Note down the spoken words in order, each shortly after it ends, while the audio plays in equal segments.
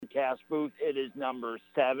broadcast booth. It is number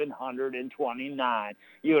 729.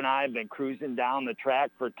 You and I have been cruising down the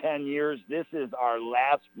track for 10 years. This is our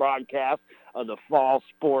last broadcast of the fall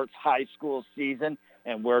sports high school season.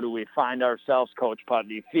 And where do we find ourselves? Coach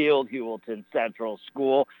Putney Field, Heuvelton Central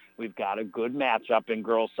School. We've got a good matchup in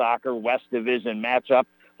girls soccer, West Division matchup.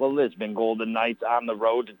 The Lisbon Golden Knights on the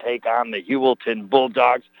road to take on the Heuvelton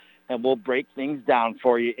Bulldogs. And we'll break things down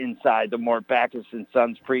for you inside the Mort Backus &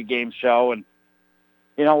 Sons pregame show. And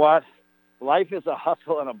you know what? Life is a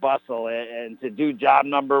hustle and a bustle, and to do job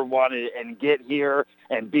number one and get here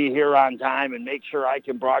and be here on time and make sure I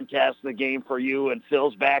can broadcast the game for you, and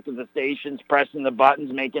Phil's back at the stations pressing the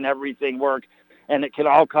buttons, making everything work, and it can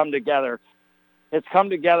all come together. It's come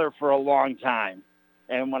together for a long time.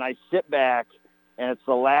 And when I sit back and it's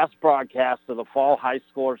the last broadcast of the fall high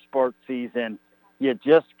school sports season, you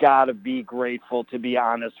just got to be grateful, to be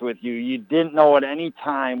honest with you. You didn't know at any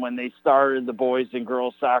time when they started the boys and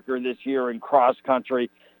girls soccer this year in cross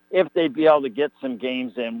country if they'd be able to get some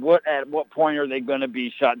games in. At what point are they going to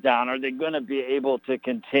be shut down? Are they going to be able to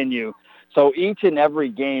continue? So each and every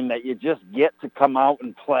game that you just get to come out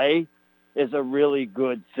and play is a really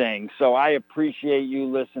good thing. So I appreciate you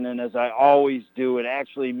listening, as I always do. It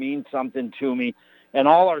actually means something to me. And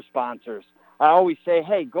all our sponsors, I always say,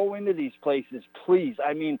 hey, go into these places, please.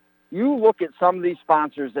 I mean, you look at some of these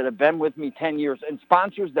sponsors that have been with me 10 years, and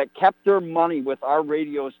sponsors that kept their money with our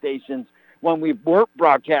radio stations when we weren't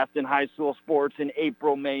broadcasting high school sports in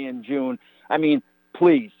April, May, and June. I mean,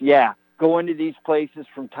 please, yeah, go into these places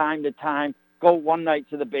from time to time. Go one night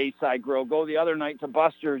to the Bayside Grill. Go the other night to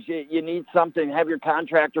Buster's. You need something, have your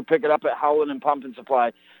contractor pick it up at Heuvelton and Pump and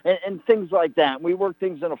Supply, and things like that. We work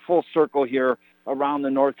things in a full circle here around the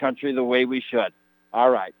North Country the way we should. All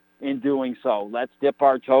right. In doing so, let's dip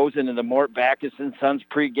our toes into the Mort Backus & Sons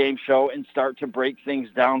pregame show and start to break things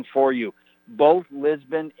down for you. Both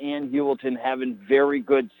Lisbon and Heuvelton having very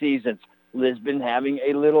good seasons. Lisbon having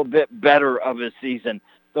a little bit better of a season.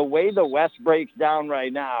 The way the West breaks down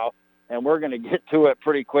right now, and we're going to get to it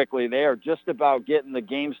pretty quickly, they are just about getting the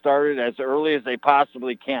game started as early as they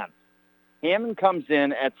possibly can. Hammond comes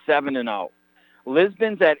in at 7-0.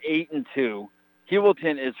 Lisbon's at 8-2.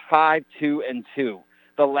 Heuvelton is 5-2.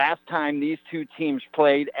 The last time these two teams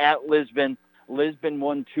played at Lisbon, Lisbon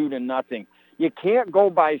won 2-0. You can't go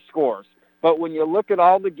by scores, but when you look at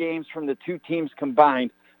all the games from the two teams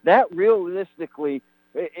combined, that realistically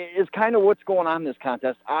is kind of what's going on in this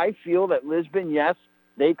contest. I feel that Lisbon, yes,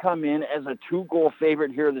 they come in as a 2-goal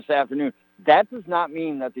favorite here this afternoon. That does not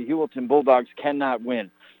mean that the Heuvelton Bulldogs cannot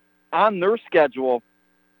win. On their schedule,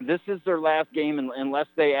 this is their last game unless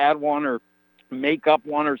they add one or make up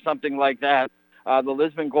one or something like that. The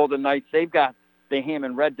Lisbon Golden Knights, they've got the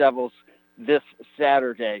Hammond Red Devils this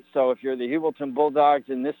Saturday. So if you're the Heuvelton Bulldogs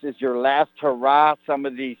and this is your last hurrah, some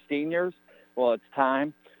of these seniors, well, it's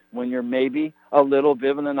time when you're maybe a little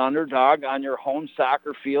bit of an underdog on your home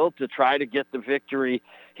soccer field to try to get the victory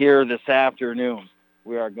here this afternoon.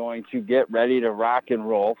 We are going to get ready to rock and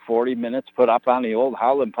roll. 40 minutes put up on the old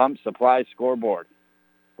Heuvelton Pump Supply scoreboard.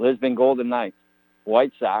 Lisbon Golden Knights.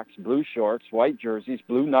 White socks, blue shorts, white jerseys,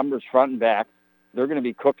 blue numbers front and back. They're going to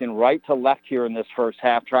be cooking right to left here in this first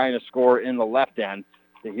half, trying to score in the left end.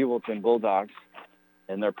 The Heuvelton Bulldogs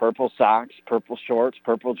in their purple socks, purple shorts,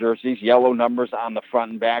 purple jerseys, yellow numbers on the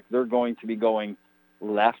front and back. They're going to be going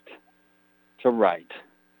left to right,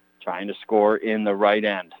 trying to score in the right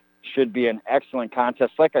end. Should be an excellent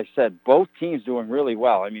contest. Like I said, both teams doing really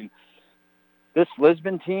well. I mean, this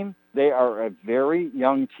Lisbon team, they are a very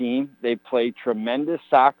young team. They played tremendous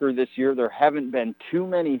soccer this year. There haven't been too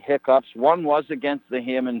many hiccups. One was against the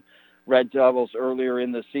Hammond Red Devils earlier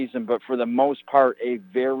in the season, but for the most part, a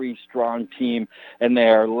very strong team, and they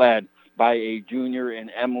are led by a junior in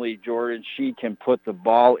Emily Jordan. She can put the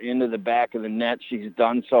ball into the back of the net. She's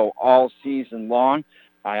done so all season long.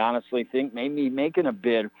 I honestly think maybe making a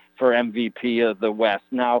bid for MVP of the West.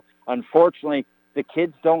 Now, unfortunately, the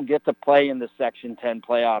kids don't get to play in the Section 10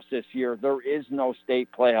 playoffs this year. There is no state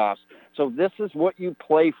playoffs. So this is what you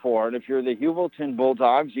play for. And if you're the Heuvelton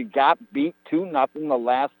Bulldogs, you got beat 2-0 the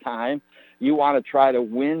last time. You want to try to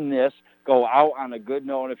win this, go out on a good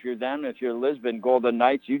note. If you're them, if you're Lisbon Golden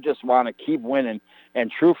Knights, you just want to keep winning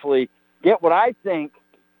and truthfully get what I think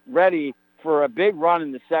ready for a big run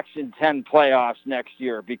in the Section 10 playoffs next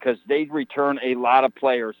year, because they return a lot of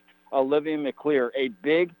players. Olivia McClear, a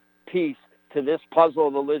big piece to this puzzle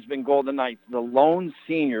of the Lisbon Golden Knights, the lone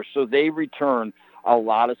senior, so they return a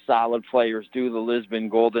lot of solid players to the Lisbon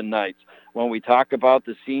Golden Knights. When we talk about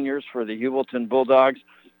the seniors for the Heuvelton Bulldogs,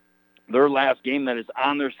 their last game that is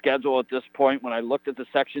on their schedule at this point, when I looked at the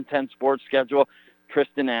Section 10 sports schedule,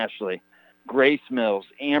 Tristan Ashley, Grace Mills,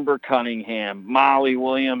 Amber Cunningham, Molly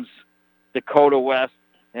Williams, Dakota West,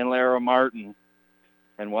 and Lara Martin.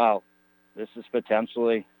 And, wow, this is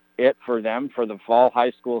potentially it for them for the fall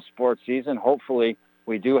high school sports season. Hopefully,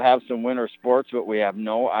 we do have some winter sports, but we have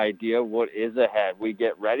no idea what is ahead. We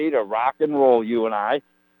get ready to rock and roll, you and I.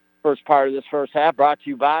 First part of this first half brought to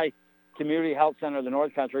you by Community Health Center of the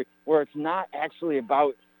North Country, where it's not actually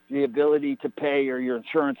about the ability to pay or your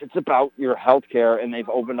insurance. It's about your health care, and they've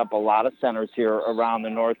opened up a lot of centers here around the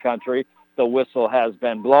North Country. The whistle has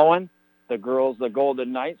been blowing. The girls, the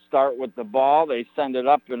Golden Knights, start with the ball. They send it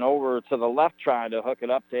up and over to the left, trying to hook it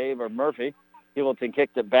up to Ava Murphy. Heuvelton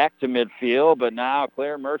kicked it back to midfield, but now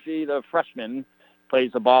Claire Murphy, the freshman,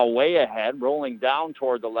 plays the ball way ahead, rolling down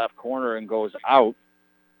toward the left corner and goes out.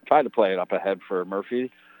 Try to play it up ahead for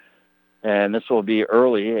Murphy. And this will be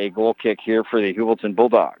early, a goal kick here for the Heuvelton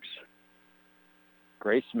Bulldogs.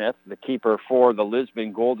 Grace Smith, the keeper for the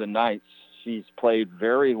Lisbon Golden Knights. She's played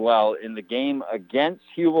very well in the game against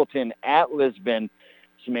Heuvelton at Lisbon.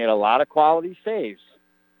 She made a lot of quality saves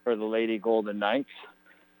for the Lady Golden Knights.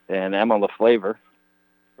 And Emma LaFlavor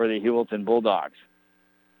for the Heuvelton Bulldogs.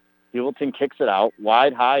 Heuvelton kicks it out,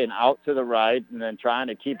 wide, high, and out to the right, and then trying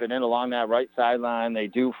to keep it in along that right sideline. They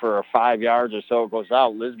do for 5 yards or so. It goes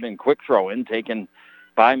out. Lisbon quick throw in, taken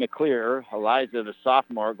by McClear. Eliza, the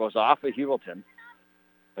sophomore, goes off of Heuvelton.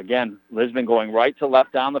 Again, Lisbon going right to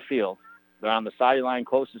left down the field. They're on the sideline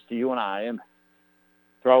closest to you and I. And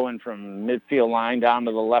throwing from midfield line down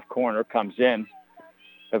to the left corner, comes in.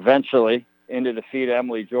 Eventually into the feet of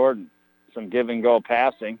Emily Jordan. Some give-and-go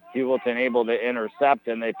passing. Heuvelton able to intercept,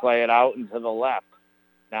 and they play it out into the left.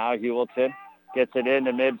 Now Heuvelton gets it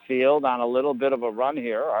into midfield on a little bit of a run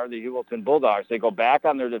here, are the Heuvelton Bulldogs. They go back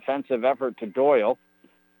on their defensive effort to Doyle.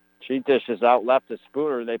 She dishes out left to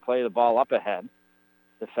Spooner. They play the ball up ahead.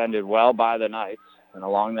 Defended well by the Knights. And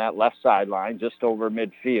along that left sideline, just over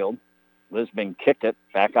midfield, Lisbon kicked it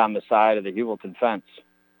back on the side of the Heuvelton fence.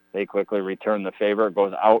 They quickly return the favor. It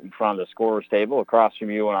goes out in front of the scorer's table across from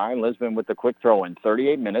you and I. Lisbon with the quick throw in.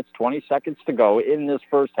 38 minutes, 20 seconds to go in this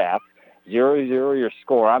first half. 0-0 your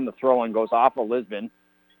score on the throw-in goes off of Lisbon.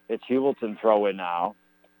 It's Heuvelton throw-in now.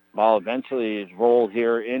 Ball eventually is rolled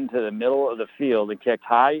here into the middle of the field and kicked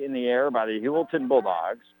high in the air by the Heuvelton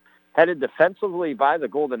Bulldogs. Headed defensively by the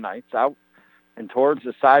Golden Knights out and towards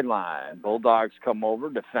the sideline. Bulldogs come over,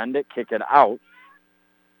 defend it, kick it out.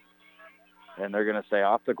 And they're going to say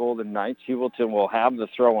off the Golden Knights. Heuvelton will have the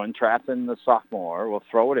throw-in. Traffin, the sophomore, will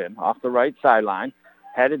throw it in off the right sideline.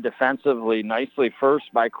 Headed defensively nicely first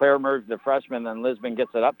by Claire Murphy, the freshman. Then Lisbon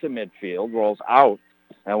gets it up to midfield, rolls out.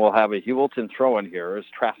 And we'll have a Heuvelton throw-in here as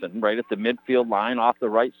Traffin right at the midfield line off the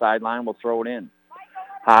right sideline will throw it in.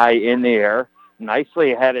 High in the air.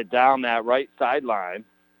 Nicely headed down that right sideline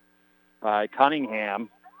by Cunningham.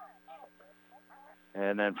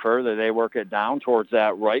 And then further, they work it down towards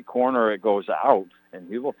that right corner. It goes out. And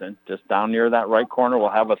Heuvelton, just down near that right corner, will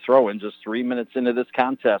have a throw-in just 3 minutes into this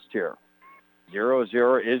contest here.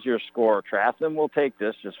 0-0 is your score. Traffin will take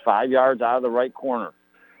this just 5 yards out of the right corner.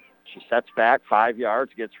 She sets back 5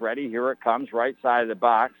 yards, gets ready. Here it comes, right side of the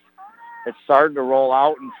box. It's starting to roll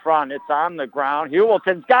out in front. It's on the ground.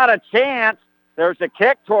 Heuvelton's got a chance. There's a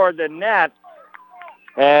kick toward the net.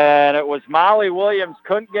 And it was Molly Williams.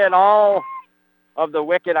 Couldn't get all of the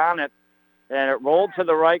wicket on it, and it rolled to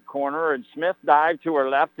the right corner, and Smith dived to her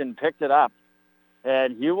left and picked it up.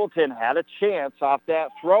 And Heuvelton had a chance off that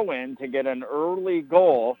throw-in to get an early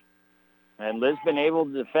goal, and Lisbon able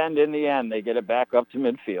to defend in the end. They get it back up to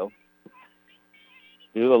midfield.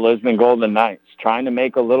 To the Lisbon Golden Knights, trying to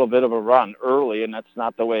make a little bit of a run early, and that's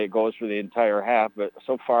not the way it goes for the entire half, but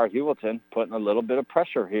so far Heuvelton putting a little bit of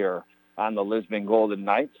pressure here on the Lisbon Golden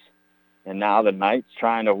Knights, and now the Knights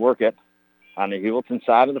trying to work it on the Heuvelton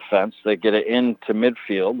side of the fence. They get it into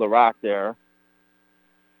midfield. The Rock there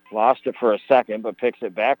lost it for a second, but picks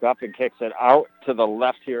it back up and kicks it out to the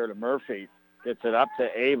left here to Murphy. Gets it up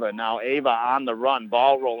to Ava. Now Ava on the run.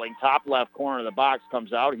 Ball rolling. Top left corner of the box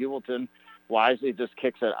comes out. Heuvelton wisely just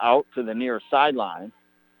kicks it out to the near sideline.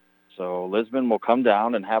 So Lisbon will come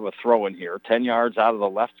down and have a throw in here. 10 yards out of the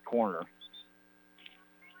left corner.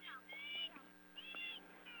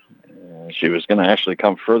 She was going to actually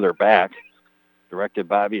come further back. Directed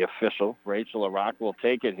by the official. Rachel LaRock will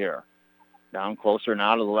take it here. Down closer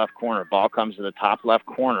now to the left corner. Ball comes to the top left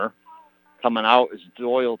corner. Coming out is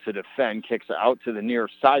Doyle to defend. Kicks it out to the near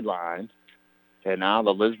sideline. And now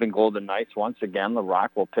the Lisbon Golden Knights, once again, LaRock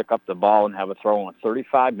will pick up the ball and have a throw in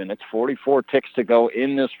 35 minutes. 44 ticks to go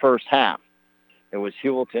in this first half. It was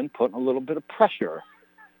Heuvelton putting a little bit of pressure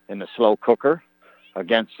in the slow cooker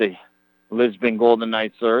against the Lisbon Golden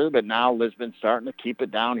Knights serve, but now Lisbon starting to keep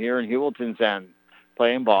it down here in Heuvelton's end.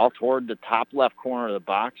 Playing ball toward the top left corner of the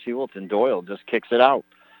box. Heuvelton Doyle just kicks it out.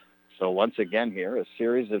 So once again here, a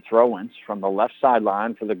series of throw-ins from the left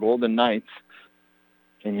sideline for the Golden Knights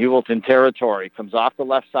in Heuvelton territory. Comes off the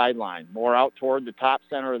left sideline, more out toward the top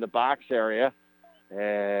center of the box area.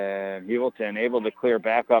 And Heuvelton able to clear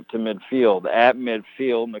back up to midfield. At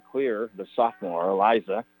midfield, McClear, the sophomore,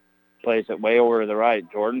 Eliza, plays it way over to the right.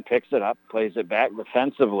 Jordan picks it up, plays it back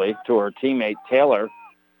defensively to her teammate Taylor.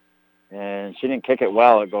 And she didn't kick it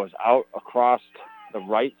well. It goes out across the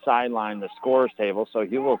right sideline, the scorer's table, so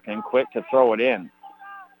Heuvelton quick to throw it in.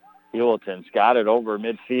 Heuvelton's got it over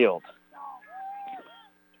midfield.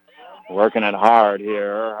 Working it hard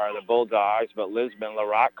here are the Bulldogs, but Lisbon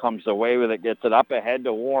LaRock comes away with it, gets it up ahead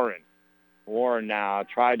to Warren. Warren now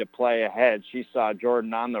tried to play ahead. She saw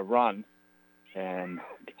Jordan on the run and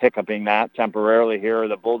hiccuping that temporarily here are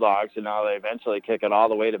the Bulldogs, and now they eventually kick it all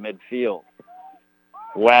the way to midfield.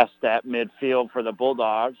 West at midfield for the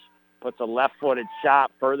Bulldogs. Puts a left-footed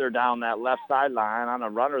shot further down that left sideline on a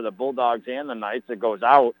runner, the Bulldogs and the Knights. It goes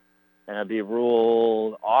out, and it'll be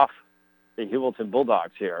ruled off the Heuvelton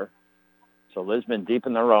Bulldogs here. So Lisbon deep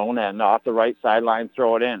in their own, and off the right sideline,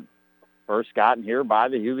 throw it in. First gotten here by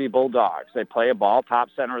the Heuvelton Bulldogs. They play a ball top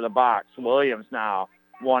center of the box. Williams now,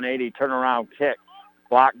 180 turnaround kick.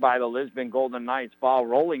 Blocked by the Lisbon Golden Knights. Ball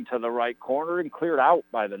rolling to the right corner and cleared out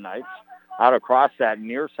by the Knights. Out across that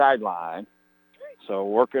near sideline. So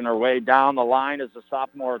working her way down the line is the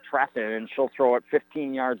sophomore Trafton, and she'll throw it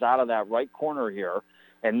 15 yards out of that right corner here.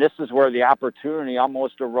 And this is where the opportunity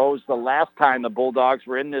almost arose the last time the Bulldogs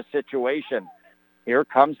were in this situation. Here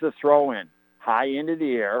comes the throw-in. High into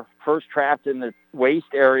the air. First trapped in the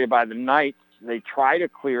waist area by the Knights. They try to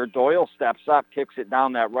clear. Doyle steps up, kicks it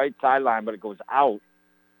down that right sideline, but it goes out.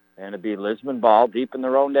 And it'll be Lisbon ball deep in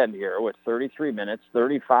their own end here with 33 minutes,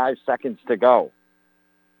 35 seconds to go.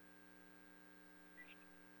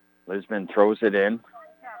 Lisbon throws it in.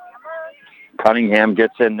 Cunningham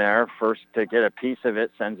gets in there first to get a piece of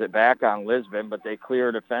it, sends it back on Lisbon, but they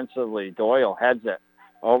clear defensively. Doyle heads it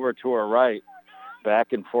over to her right.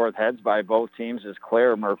 Back and forth heads by both teams as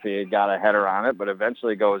Claire Murphy had got a header on it, but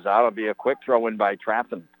eventually goes out. It'll be a quick throw-in by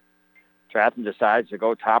Trafton. Trafton decides to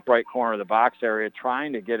go top right corner of the box area,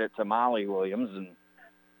 trying to get it to Molly Williams, and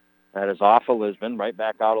that is off of Lisbon, right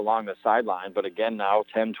back out along the sideline. But again now,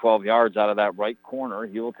 10, 12 yards out of that right corner.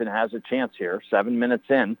 Heuvelton has a chance here. 7 minutes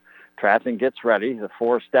in. Trafton gets ready. The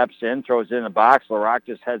 4 steps in, throws it in the box. LaRock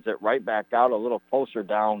just heads it right back out a little closer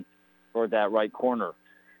down toward that right corner.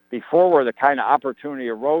 Before, where the kind of opportunity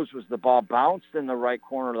arose was the ball bounced in the right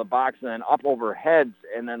corner of the box and then up over heads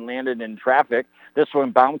and then landed in traffic. This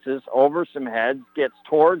one bounces over some heads, gets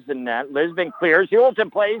towards the net. Lisbon clears.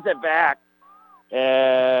 Heuvelton plays it back.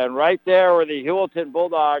 And right there were the Heuvelton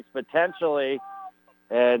Bulldogs potentially.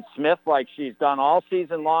 And Smith, like she's done all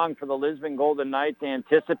season long for the Lisbon Golden Knights,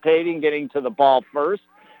 anticipating getting to the ball first.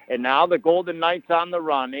 And now the Golden Knights on the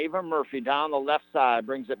run. Ava Murphy down the left side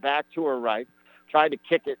brings it back to her right. Tried to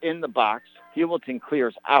kick it in the box. Heuvelton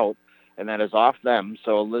clears out, and that is off them.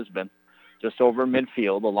 So Lisbon, just over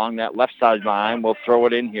midfield along that left sideline, will throw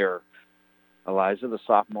it in here. Eliza, the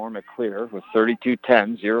sophomore, McClear, with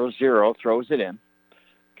 32-10, 0-0, throws it in.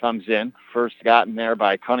 Comes in. First gotten there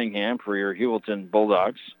by Cunningham for your Heuvelton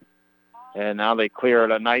Bulldogs. And now they clear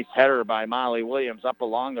it. A nice header by Molly Williams up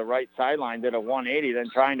along the right sideline. Did a 180, then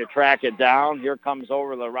trying to track it down. Here comes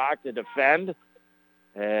over LaRock to defend.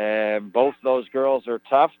 And both those girls are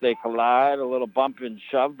tough. They collide. A little bump and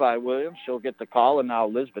shove by Williams. She'll get the call, and now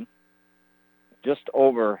Lisbon just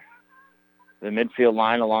over the midfield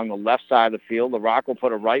line along the left side of the field. LaRock will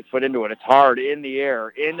put a right foot into it. It's hard in the air.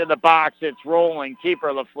 Into the box. It's rolling. Keeper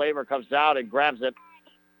LaFlavor comes out and grabs it.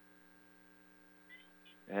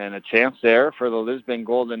 And a chance there for the Lisbon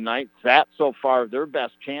Golden Knights. That's so far their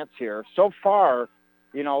best chance here. So far,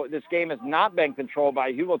 you know, this game has not been controlled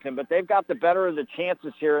by Heuvelton, but they've got the better of the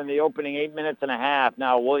chances here in the opening 8 minutes and a half.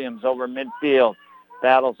 Now Williams over midfield.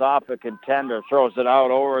 Battles off a contender. Throws it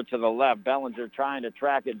out over to the left. Bellinger trying to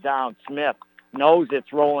track it down. Smith knows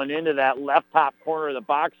it's rolling into that left top corner of the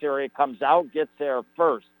box area. Comes out, gets there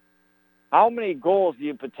first. How many goals do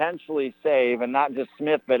you potentially save, and not just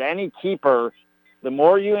Smith, but any keeper? The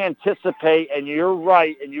more you anticipate and you're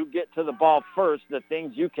right and you get to the ball first, the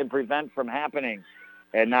things you can prevent from happening.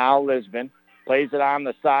 And now Lisbon plays it on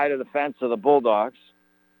the side of the fence of the Bulldogs.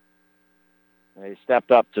 They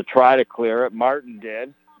stepped up to try to clear it. Martin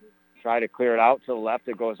did. Try to clear it out to the left.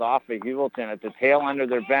 It goes off of Heuvelton. At the tail end of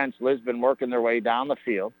their bench, Lisbon working their way down the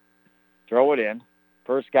field. Throw it in.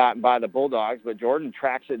 first gotten by the Bulldogs, but Jordan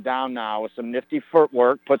tracks it down now with some nifty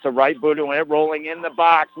footwork, puts a right boot in it, rolling in the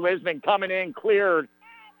box. Lisbon coming in, cleared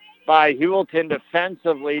by Heuvelton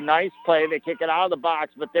defensively. Nice play. They kick it out of the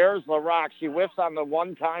box, but there's LaRock. She whiffs on the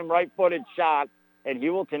one-time right-footed shot, and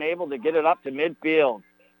Heuvelton able to get it up to midfield.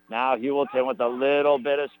 Now Heuvelton with a little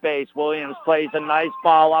bit of space. Williams plays a nice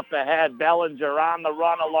ball up ahead. Bellinger on the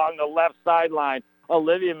run along the left sideline.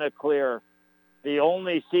 Olivia McClear, the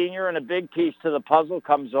only senior and a big piece to the puzzle,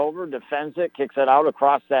 comes over, defends it, kicks it out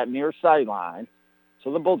across that near sideline.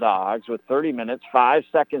 So the Bulldogs, with 30 minutes, 5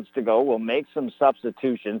 seconds to go, will make some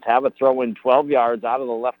substitutions, have a throw in 12 yards out of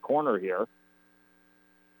the left corner here.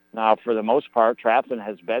 Now, for the most part, Traffin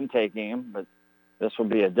has been taking him, but this will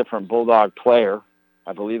be a different Bulldog player.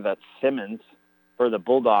 I believe that's Simmons for the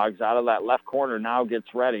Bulldogs out of that left corner. Now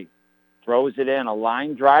gets ready. Throws it in. A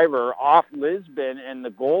line driver off Lisbon and the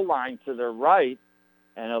goal line to their right.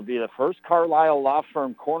 And it'll be the first Carlisle Law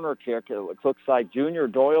Firm corner kick. It looks like Junior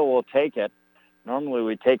Doyle will take it. Normally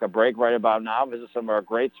we take a break right about now, visit some of our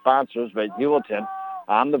great sponsors, but Heuvelton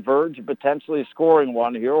on the verge of potentially scoring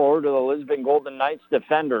one here over to the Lisbon Golden Knights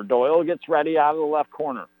defender. Doyle gets ready out of the left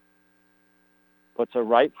corner. Puts a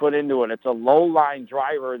right foot into it. It's a low-line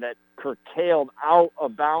driver that curtailed out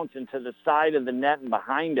of bounds into the side of the net and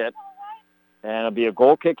behind it. And it'll be a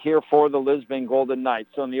goal kick here for the Lisbon Golden Knights.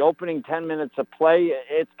 So in the opening 10 minutes of play,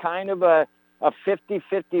 it's kind of a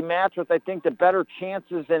 50-50 match with, I think, the better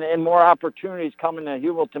chances and more opportunities coming the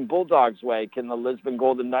Heuvelton Bulldogs' way. Can the Lisbon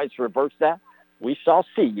Golden Knights reverse that? We shall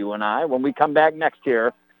see, you and I, when we come back next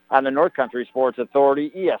year on the North Country Sports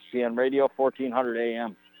Authority, ESPN Radio, 1400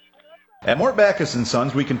 AM. At Mort Backus &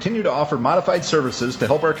 Sons, we continue to offer modified services to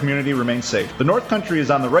help our community remain safe. The North Country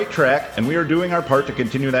is on the right track, and we are doing our part to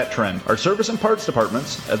continue that trend. Our service and parts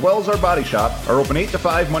departments, as well as our body shop, are open 8 to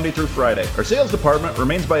 5 Monday through Friday. Our sales department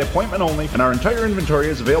remains by appointment only, and our entire inventory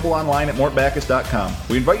is available online at mortbackus.com.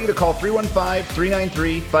 We invite you to call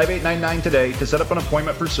 315-393-5899 today to set up an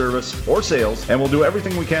appointment for service or sales, and we'll do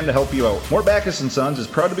everything we can to help you out. Mort Backus & Sons is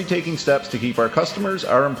proud to be taking steps to keep our customers,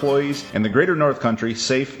 our employees, and the greater North Country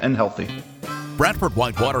safe and healthy. Bradford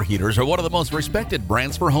White Water Heaters are one of the most respected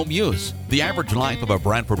brands for home use. The average life of a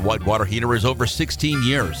Bradford White Water Heater is over 16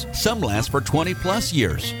 years. Some last for 20 plus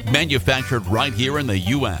years. Manufactured right here in the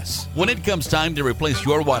U.S. When it comes time to replace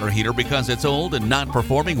your water heater because it's old and not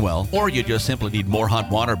performing well, or you just simply need more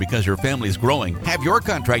hot water because your family's growing, have your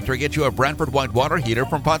contractor get you a Bradford White Water Heater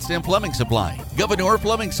from Potsdam Plumbing Supply, Gouverneur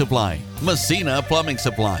Plumbing Supply, Messina Plumbing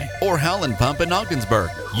Supply, or Howland Pump in Ogdensburg.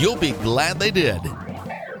 You'll be glad they did.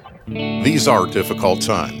 These are difficult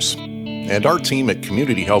times, and our team at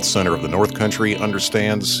Community Health Center of the North Country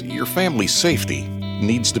understands your family's safety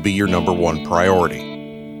needs to be your number one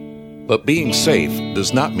priority. But being safe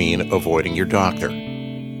does not mean avoiding your doctor.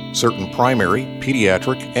 Certain primary,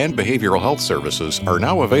 pediatric, and behavioral health services are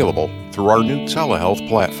now available through our new telehealth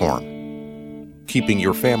platform, keeping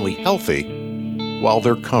your family healthy while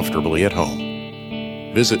they're comfortably at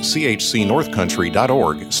home. Visit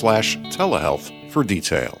chcnorthcountry.org/telehealth for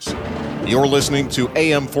details. You're listening to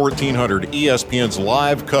AM 1400 ESPN's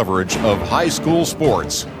live coverage of high school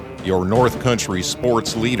sports. Your North Country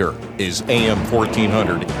sports leader is AM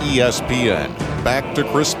 1400 ESPN. Back to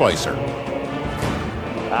Chris Spicer.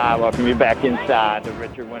 Welcome you back inside the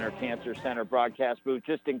Richard Winter Cancer Center broadcast booth.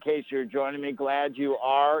 Just in case you're joining me, glad you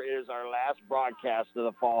are. It is our last broadcast of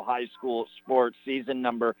the fall high school sports season,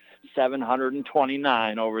 number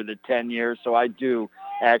 729 over the 10 years. So I do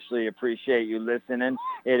actually appreciate you listening.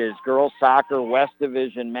 It is girls soccer West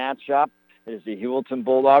Division matchup. It is the Heuvelton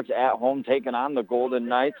Bulldogs at home taking on the Golden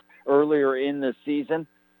Knights. Earlier in the season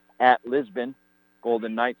at Lisbon,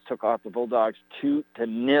 Golden Knights took off the Bulldogs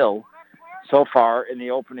 2-0. So far in the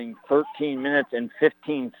opening 13 minutes and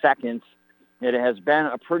 15 seconds, it has been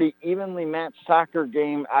a pretty evenly matched soccer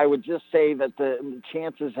game. I would just say that the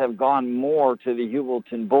chances have gone more to the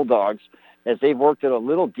Heuvelton Bulldogs as they've worked it a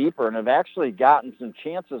little deeper and have actually gotten some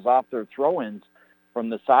chances off their throw-ins from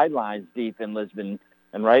the sidelines deep in Lisbon.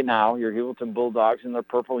 And right now, your Heuvelton Bulldogs in their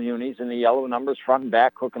purple unis and the yellow numbers front and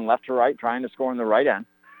back, cooking left to right, trying to score in the right end.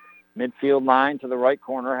 Midfield line to the right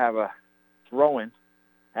corner have a throw-in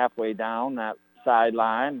halfway down that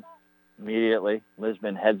sideline. Immediately,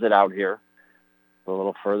 Lisbon heads it out here. A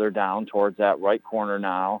little further down towards that right corner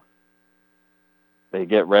now. They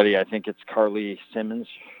get ready. I think it's Carly Simmons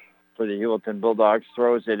for the Heuvelton Bulldogs.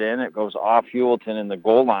 Throws it in. It goes off Heuvelton in the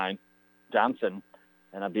goal line. Johnson.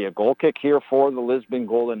 And it'll be a goal kick here for the Lisbon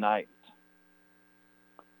Golden Knights.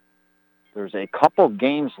 There's a couple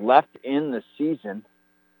games left in the season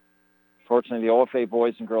Unfortunately, the OFA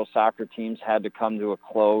boys and girls soccer teams had to come to a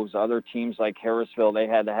close. Other teams like Harrisville, they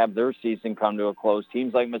had to have their season come to a close.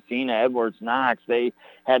 Teams like Messina, Edwards, Knox, they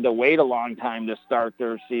had to wait a long time to start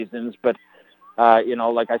their seasons. But,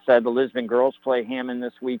 like I said, the Lisbon girls play Hammond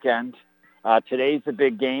this weekend. Today's the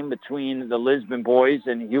big game between the Lisbon boys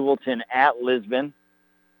and Heuvelton at Lisbon.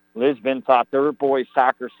 Lisbon thought their boys'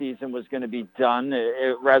 soccer season was going to be done.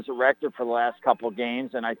 It resurrected for the last couple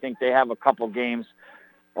games, and I think they have a couple games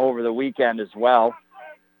over the weekend as well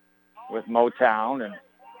with Motown and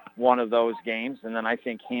one of those games, and then I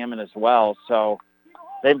think Hammond as well. So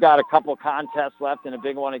they've got a couple contests left and a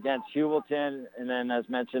big one against Heuvelton, and then as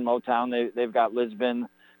mentioned, Motown, they've got Lisbon,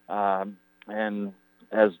 and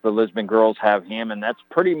as the Lisbon girls have Hammond. That's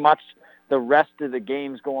pretty much the rest of the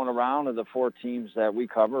games going around of the four teams that we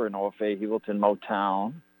cover in OFA, Heuvelton,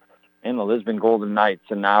 Motown, and the Lisbon Golden Knights.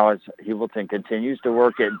 And now as Heuvelton continues to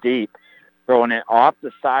work it deep, throwing it off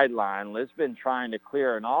the sideline, Lisbon trying to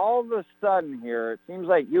clear. And all of a sudden here, it seems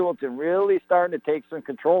like Heuvelton really starting to take some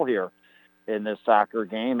control here in this soccer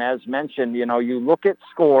game. As mentioned, you look at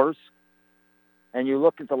scores and you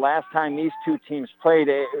look at the last time these two teams played,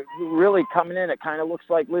 it really coming in, it kind of looks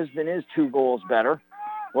like Lisbon is 2 goals better.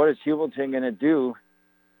 What is Heuvelton going to do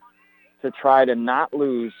to try to not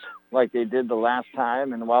lose like they did the last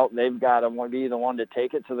time? And, well, they've got to be the one to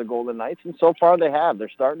take it to the Golden Knights, and so far they have. They're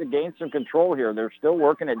starting to gain some control here. They're still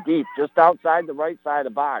working it deep, just outside the right side of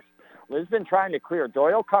the box. Lisbon trying to clear.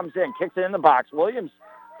 Doyle comes in, kicks it in the box. Williams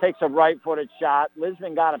takes a right-footed shot.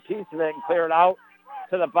 Lisbon got a piece of it and cleared out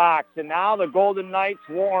to the box. And now the Golden Knights,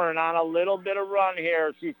 Warren, on a little bit of run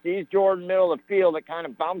here. She sees Jordan middle of the field. It kind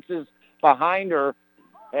of bounces behind her.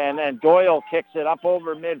 And then Doyle kicks it up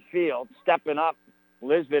over midfield, stepping up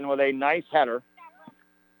Lisbon with a nice header.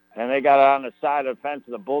 And they got it on the side of the fence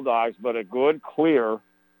of the Bulldogs, but a good clear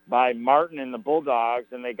by Martin and the Bulldogs,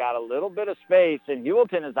 and they got a little bit of space. And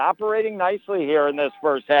Heuvelton is operating nicely here in this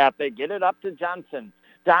first half. They get it up to Johnson.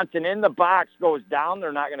 Johnson in the box, goes down.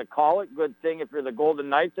 They're not going to call it. Good thing if you're the Golden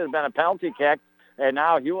Knights. There's been a penalty kick. And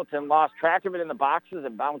now Heuvelton lost track of it in the boxes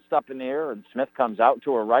and bounced up in the air, and Smith comes out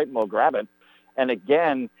to her right and will grab it. And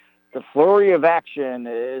again, the flurry of action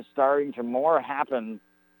is starting to more happen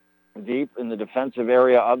deep in the defensive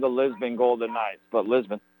area of the Lisbon Golden Knights. But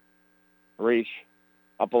Lisbon, Reich,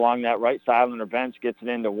 up along that right side on their bench, gets it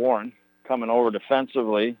into Warren. Coming over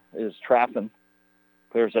defensively is Traffin.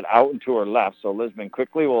 Clears it out and to her left, so Lisbon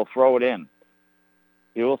quickly will throw it in.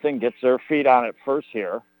 Heuvelton gets their feet on it first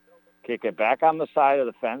here. Kick it back on the side of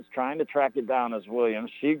the fence, trying to track it down as Williams.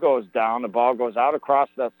 She goes down. The ball goes out across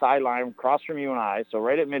the sideline, across from you and I. So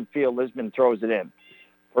right at midfield, Lisbon throws it in.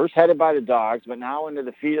 First headed by the Dogs, but now into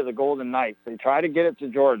the feet of the Golden Knights. They try to get it to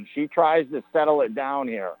Jordan. She tries to settle it down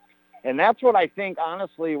here. And that's what I think,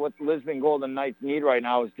 honestly, what the Lisbon Golden Knights need right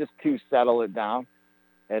now is just to settle it down.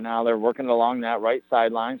 And now they're working along that right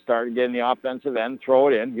sideline, starting to get in the offensive end, throw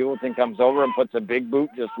it in. Heuvelton comes over and puts a big boot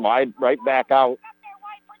just wide right back out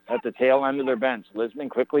at the tail end of their bench. Lisbon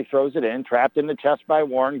quickly throws it in, trapped in the chest by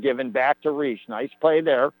Warren, given back to Reich. Nice play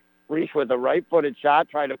there. Reich with a right-footed shot,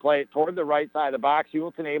 trying to play it toward the right side of the box.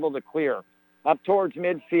 Heuvelton able to clear. Up towards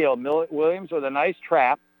midfield, Williams with a nice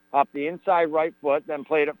trap up the inside right foot, then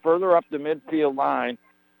played it further up the midfield line.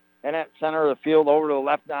 And at center of the field over to the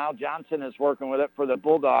left now, Johnson is working with it for the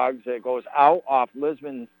Bulldogs. It goes out off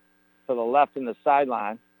Lisbon to the left in the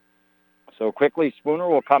sideline. So quickly, Spooner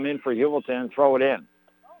will come in for Heuvelton and throw it in.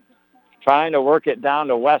 Trying to work it down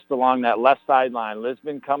to West along that left sideline.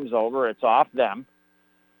 Lisbon comes over. It's off them.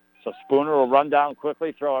 So Spooner will run down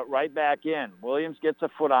quickly, throw it right back in. Williams gets a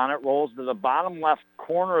foot on it, rolls to the bottom left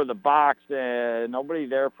corner of the box. Nobody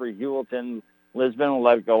there for Heuvelton. Lisbon will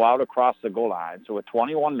let it go out across the goal line. So with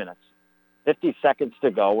 21 minutes, 50 seconds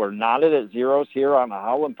to go, we're knotted at zeros here on the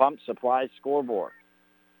Howland Pump Supply scoreboard.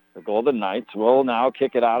 The Golden Knights will now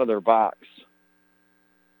kick it out of their box.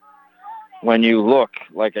 When you look,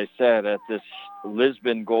 like I said, at this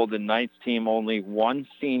Lisbon Golden Knights team, only one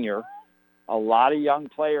senior, a lot of young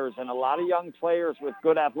players, and a lot of young players with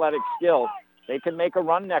good athletic skill. They can make a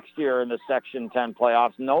run next year in the Section 10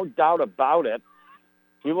 playoffs, no doubt about it.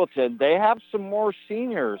 Heuvelton, they have some more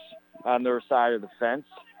seniors on their side of the fence.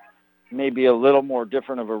 Maybe a little more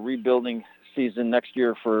different of a rebuilding season next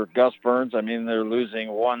year for Gus Burns. I mean, they're losing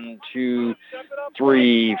 1, 2,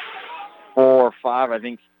 3, 4, 5, I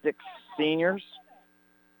think 6 seniors.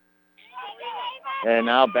 And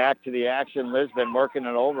now back to the action. Lisbon working it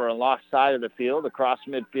over and lost side of the field across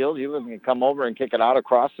midfield. He was going to come over and kick it out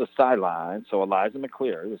across the sideline. So Eliza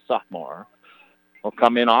McClear, the sophomore, will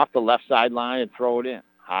come in off the left sideline and throw it in.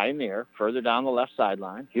 High in the air, further down the left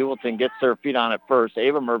sideline. Heuvelton gets their feet on it first.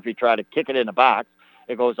 Ava Murphy tried to kick it in the box.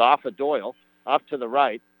 It goes off of Doyle, up to the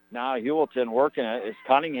right. Now Heuvelton working it is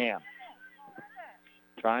Cunningham.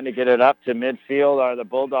 Trying to get it up to midfield are the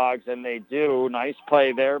Bulldogs, and they do. Nice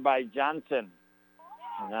play there by Johnson.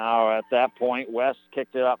 Now at that point, West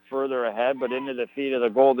kicked it up further ahead, but into the feet of the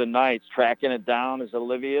Golden Knights. Tracking it down is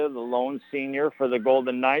Olivia, the lone senior for the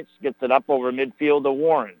Golden Knights. Gets it up over midfield to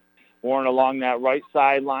Warren. Warren along that right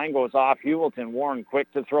sideline goes off Heuvelton. Warren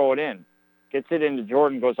quick to throw it in. Gets it into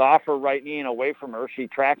Jordan, goes off her right knee and away from her. She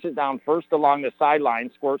tracks it down first along the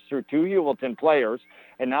sideline, squirts through two Heuvelton players,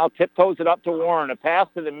 and now tiptoes it up to Warren. A pass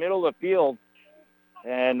to the middle of the field,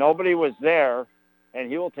 and nobody was there.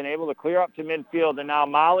 And Heuvelton able to clear up to midfield. And now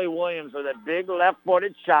Molly Williams with a big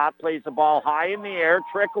left-footed shot, plays the ball high in the air,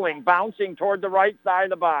 trickling, bouncing toward the right side of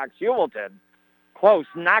the box. Heuvelton close,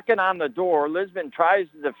 knocking on the door. Lisbon tries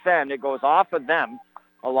to defend. It goes off of them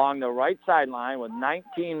along the right sideline with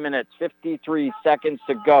 19 minutes, 53 seconds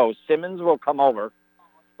to go. Simmons will come over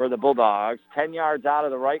for the Bulldogs, 10 yards out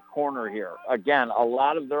of the right corner here. Again, a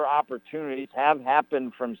lot of their opportunities have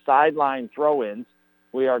happened from sideline throw-ins.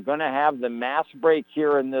 We are going to have the mass break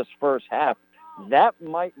here in this first half. That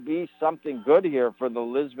might be something good here for the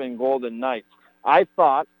Lisbon Golden Knights. It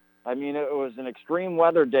was an extreme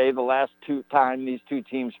weather day the last time these two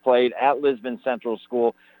teams played at Lisbon Central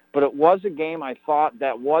School, but it was a game I thought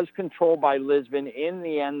that was controlled by Lisbon. In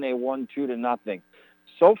the end, they won 2-0.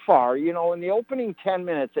 So far, in the opening 10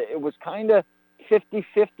 minutes, it was kind of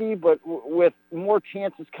 50-50, but with more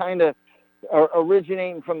chances kind of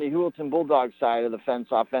originating from the Heuvelton Bulldogs side of the fence,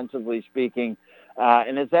 offensively speaking.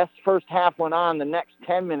 And as that first half went on, the next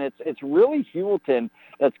 10 minutes, it's really Heuvelton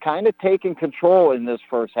that's kind of taking control in this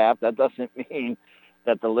first half. That doesn't mean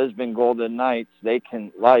that the Lisbon Golden Knights, they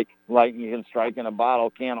can, like lightning can strike in a bottle,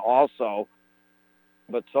 can also.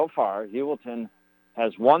 But so far, Heuvelton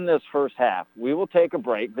has won this first half. We will take a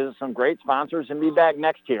break, visit some great sponsors, and be back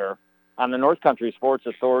next year on the North Country Sports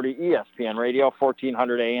Authority, ESPN Radio,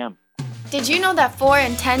 1400 AM. Did you know that 4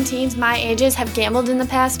 in 10 teens my ages have gambled in the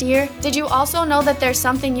past year? Did you also know that there's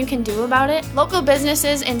something you can do about it? Local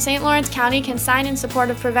businesses in St. Lawrence County can sign in support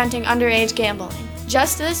of preventing underage gambling.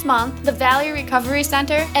 Just this month, the Valley Recovery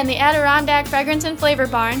Center and the Adirondack Fragrance and Flavor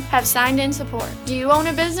Barn have signed in support. Do you own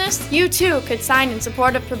a business? You too could sign in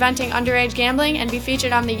support of preventing underage gambling and be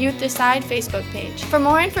featured on the Youth Decide Facebook page. For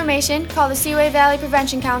more information, call the Seaway Valley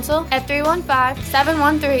Prevention Council at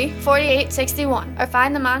 315-713-4861 or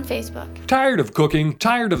find them on Facebook. Tired of cooking?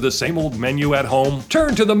 Tired of the same old menu at home?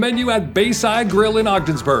 Turn to the menu at Bayside Grill in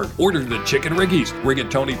Ogdensburg. Order the chicken riggies,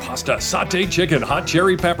 rigatoni pasta, sauteed chicken, hot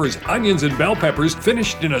cherry peppers, onions and bell peppers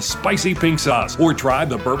finished in a spicy pink sauce. Or try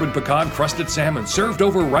the bourbon pecan crusted salmon served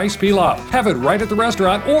over rice pilaf. Have it right at the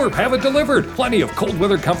restaurant or have it delivered. Plenty of cold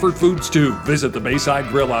weather comfort foods too. Visit the Bayside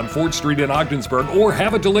Grill on 4th Street in Ogdensburg or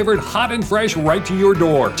have it delivered hot and fresh right to your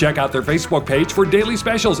door. Check out their Facebook page for daily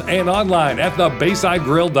specials and online at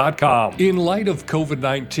thebaysidegrill.com. In light of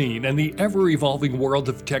COVID-19 and the ever-evolving world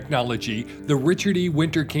of technology, the Richard E.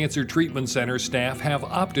 Winter Cancer Treatment Center staff have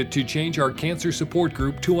opted to change our cancer support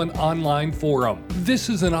group to an online forum. This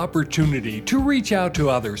is an opportunity to reach out to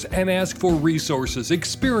others and ask for resources,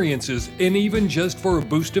 experiences, and even just for a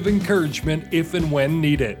boost of encouragement if and when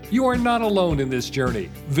needed. You are not alone in this journey.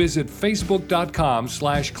 Visit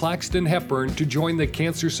facebook.com/Claxton Hepburn to join the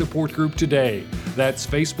cancer support group today. That's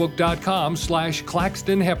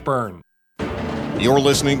facebook.com/Claxton Hepburn. You're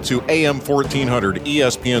listening to AM 1400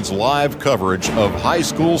 ESPN's live coverage of high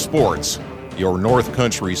school sports. Your North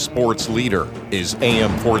Country sports leader is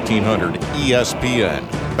AM 1400 ESPN.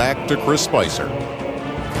 Back to Chris Spicer.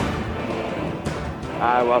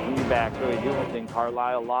 I welcome you back to a Heuvelton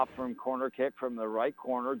Carlisle Law Firm corner kick from the right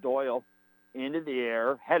corner. Doyle into the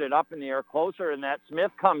air, headed up in the air, closer, and that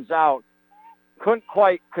Smith comes out. Couldn't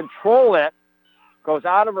quite control it. Goes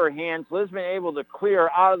out of her hands. Lisbon able to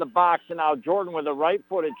clear out of the box, and now Jordan with a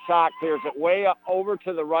right-footed shot clears it way up over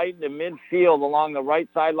to the right into midfield along the right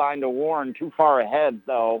sideline to Warren. Too far ahead,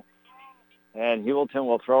 though. And Heuvelton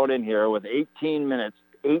will throw it in here with 18 minutes,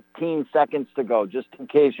 18 seconds to go. Just in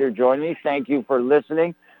case you're joining me, thank you for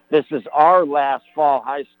listening. This is our last fall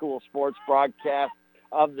high school sports broadcast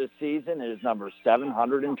of the season. It is number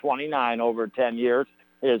 729 over 10 years.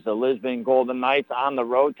 It is the Lisbon Golden Knights on the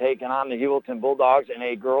road taking on the Heuvelton Bulldogs in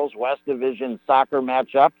a girls West Division soccer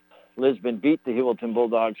matchup. Lisbon beat the Heuvelton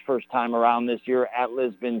Bulldogs first time around this year at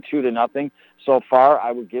Lisbon 2-0. So far,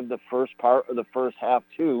 I would give the first part of the first half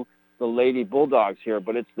to the Lady Bulldogs here,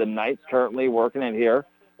 but it's the Knights currently working it here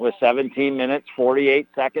with 17 minutes, 48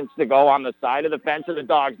 seconds to go on the side of the fence of the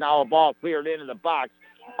Dogs. Now a ball cleared into the box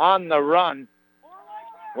on the run.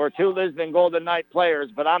 Were two Lisbon Golden Knight players,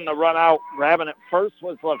 but on the run out, grabbing it first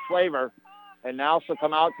was LaFlavor. And now she'll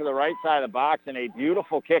come out to the right side of the box, and a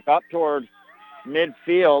beautiful kick up toward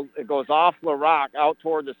midfield. It goes off LaRock out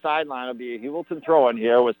toward the sideline. It'll be a Heuvelton throw-in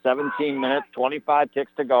here with 17 minutes, 25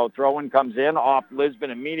 ticks to go. Throw-in comes in off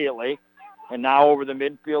Lisbon immediately. And now over the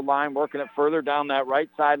midfield line, working it further down that right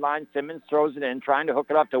sideline. Simmons throws it in, trying to hook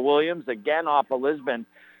it up to Williams, again off of Lisbon.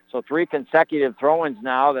 So 3 consecutive throw-ins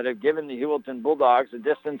now that have given the Heuvelton Bulldogs a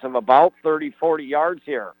distance of about 30, 40 yards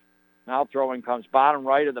here. Now throw-in comes bottom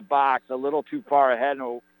right of the box, a little too far ahead.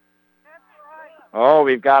 Oh,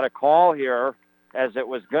 we've got a call here as it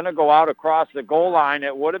was going to go out across the goal line.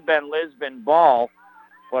 It would have been Lisbon ball.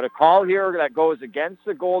 But a call here that goes against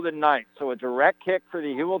the Golden Knights. So a direct kick for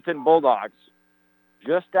the Heuvelton Bulldogs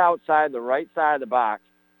just outside the right side of the box.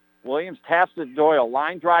 Williams taps to Doyle.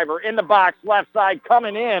 Line driver in the box, left side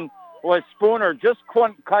coming in was Spooner. Just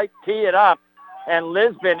couldn't quite tee it up. And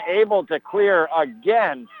Lisbon able to clear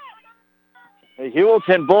again. The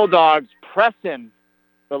Heuvelton Bulldogs pressing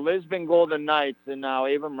the Lisbon Golden Knights. And now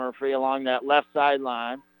Ava Murphy along that left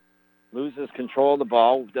sideline. Loses control of the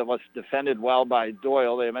ball. That was defended well by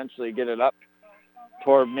Doyle. They eventually get it up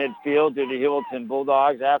toward midfield to the Heuvelton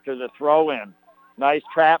Bulldogs after the throw-in. Nice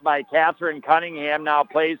trap by Catherine Cunningham. Now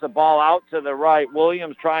plays the ball out to the right.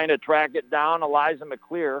 Williams trying to track it down. Eliza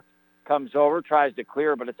McClear comes over, tries to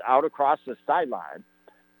clear, but it's out across the sideline.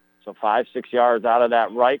 So 5-6 yards out of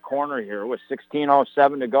that right corner here with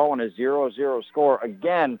 16:07 to go and a 0-0 score.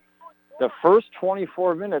 Again, the first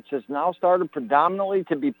 24 minutes has now started predominantly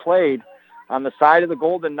to be played on the side of the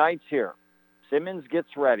Golden Knights here. Simmons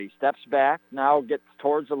gets ready, steps back, now gets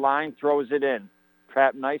towards the line, throws it in.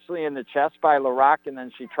 Trapped nicely in the chest by LaRock, and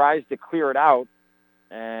then she tries to clear it out.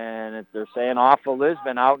 And they're saying off of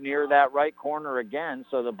Lisbon out near that right corner again,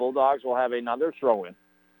 so the Bulldogs will have another throw-in.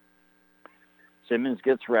 Simmons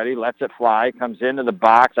gets ready, lets it fly, comes into the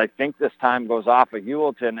box. I think this time goes off of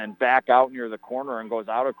Heuvelton and back out near the corner and goes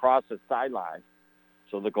out across the sideline.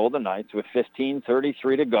 So the Golden Knights, with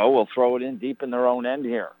 15:33 to go, will throw it in deep in their own end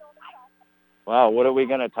here. Well, what are we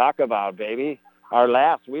going to talk about, baby? Our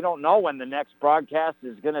last. We don't know when the next broadcast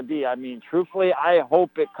is going to be. I mean, truthfully, I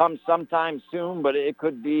hope it comes sometime soon, but it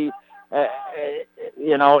could be,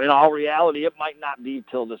 in all reality, it might not be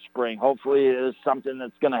till the spring. Hopefully it is something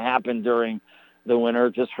that's going to happen during the winter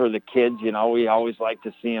just for the kids. We always like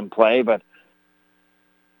to see them play, but,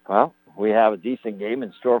 well, we have a decent game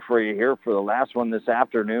in store for you here for the last one this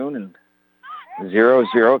afternoon, and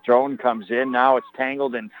 0-0 throwing comes in. Now it's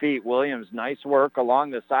tangled in feet. Williams, nice work along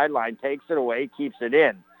the sideline, takes it away, keeps it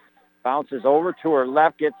in. Bounces over to her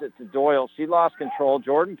left, gets it to Doyle. She lost control.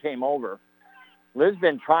 Jordan came over.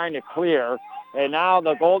 Lisbon trying to clear, and now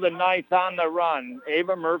the Golden Knights on the run.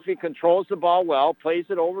 Ava Murphy controls the ball well, plays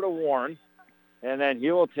it over to Warren. And then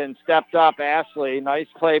Heuvelton stepped up. Ashley, nice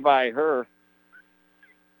play by her.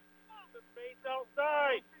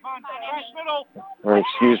 Or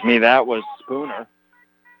excuse me, that was Spooner.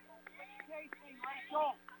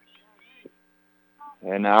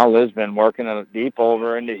 And now Lisbon working it deep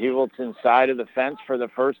over into Heuvelton's side of the fence for the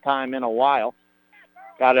first time in a while.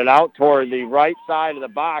 Got it out toward the right side of the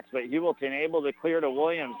box, but Heuvelton able to clear to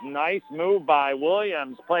Williams. Nice move by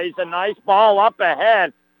Williams. Plays a nice ball up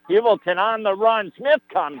ahead. Heuvelton on the run. Smith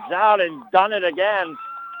comes out and done it again.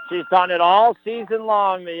 She's done it all season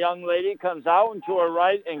long. The young lady comes out and to her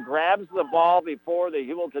right and grabs the ball before the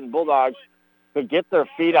Heuvelton Bulldogs could get their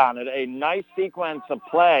feet on it. A nice sequence of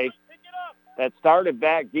play that started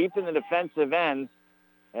back deep in the defensive end.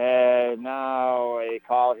 And now a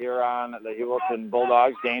call here on the Heuvelton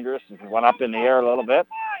Bulldogs. Dangerous. It went up in the air a little bit.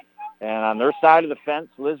 And on their side of the fence,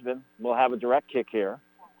 Lisbon will have a direct kick here.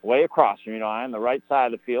 Way across from on the right side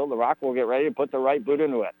of the field. The Rock will get ready to put the right boot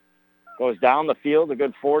into it. Goes down the field a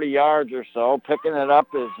good 40 yards or so. Picking it up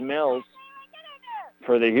is Mills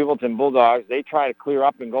for the Heuvelton Bulldogs. They try to clear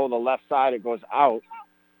up and go to the left side. It goes out.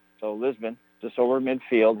 So Lisbon, just over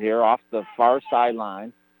midfield here off the far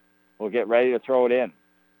sideline, will get ready to throw it in.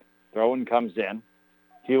 Throw-in comes in.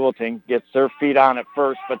 Heuvelton gets their feet on it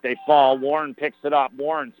first, but they fall. Warren picks it up.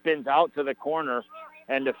 Warren spins out to the corner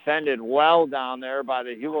and defended well down there by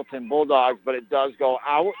the Heuvelton Bulldogs, but it does go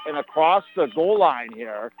out and across the goal line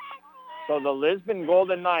here. So the Lisbon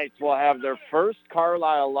Golden Knights will have their first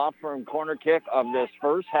Carlisle Law Firm corner kick of this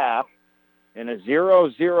first half in a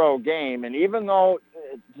 0-0 game. And even though,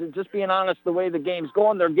 just being honest, the way the game's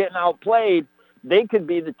going, they're getting outplayed, they could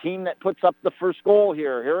be the team that puts up the first goal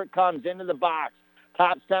here. Here it comes into the box,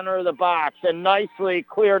 top center of the box, and nicely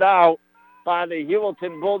cleared out by the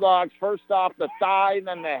Heuvelton Bulldogs. First off the thigh,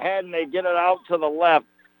 then the head, and they get it out to the left.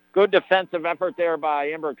 Good defensive effort there by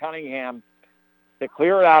Amber Cunningham to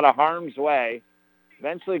clear it out of harm's way.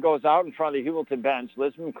 Eventually goes out in front of the Heuvelton bench.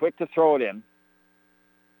 Lisbon quick to throw it in.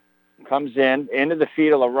 comes into the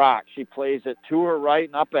feet of LaRock. She plays it to her right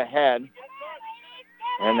and up ahead.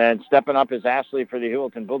 And then stepping up is Ashley for the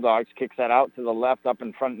Heuvelton Bulldogs. Kicks that out to the left up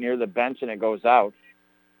in front near the bench, and it goes out.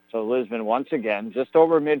 So Lisbon once again, just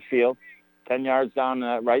over midfield, 10 yards down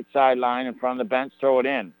the right sideline in front of the bench, throw it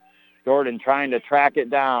in. Jordan trying to track it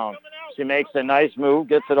down. She makes a nice move,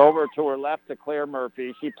 gets it over to her left to Claire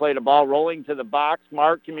Murphy. She played a ball rolling to the box.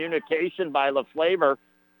 Smart communication by LaFlavor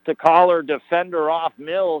to call her defender off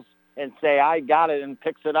Mills and say, I got it, and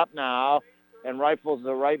picks it up now and rifles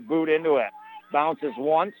the right boot into it. Bounces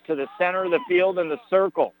once to the center of the field in the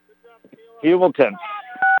circle. Heuvelton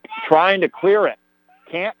trying to clear it.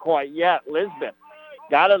 Can't quite yet. Lisbon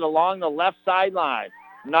got it along the left sideline.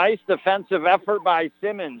 Nice defensive effort by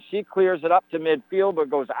Simmons. She clears it up to midfield, but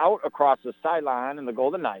goes out across the sideline, and the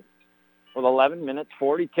Golden Knights, with 11 minutes,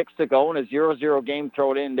 40 ticks to go, and a 0-0 game,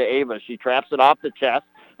 throw it into Ava. She traps it off the chest,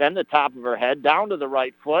 then the top of her head, down to the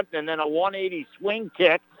right foot, and then a 180 swing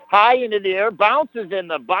kick, high into the air, bounces in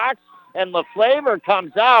the box, and LaFlavor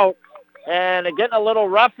comes out, and getting a little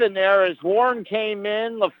rough in there as Warren came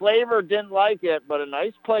in. LaFlavor didn't like it, but a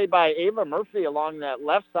nice play by Ava Murphy along that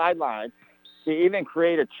left sideline to even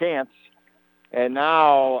create a chance. And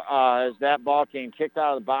now, as that ball came kicked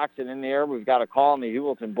out of the box and in the air, we've got a call on the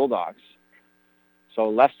Heuvelton Bulldogs. So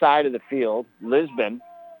left side of the field, Lisbon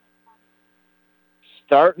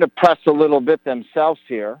starting to press a little bit themselves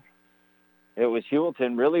here. It was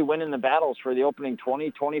Heuvelton really winning the battles for the opening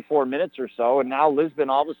 20, 24 minutes or so, and now Lisbon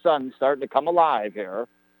all of a sudden starting to come alive here.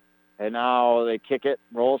 And now they kick it,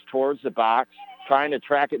 rolls towards the box, trying to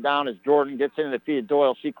track it down as Jordan gets into the feet of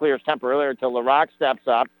Doyle. She clears temporarily until LaRock steps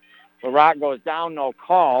up. LaRock goes down, no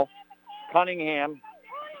call. Cunningham,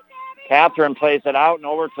 Catherine plays it out and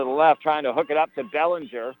over to the left, trying to hook it up to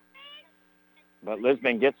Bellinger. But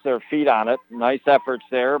Lisbon gets their feet on it. Nice efforts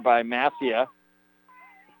there by Massia.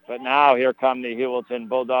 But now here come the Heuvelton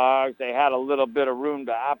Bulldogs. They had a little bit of room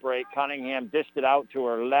to operate. Cunningham dished it out to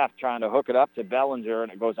her left, trying to hook it up to Bellinger,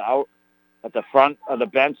 and it goes out at the front of the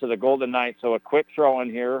bench of the Golden Knights. So a quick throw in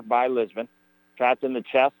here by Lisbon. Trapped in the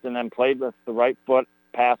chest and then played with the right foot.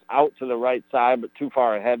 Pass out to the right side, but too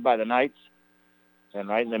far ahead by the Knights. And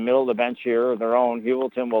right in the middle of the bench here, their own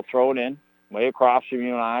Heuvelton will throw it in, way across from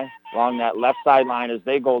you and I, along that left sideline as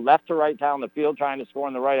they go left to right down the field, trying to score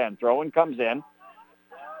on the right end. Throw-in comes in.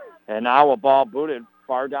 And now a ball booted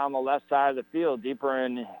far down the left side of the field, deeper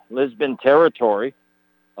in Lisbon territory.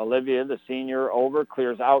 Olivia, the senior, over,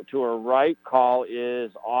 clears out to her right. Call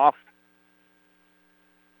is off.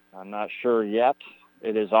 I'm not sure yet.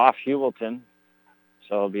 It is off Heuvelton.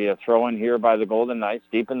 So it'll be a throw-in here by the Golden Knights,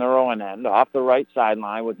 deep in the Rowan end, off the right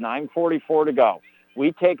sideline with 9:44 to go.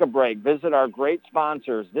 We take a break, visit our great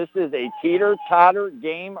sponsors. This is a teeter-totter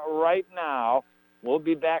game right now. We'll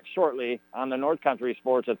be back shortly on the North Country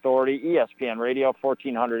Sports Authority, ESPN Radio,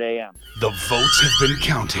 1400 AM. The votes have been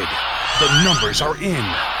counted. The numbers are in.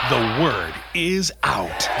 The word is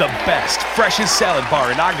out. The best, freshest salad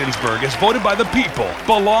bar in Ogdensburg, as voted by the people,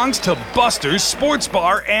 belongs to Buster's Sports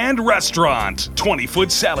Bar and Restaurant.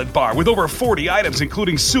 20-foot salad bar with over 40 items,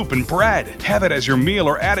 including soup and bread. Have it as your meal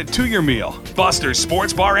or add it to your meal. Buster's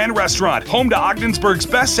Sports Bar and Restaurant, home to Ogdensburg's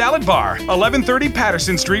best salad bar. 1130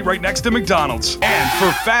 Patterson Street, right next to McDonald's. And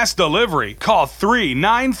for fast delivery, call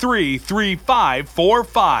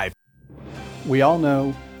 393-3545. We all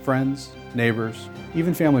know friends, neighbors,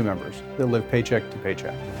 even family members that live paycheck to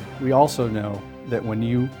paycheck. We also know that when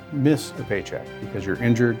you miss a paycheck because you're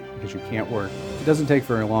injured, because you can't work, it doesn't take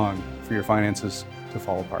very long for your finances to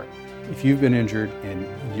fall apart. If you've been injured and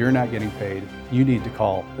you're not getting paid, you need to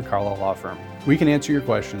call the Carlisle Law Firm. We can answer your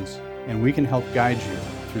questions and we can help guide you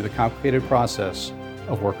through the complicated process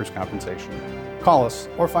of workers' compensation. Call us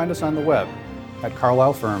or find us on the web at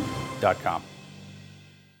carlislefirm.com.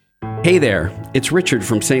 Hey there, it's Richard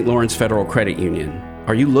from St. Lawrence Federal Credit Union.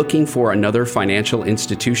 Are you looking for another financial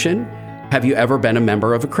institution? Have you ever been a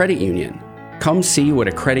member of a credit union? Come see what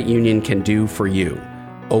a credit union can do for you.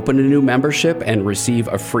 Open a new membership and receive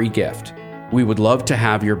a free gift. We would love to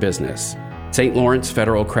have your business. St. Lawrence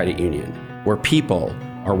Federal Credit Union, where people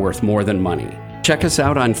are worth more than money. Check us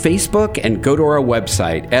out on Facebook and go to our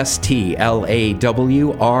website,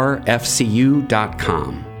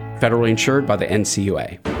 stlawrfcu.com. Federally insured by the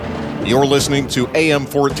NCUA. You're listening to AM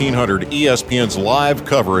 1400 ESPN's live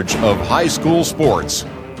coverage of high school sports.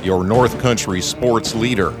 Your North Country sports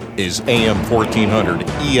leader is AM 1400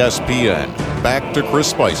 ESPN. Back to Chris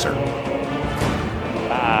Spicer.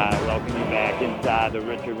 Welcome you back inside the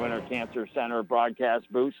Richard Winter Cancer Center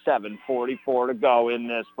broadcast booth. 7:44 to go in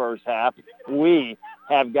this first half. We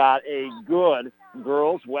have got a good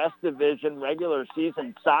girls West Division regular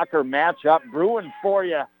season soccer matchup brewing for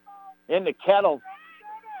you in the kettle,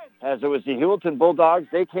 as it was the Heuvelton Bulldogs.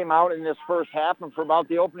 They came out in this first half, and for about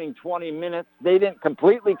the opening 20 minutes, they didn't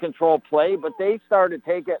completely control play, but they started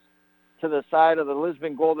to take it to the side of the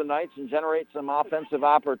Lisbon Golden Knights and generate some offensive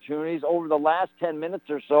opportunities. Over the last 10 minutes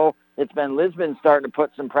or so, it's been Lisbon starting to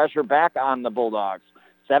put some pressure back on the Bulldogs.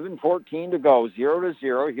 7:14 to go, 0-0.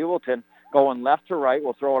 Heuvelton going left to right.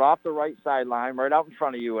 We'll throw it off the right sideline, right out in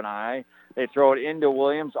front of you and I. They throw it into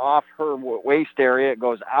Williams off her waist area. It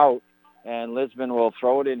goes out, and Lisbon will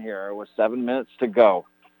throw it in here with 7 minutes to go.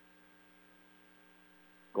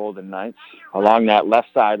 Golden Knights along that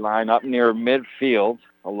left sideline up near midfield.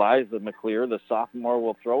 Eliza McClear, the sophomore,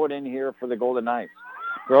 will throw it in here for the Golden Knights.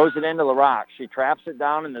 Throws it into LaRock. She traps it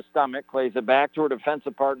down in the stomach, plays it back to her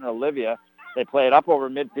defensive partner, Olivia. They play it up over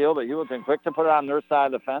midfield, but Heuvelton quick to put it on their side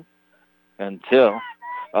of the fence until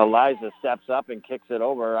Eliza steps up and kicks it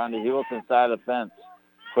over on the Heuvelton side of the fence.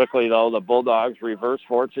 Quickly, though, the Bulldogs reverse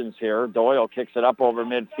fortunes here. Doyle kicks it up over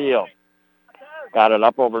midfield. Got it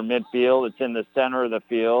up over midfield. It's in the center of the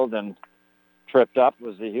field, and tripped up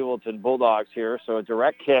was the Heuvelton Bulldogs here. So a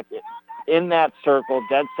direct kick in that circle,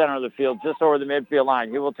 dead center of the field, just over the midfield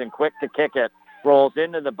line. Heuvelton quick to kick it, rolls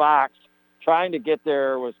into the box. Trying to get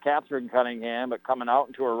there was Catherine Cunningham, but coming out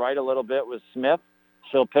and to her right a little bit was Smith.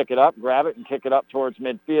 She'll pick it up, grab it, and kick it up towards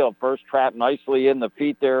midfield. First trap nicely in the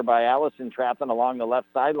feet there by Allison Trappin along the left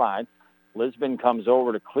sideline. Lisbon comes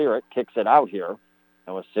over to clear it, kicks it out here.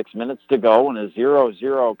 And with 6 minutes to go in a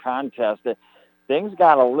 0-0 contest, things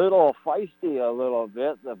got a little feisty a little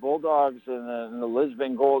bit. The Bulldogs and the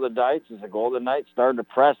Lisbon Golden Knights, as the Golden Knights started to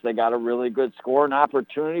press, they got a really good scoring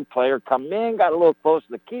opportunity. Player come in, got a little close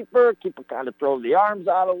to the keeper. Keeper kind of throws the arms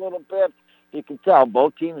out a little bit. You can tell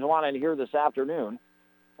both teams wanted here this afternoon.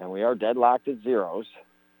 And we are deadlocked at zeros.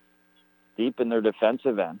 Deep in their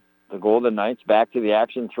defensive end. The Golden Knights back to the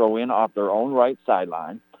action, throw in off their own right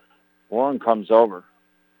sideline. Warren comes over.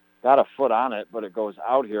 Got a foot on it, but it goes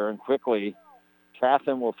out here, and quickly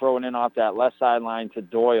Traffin will throw it in off that left sideline to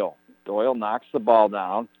Doyle. Doyle knocks the ball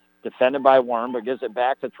down, defended by Warren, but gives it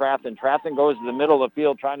back to Traffin. Traffin goes to the middle of the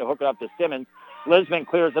field trying to hook it up to Simmons. Lisbon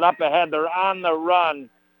clears it up ahead. They're on the run,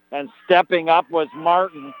 and stepping up was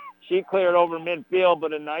Martin. She cleared over midfield,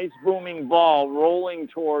 but a nice booming ball rolling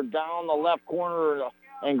toward down the left corner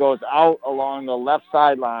and goes out along the left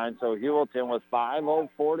sideline. So Heuvelton with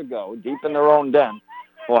 5:04 to go, deep in their own den,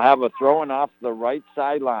 will have a throwing off the right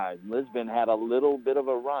sideline. Lisbon had a little bit of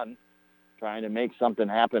a run trying to make something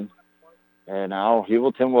happen. And now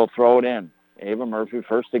Heuvelton will throw it in. Ava Murphy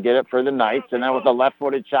first to get it for the Knights, and then with a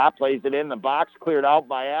left-footed shot, plays it in. The box cleared out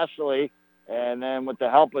by Ashley. And then with the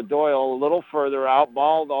help of Doyle, a little further out.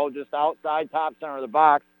 Ball, though, just outside top center of the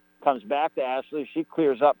box. Comes back to Ashley. She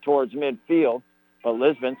clears up towards midfield. But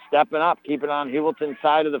Lisbon stepping up, keeping on Heuvelton's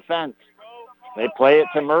side of the fence. They play it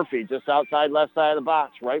to Murphy, just outside left side of the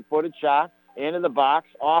box. Right-footed shot into the box,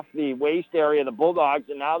 off the waist area of the Bulldogs,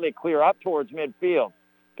 and now they clear up towards midfield.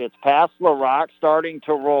 Gets past LaRock, starting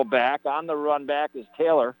to roll back. On the run back is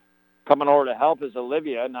Taylor. Coming over to help is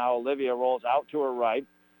Olivia. Now Olivia rolls out to her right.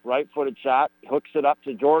 Right-footed shot, hooks it up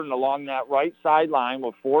to Jordan along that right sideline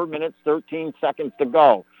with 4 minutes, 13 seconds to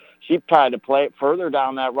go. She tried to play it further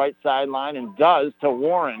down that right sideline and does to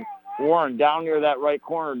Warren. Warren down near that right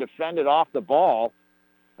corner, defended off the ball.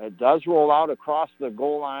 It does roll out across the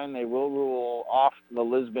goal line. They will rule off the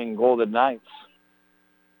Lisbon Golden Knights.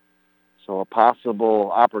 So a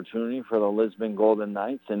possible opportunity for the Lisbon Golden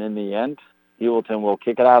Knights. And in the end, Heuvelton will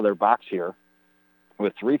kick it out of their box here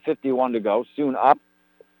with 3:51 to go. Soon up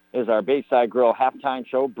is our Bayside Grill halftime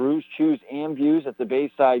show. Brews, chews, and views at the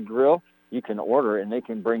Bayside Grill. You can order it, and they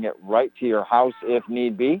can bring it right to your house if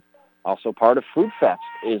need be. Also part of Food Fest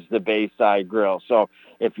is the Bayside Grill. So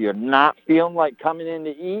if you're not feeling like coming in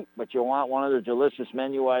to eat, but you want one of their delicious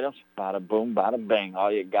menu items, bada boom, bada bang.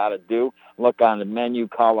 All you got to do, look on the menu,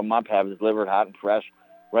 call them up, have it delivered hot and fresh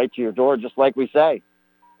right to your door, just like we say.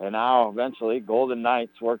 And now eventually Golden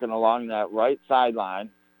Knights working along that right sideline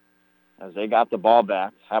as they got the ball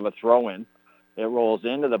back, have a throw-in. It rolls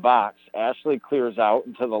into the box. Ashley clears out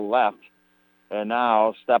and to the left. And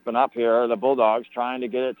now stepping up here are the Bulldogs trying to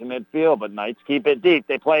get it to midfield, but Knights keep it deep.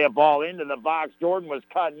 They play a ball into the box. Jordan was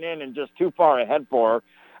cutting in and just too far ahead for her.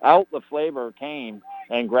 Out the flavor came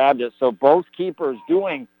and grabbed it. So both keepers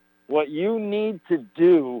doing what you need to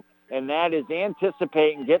do, and that is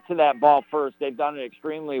anticipate and get to that ball first. They've done it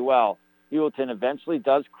extremely well. Heuvelton eventually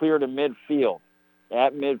does clear to midfield.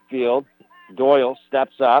 At midfield, Doyle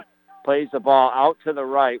steps up, plays the ball out to the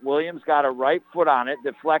right. Williams got a right foot on it,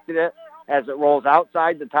 deflected it as it rolls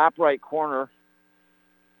outside the top right corner.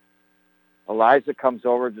 Eliza comes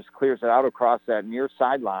over, just clears it out across that near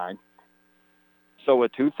sideline. So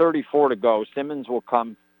with 2:34 to go, Simmons will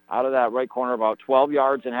come out of that right corner about 12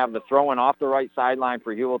 yards and have the throw-in off the right sideline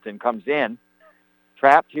for Heuvelton. Comes in.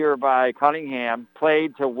 Trapped here by Cunningham.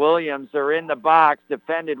 Played to Williams. They're in the box.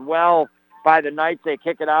 Defended well by the Knights. They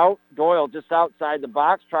kick it out. Doyle just outside the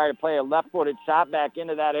box. Try to play a left-footed shot back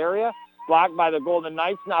into that area. Blocked by the Golden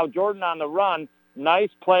Knights. Now Jordan on the run. Nice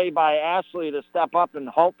play by Ashley to step up and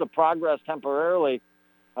halt the progress temporarily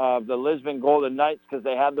of the Lisbon Golden Knights because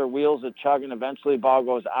they had their wheels a chugging. Eventually, ball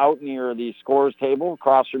goes out near the scores table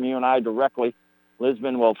across from you and I directly.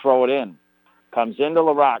 Lisbon will throw it in. Comes into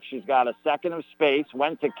LaRock. She's got a second of space.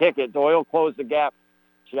 Went to kick it. Doyle closed the gap.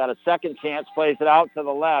 She got a second chance. Plays it out to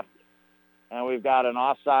the left. And we've got an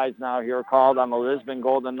offsides now here called on the Lisbon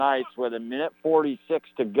Golden Knights with 1:46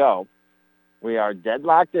 to go. We are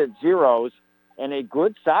deadlocked at zeros. And a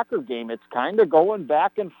good soccer game. It's kind of going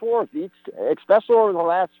back and forth, especially over the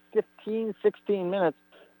last 15, 16 minutes.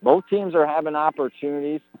 Both teams are having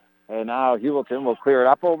opportunities. And now Heuvelton will clear it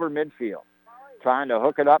up over midfield. Trying to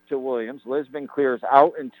hook it up to Williams. Lisbon clears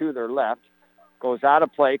out and to their left. Goes out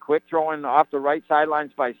of play. Quick throwing off the right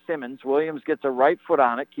sidelines by Simmons. Williams gets a right foot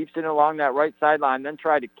on it. Keeps it along that right sideline. Then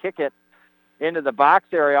tried to kick it into the box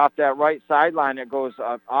area off that right sideline. It goes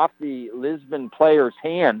off the Lisbon player's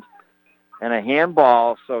hand. And a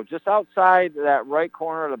handball. So just outside that right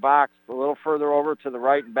corner of the box, a little further over to the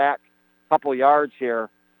right and back, a couple yards here.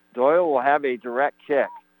 Doyle will have a direct kick.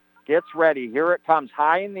 Gets ready. Here it comes,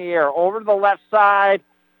 high in the air, over to the left side,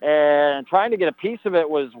 and trying to get a piece of it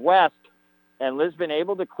was West. And Lisbon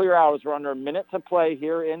able to clear out as we're under a minute to play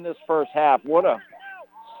here in this first half. What a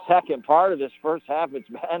second part of this first half it's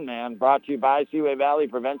been, man. Brought to you by Seaway Valley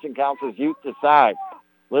Prevention Council's Youth Decide.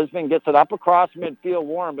 Lisbon gets it up across midfield,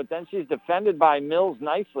 Warren, but then she's defended by Mills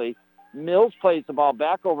nicely. Mills plays the ball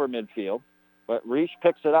back over midfield, but Reich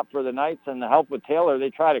picks it up for the Knights, and the help with Taylor, they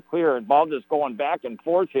try to clear it. Ball just going back and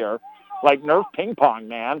forth here like Nerf ping pong,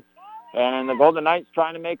 man. And the Golden Knights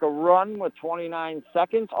trying to make a run with 29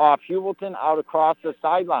 seconds off Heuvelton out across the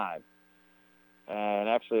sideline. And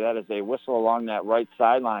actually that is a whistle along that right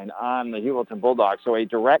sideline on the Heuvelton Bulldogs. So a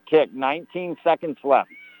direct kick, 19 seconds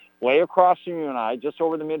left. Way across from you and I, just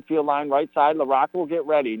over the midfield line, right side. LaRock will get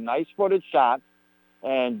ready. Nice footed shot.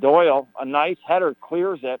 And Doyle, a nice header,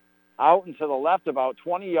 clears it out and to the left about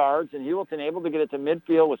 20 yards. And Heuvelton able to get it to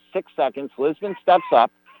midfield with 6 seconds. Lisbon steps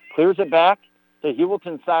up, clears it back to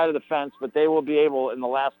Heuvelton's side of the fence, but they will be able in the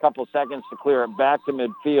last couple seconds to clear it back to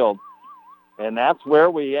midfield. And that's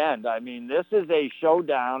where we end. I mean, this is a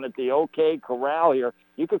showdown at the OK Corral here.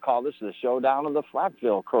 You could call this the showdown of the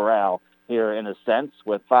Flackville Corral here in a sense.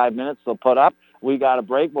 With 5 minutes they'll put up. We got a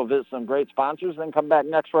break. We'll visit some great sponsors, then come back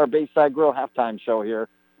next for our Bayside Grill halftime show here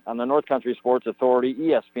on the North Country Sports Authority,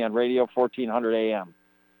 ESPN Radio, 1400 AM.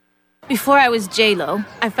 Before I was J-Lo,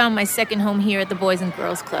 I found my second home here at the Boys and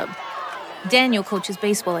Girls Club. Daniel coaches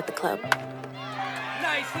baseball at the club.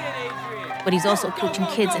 Nice hit, Adrian. But he's also coaching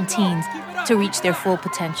kids and teens to reach their full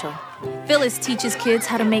potential. Phyllis teaches kids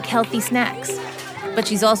how to make healthy snacks, but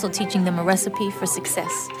she's also teaching them a recipe for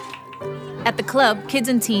success. At the club, kids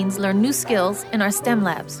and teens learn new skills in our STEM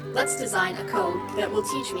labs. Let's design a code that will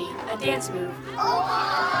teach me a dance move.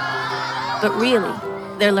 But really,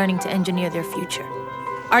 they're learning to engineer their future.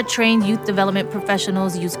 Our trained youth development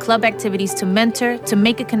professionals use club activities to mentor, to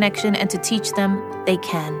make a connection, and to teach them they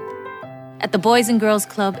can. At the Boys and Girls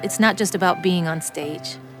Club, it's not just about being on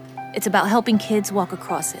stage. It's about helping kids walk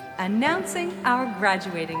across it. Announcing our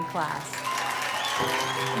graduating class.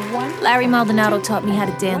 Larry Maldonado taught me how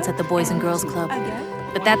to dance at the Boys and Girls Club.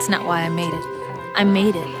 But that's not why I made it. I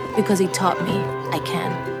made it because he taught me I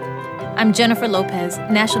can. I'm Jennifer Lopez,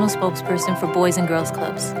 National Spokesperson for Boys and Girls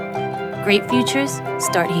Clubs. Great futures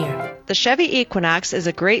start here. The Chevy Equinox is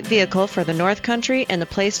a great vehicle for the North Country, and the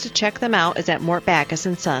place to check them out is at Mort Backus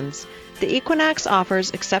 & Sons. The Equinox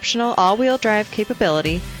offers exceptional all-wheel drive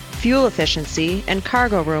capability, fuel efficiency, and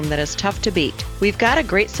cargo room that is tough to beat. We've got a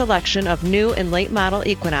great selection of new and late model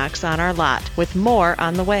Equinox on our lot, with more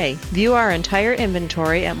on the way. View our entire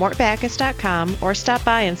inventory at mortbackus.com or stop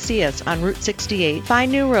by and see us on Route 68.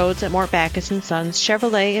 Find new roads at Mort Backus & Sons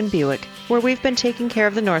Chevrolet in Buick, where we've been taking care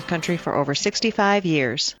of the North Country for over 65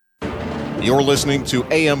 years. You're listening to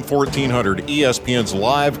AM 1400 ESPN's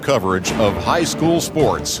live coverage of high school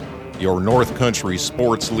sports. Your North Country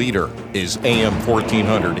sports leader is AM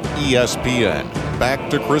 1400 ESPN. Back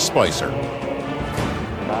to Chris Spicer.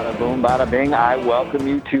 Bada boom, bada bing. I welcome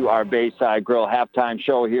you to our Bayside Grill halftime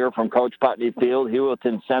show here from Coach Putney Field,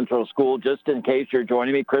 Heuvelton Central School. Just in case you're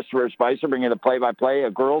joining me, Christopher Spicer bringing the play-by-play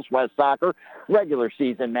of girls West Soccer regular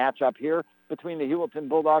season matchup here between the Heuvelton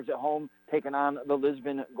Bulldogs at home taking on the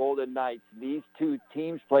Lisbon Golden Knights. These two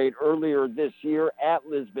teams played earlier this year at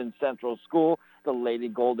Lisbon Central School. The Lady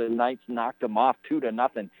Golden Knights knocked them off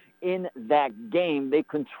 2-0. In that game, they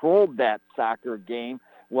controlled that soccer game.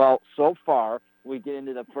 Well, so far, we get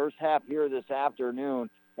into the first half here this afternoon.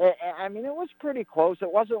 I mean, it was pretty close.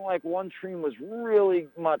 It wasn't like one team was really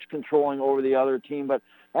much controlling over the other team, but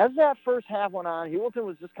as that first half went on, Heuvelton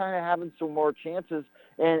was just kind of having some more chances,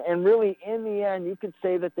 and really, in the end, you could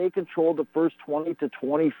say that they controlled the first 20 to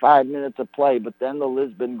 25 minutes of play, but then the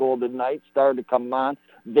Lisbon Golden Knights started to come on.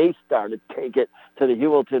 They started to take it to the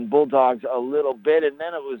Heuvelton Bulldogs a little bit, and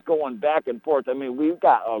then it was going back and forth. I mean, we've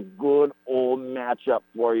got a good old matchup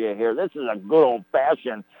for you here. This is a good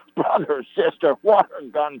old-fashioned brother-sister water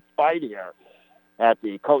gun fight here at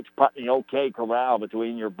the Coach Putney OK Corral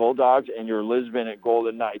between your Bulldogs and your Lisbon and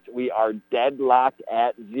Golden Knights. We are deadlocked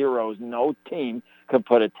at zeros. No team could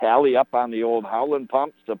put a tally up on the old Howland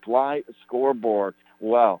Pump Supply scoreboard.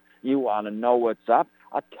 Well, you want to know what's up?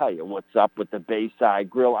 I'll tell you what's up with the Bayside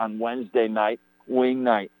Grill on Wednesday night, wing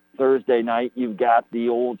night. Thursday night, you've got the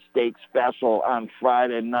old steak special. On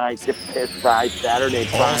Friday night, the fish fry. Saturday,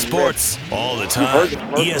 all sports, all the time. You heard the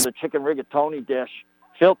commercial of the chicken rigatoni dish.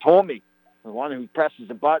 Phil told me, the one who presses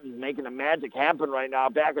the button, making the magic happen right now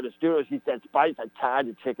back at the studios. He said, Spice, I tried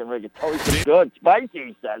the chicken rigatoni. It's good. Spicy,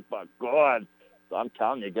 he says, but good. So I'm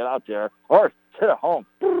telling you, get out there. Or sit at home.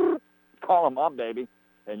 Call them up, baby.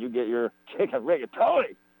 And you get your chicken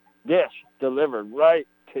rigatoni dish delivered right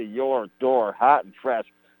to your door, hot and fresh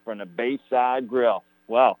from the Bayside Grill.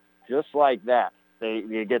 Well, just like that,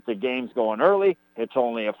 you get the games going early. It's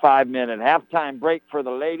only a 5-minute halftime break for the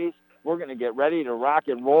ladies. We're going to get ready to rock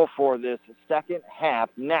and roll for this second half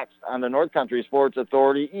next on the North Country Sports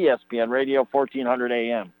Authority, ESPN Radio, 1400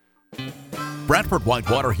 AM. Bradford White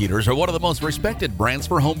Water Heaters are one of the most respected brands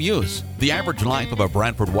for home use. The average life of a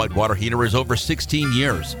Bradford White Water Heater is over 16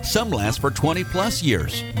 years. Some last for 20 plus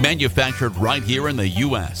years. Manufactured right here in the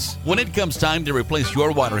U.S. When it comes time to replace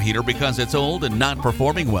your water heater because it's old and not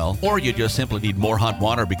performing well, or you just simply need more hot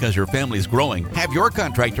water because your family's growing, have your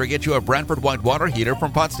contractor get you a Bradford White Water Heater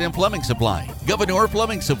from Potsdam Plumbing Supply, Gouverneur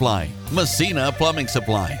Plumbing Supply, Messina Plumbing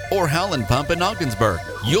Supply, or Howland Pump in Ogdensburg.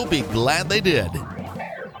 You'll be glad they did.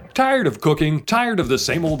 Tired of cooking? Tired of the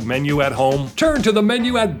same old menu at home? Turn to the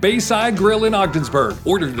menu at Bayside Grill in Ogdensburg.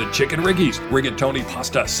 Order the chicken riggies, rigatoni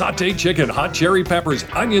pasta, sauteed chicken, hot cherry peppers,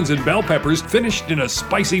 onions, and bell peppers finished in a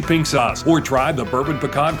spicy pink sauce. Or try the bourbon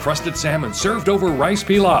pecan crusted salmon served over rice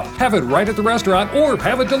pilaf. Have it right at the restaurant or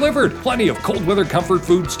have it delivered. Plenty of cold weather comfort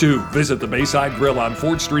foods too. Visit the Bayside Grill on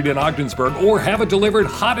 4th Street in Ogdensburg or have it delivered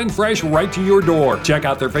hot and fresh right to your door. Check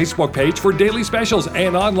out their Facebook page for daily specials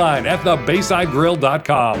and online at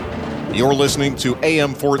thebaysidegrill.com. You're listening to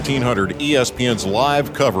AM 1400 ESPN's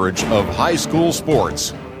live coverage of high school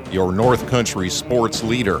sports. Your North Country sports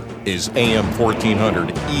leader is AM 1400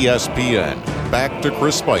 ESPN. Back to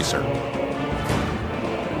Chris Spicer.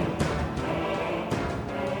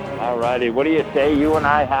 All righty, what do you say? You and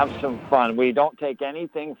I have some fun. We don't take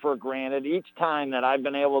anything for granted. Each time that I've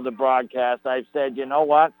been able to broadcast, I've said, you know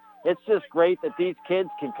what? It's just great that these kids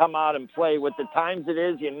can come out and play. With the times it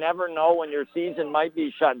is, you never know when your season might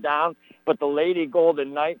be shut down. But the Lady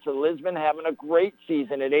Golden Knights of Lisbon having a great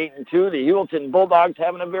season at 8-2. The Heuvelton Bulldogs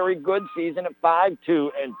having a very good season at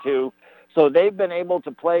 5-2-2. So they've been able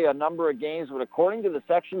to play a number of games. But according to the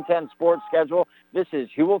Section 10 sports schedule, this is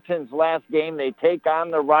Heuvelton's last game. They take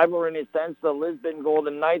on the rival in a sense, the Lisbon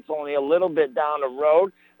Golden Knights, only a little bit down the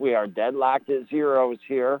road. We are deadlocked at zeros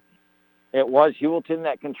here. It was Heuvelton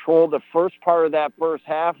that controlled the first part of that first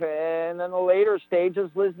half, and then the later stages,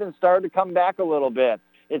 Lisbon started to come back a little bit.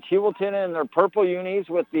 It's Heuvelton in their purple unis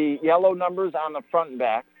with the yellow numbers on the front and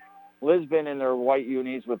back. Lisbon in their white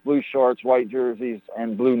unis with blue shorts, white jerseys,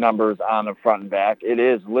 and blue numbers on the front and back. It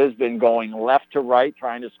is Lisbon going left to right,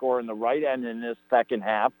 trying to score in the right end in this second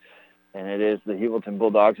half. And it is the Heuvelton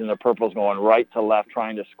Bulldogs in the purples going right to left,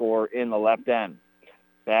 trying to score in the left end.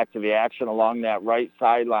 Back to the action along that right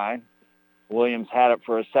sideline. Williams had it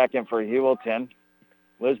for a second for Heuvelton.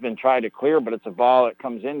 Lisbon tried to clear, but it's a ball that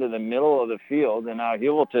comes into the middle of the field. And now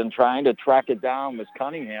Heuvelton trying to track it down was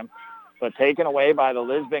Cunningham, but taken away by the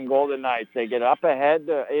Lisbon Golden Knights. They get up ahead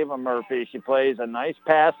to Ava Murphy. She plays a nice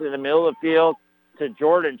pass in the middle of the field to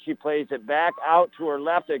Jordan. She plays it back out to her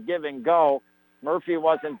left, a give and go. Murphy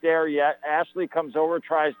wasn't there yet. Ashley comes over,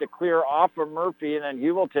 tries to clear off of Murphy, and then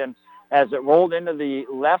Heuvelton, as it rolled into the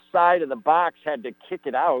left side of the box, had to kick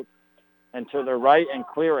it out and to the right and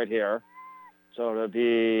clear it here. So to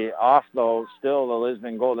be off, though, still the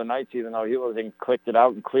Lisbon Golden Knights, even though Heuvelton clicked it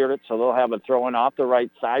out and cleared it, so they'll have a throw-in off the right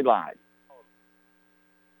sideline.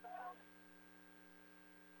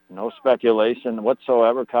 No speculation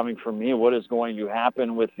whatsoever coming from me what is going to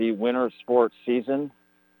happen with the winter sports season.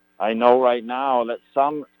 I know right now that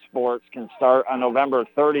some sports can start on November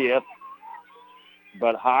 30th,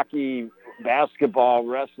 but hockey, basketball,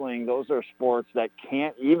 wrestling, those are sports that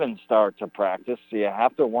can't even start to practice. So you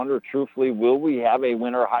have to wonder, truthfully, will we have a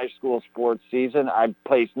winter high school sports season? I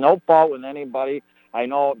place no fault with anybody. I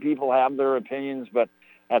know people have their opinions, but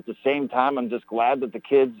at the same time, I'm just glad that the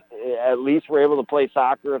kids at least were able to play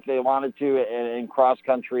soccer if they wanted to and cross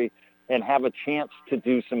country and have a chance to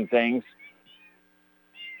do some things.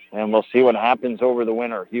 And we'll see what happens over the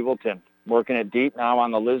winter. Heuvelton working it deep now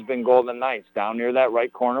on the Lisbon Golden Knights. Down near that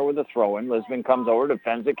right corner with a throw-in. Lisbon comes over,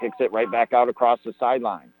 defends it, kicks it right back out across the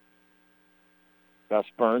sideline. Gus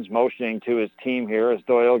Burns motioning to his team here as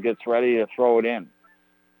Doyle gets ready to throw it in.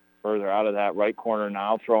 Further out of that right corner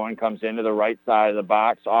now. Throw-in comes into the right side of the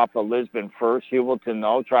box. Off of Lisbon first. Heuvelton,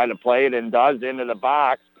 though, trying to play it and does into the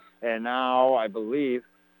box. And now, I believe,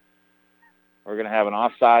 we're going to have an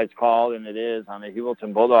offsides call, and it is on the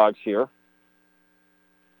Heuvelton Bulldogs here.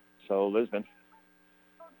 So Lisbon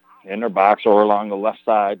in their box or along the left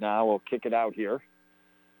side now. We'll kick it out here.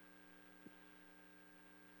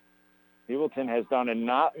 Heuvelton has done a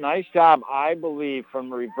nice job, I believe,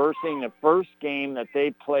 from reversing the first game that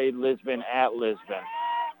they played Lisbon at Lisbon.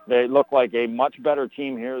 They look like a much better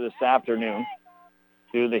team here this afternoon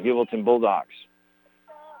to the Heuvelton Bulldogs.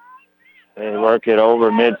 They work it over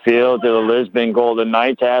midfield to the Lisbon Golden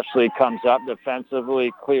Knights. Ashley comes up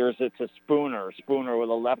defensively, clears it to Spooner. Spooner with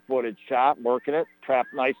a left-footed shot, working it.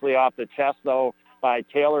 Trapped nicely off the chest, though, by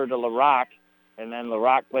Taylor to LaRock. And then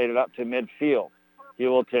LaRock played it up to midfield.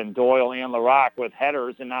 Heuvelton, Doyle, and LaRock with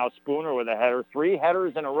headers, and now Spooner with a header. 3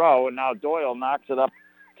 headers in a row, and now Doyle knocks it up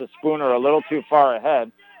to Spooner a little too far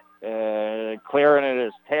ahead. Clearing it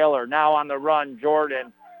is Taylor. Now on the run,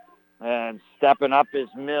 Jordan. And stepping up is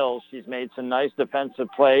Mills. She's made some nice defensive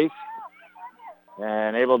plays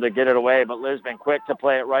and able to get it away. But Lisbon quick to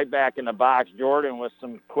play it right back in the box. Jordan with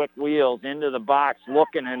some quick wheels into the box,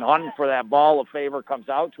 looking and hunting for that ball. A favor comes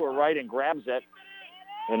out to her right and grabs it.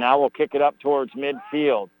 And now we'll kick it up towards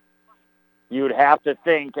midfield. You would have to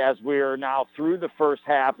think, as we're now through the first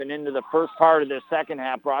half and into the first part of the second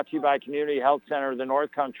half, brought to you by Community Health Center of the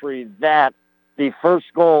North Country, that the first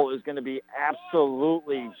goal is going to be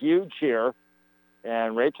absolutely huge here.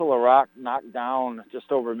 And Rachel LaRock knocked down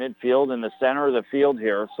just over midfield in the center of the field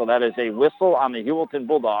here. So that is a whistle on the Heuvelton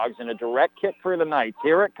Bulldogs and a direct kick for the Knights.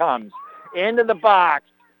 Here it comes into the box.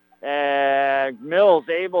 And Mills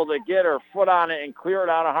able to get her foot on it and clear it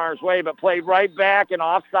out of harm's way, but played right back, and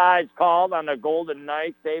offsides called on the Golden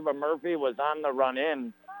Knights. Ava Murphy was on the run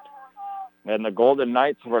in. And the Golden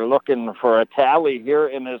Knights were looking for a tally here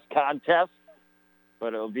in this contest.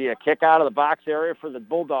 But it'll be a kick out of the box area for the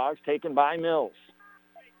Bulldogs, taken by Mills.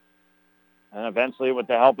 And eventually, with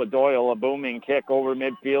the help of Doyle, a booming kick over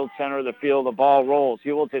midfield, center of the field. The ball rolls.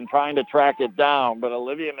 Heuvelton trying to track it down, but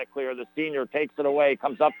Olivia McClear, the senior, takes it away,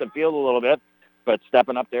 comes up the field a little bit. But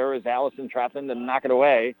stepping up there is Allison Treffin to knock it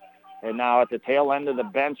away. And now at the tail end of the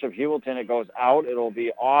bench of Heuvelton, it goes out. It'll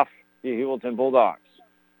be off the Heuvelton Bulldogs.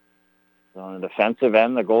 So on the defensive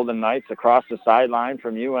end, the Golden Knights across the sideline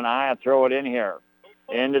from UNI. Throw it in here.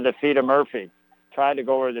 Into the feet of Murphy. Tried to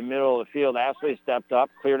go over the middle of the field. Ashley stepped up,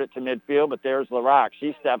 cleared it to midfield, but there's LaRock.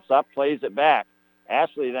 She steps up, plays it back.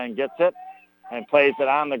 Ashley then gets it and plays it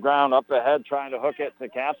on the ground up ahead, trying to hook it to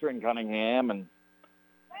Catherine Cunningham. And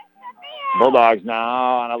Bulldogs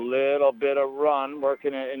now on a little bit of run,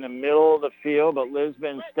 working it in the middle of the field, but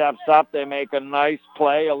Lisbon steps up. They make a nice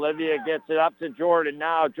play. Olivia gets it up to Jordan.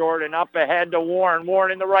 Now Jordan up ahead to Warren.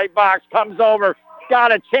 Warren in the right box, comes over,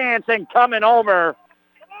 got a chance, and coming over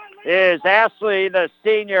is Ashley, the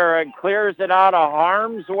senior, and clears it out of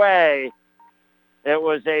harm's way. It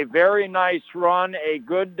was a very nice run, a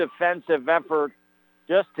good defensive effort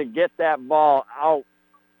just to get that ball out.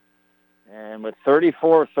 And with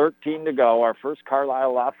 34-13 to go, our first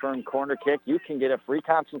Carlisle Law Firm corner kick, you can get a free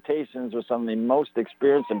consultations with some of the most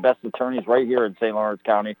experienced and best attorneys right here in St. Lawrence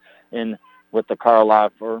County with the Carlisle Law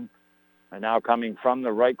Firm. And now coming from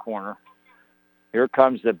the right corner. Here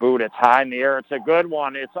comes the boot. It's high in the air. It's a good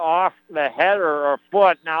one. It's off the header or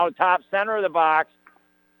foot. Now top center of the box.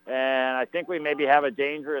 And I think we maybe have a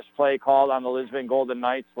dangerous play called on the Lisbon Golden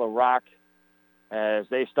Knights. LaRock, as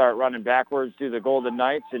they start running backwards to the Golden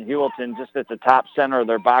Knights. And Heuvelton just at the top center of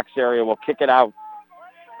their box area will kick it out.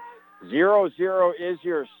 0-0 is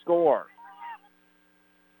your score.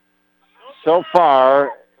 So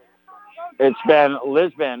far, it's been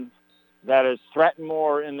Lisbon that has threatened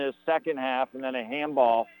more in this second half, and then a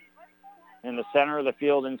handball in the center of the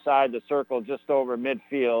field inside the circle just over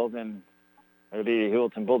midfield. And It'll be the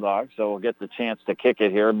Heuvelton Bulldogs, so we'll get the chance to kick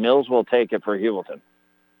it here. Mills will take it for Heuvelton.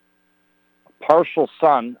 Partial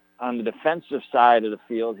sun on the defensive side of the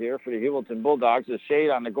field here for the Heuvelton Bulldogs. A shade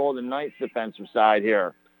on the Golden Knights defensive side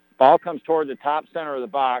here. Ball comes toward the top center of the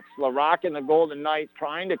box. LaRock and the Golden Knights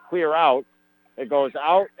trying to clear out. It goes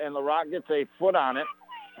out, and LaRock gets a foot on it.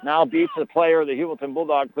 Now beats the player of the Heuvelton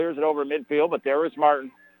Bulldog, clears it over midfield, but there is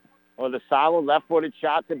Martin with a solid left-footed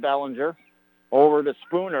shot to Bellinger. Over to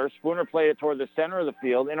Spooner. Spooner played it toward the center of the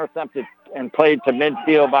field, intercepted and played to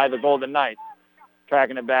midfield by the Golden Knights.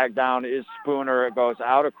 Tracking it back down is Spooner. It goes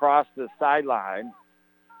out across the sideline,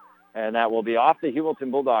 and that will be off the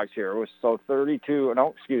Heuvelton Bulldogs here. So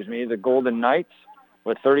the Golden Knights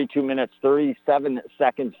with 32 minutes, 37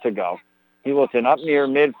 seconds to go. Heuvelton up near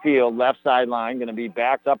midfield, left sideline, going to be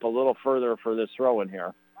backed up a little further for this throw in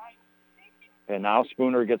here. And now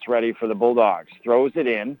Spooner gets ready for the Bulldogs. Throws it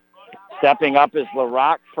in. Stepping up is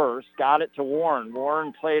LaRock first. Got it to Warren.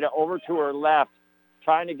 Warren played it over to her left,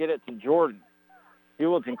 trying to get it to Jordan.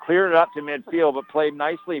 Heuvelton cleared it up to midfield, but played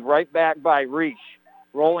nicely right back by Reich.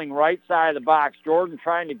 Rolling right side of the box. Jordan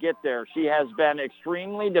trying to get there. She has been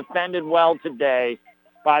extremely defended well today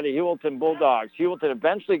by the Heuvelton Bulldogs. Heuvelton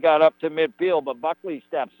eventually got up to midfield, but Buckley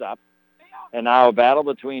steps up. And now a battle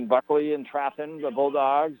between Buckley and Trafton, the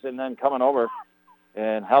Bulldogs, and then coming over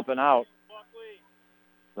and helping out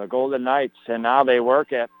the Golden Knights. And now they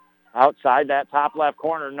work it outside that top left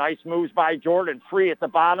corner. Nice moves by Jordan. Free at the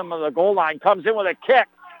bottom of the goal line. Comes in with a kick.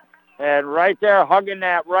 And right there, hugging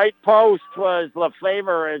that right post was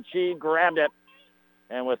LaFlavor, and she grabbed it.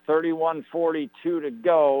 And with 31:42 to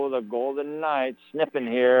go, the Golden Knights sniffing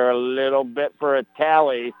here a little bit for a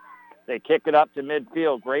tally. They kick it up to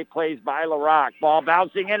midfield. Great plays by LaRock. Ball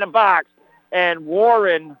bouncing in the box. And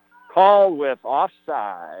Warren called with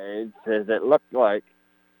offsides, as it looked like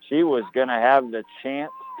she was going to have the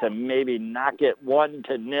chance to maybe knock it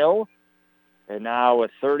 1-0. And now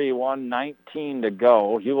with 31:19 to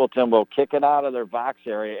go, Heuvelton will kick it out of their box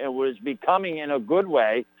area. It was becoming, in a good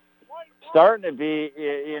way, starting to be,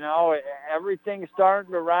 everything's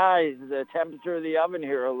starting to rise, the temperature of the oven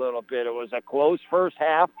here a little bit. It was a close first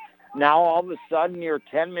half. Now all of a sudden your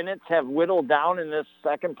 10 minutes have whittled down in this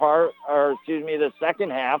the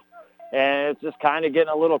second half, and it's just kind of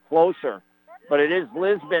getting a little closer. But it is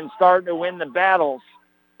Lisbon starting to win the battles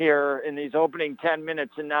here in these opening 10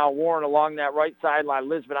 minutes, and now Warren along that right sideline.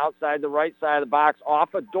 Lisbon outside the right side of the box,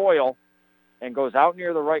 off of Doyle, and goes out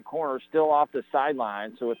near the right corner, still off the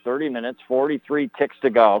sideline. So with 30 minutes, 43 ticks to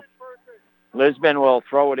go, Lisbon will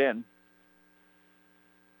throw it in.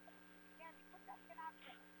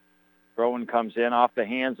 Throw-in comes in off the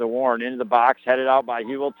hands of Warren into the box, headed out by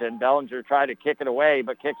Heuvelton. Bellinger tried to kick it away,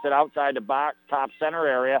 but kicks it outside the box, top center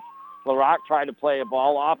area. LaRock tried to play a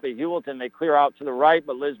ball off of Heuvelton. They clear out to the right,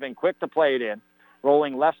 but Lisbon quick to play it in.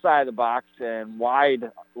 Rolling left side of the box and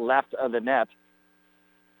wide left of the net.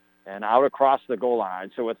 And out across the goal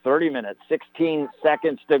line. So with 30 minutes, 16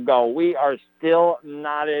 seconds to go, we are still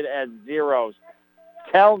knotted at zeros.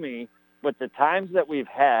 Tell me, with the times that we've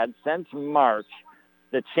had since March,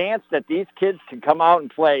 the chance that these kids can come out and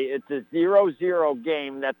play, it's a 0-0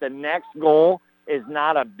 game, that the next goal is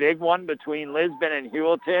not a big one between Lisbon and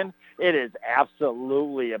Heuvelton. It is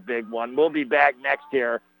absolutely a big one. We'll be back next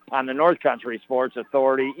year on the North Country Sports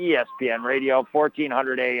Authority, ESPN Radio,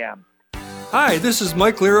 1400 AM. Hi, this is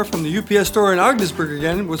Mike Lira from the UPS store in Ogdensburg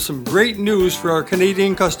again with some great news for our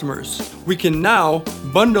Canadian customers. We can now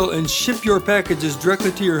bundle and ship your packages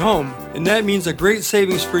directly to your home, and that means a great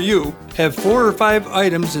savings for you. Have 4 or 5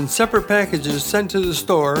 items in separate packages sent to the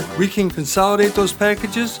store. We can consolidate those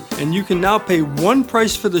packages, and you can now pay one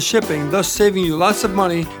price for the shipping, thus saving you lots of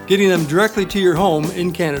money getting them directly to your home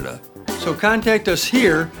in Canada. So contact us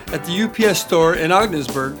here at the UPS store in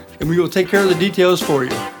Ogdensburg, and we will take care of the details for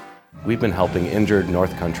you. We've been helping injured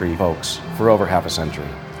North Country folks for over half a century.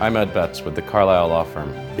 I'm Ed Betts with the Carlisle Law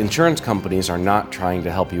Firm. Insurance companies are not trying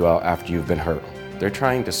to help you out after you've been hurt. They're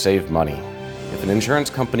trying to save money. If an insurance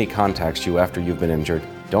company contacts you after you've been injured,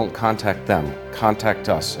 don't contact them. Contact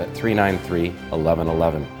us at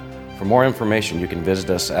 393-1111. For more information, you can visit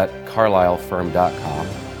us at carlislefirm.com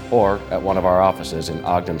or at one of our offices in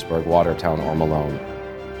Ogdensburg, Watertown, or Malone.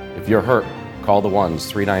 If you're hurt, call the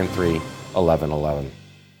ones 393-1111.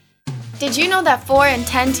 Did you know that 4 in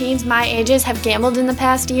 10 teens my ages have gambled in the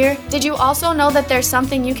past year? Did you also know that there's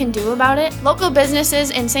something you can do about it? Local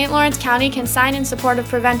businesses in St. Lawrence County can sign in support of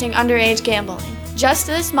preventing underage gambling. Just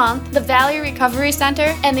this month, the Valley Recovery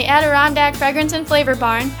Center and the Adirondack Fragrance and Flavor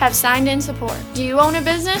Barn have signed in support. Do you own a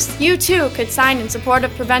business? You too could sign in support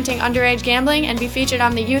of preventing underage gambling and be featured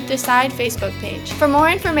on the Youth Decide Facebook page. For more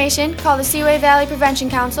information, call the Seaway Valley Prevention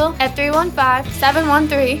Council at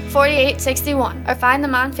 315-713-4861 or find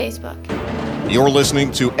them on Facebook. You're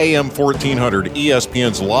listening to AM 1400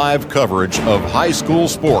 ESPN's live coverage of high school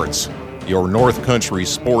sports. Your North Country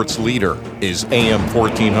sports leader is AM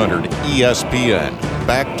 1400 ESPN.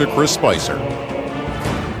 Back to Chris Spicer.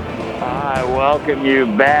 I welcome you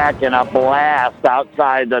back, and a blast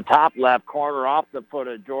outside the top left corner off the foot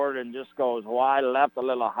of Jordan. Just goes wide left, a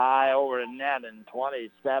little high over the net, and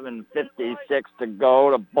 27:56 to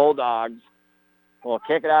go. The Bulldogs will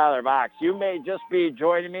kick it out of their box. You may just be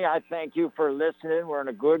joining me. I thank you for listening. We're in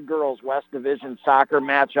a good girls West Division soccer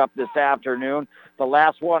matchup this afternoon. The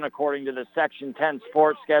last one, according to the Section 10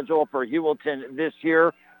 sports schedule for Heuvelton this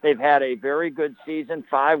year. They've had a very good season,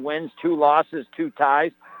 5 wins, 2 losses, 2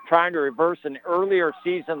 ties, trying to reverse an earlier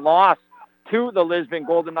season loss to the Lisbon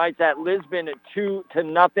Golden Knights at Lisbon at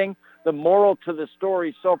 2-0. The moral to the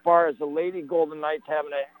story so far is the Lady Golden Knights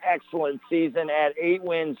having an excellent season at 8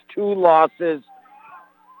 wins, 2 losses.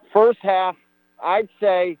 First half, I'd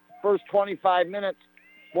say, first 25 minutes,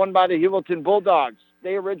 won by the Heuvelton Bulldogs.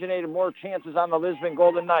 They originated more chances on the Lisbon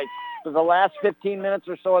Golden Knights. For the last 15 minutes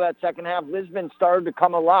or so of that second half, Lisbon started to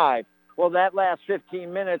come alive. Well, that last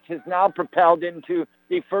 15 minutes has now propelled into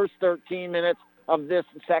the first 13 minutes of this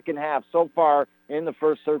second half. So far, in the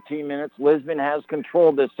first 13 minutes, Lisbon has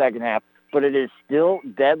controlled this second half, but it is still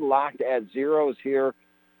deadlocked at zeros here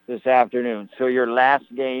this afternoon. So your last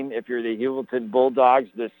game, if you're the Heuvelton Bulldogs,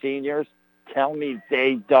 the seniors, tell me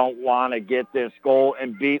they don't want to get this goal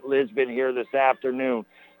and beat Lisbon here this afternoon.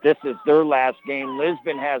 This is their last game.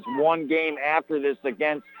 Lisbon has one game after this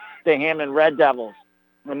against the Hammond Red Devils.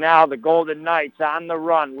 And now the Golden Knights on the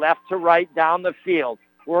run, left to right down the field,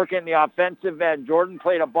 working the offensive end. Jordan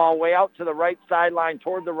played a ball way out to the right sideline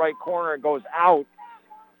toward the right corner. It goes out.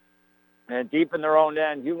 And deep in their own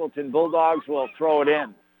end, Heuvelton Bulldogs will throw it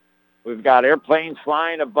in. We've got airplanes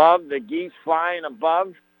flying above, the geese flying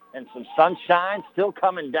above, and some sunshine still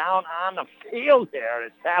coming down on the field there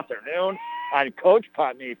this afternoon on Coach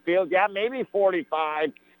Putney Field. Yeah, maybe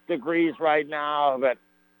 45 degrees right now, but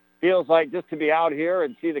feels like just to be out here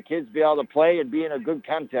and see the kids be able to play and be in a good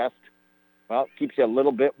contest, well, it keeps you a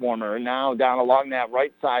little bit warmer. And now down along that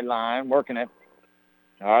right sideline, working it,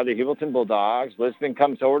 are the Heuvelton Bulldogs. Lisbon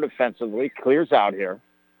comes over defensively, clears out here.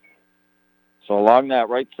 So along that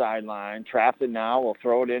right sideline, Trafton now will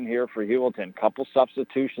throw it in here for Heuvelton. Couple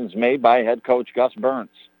substitutions made by head coach Gus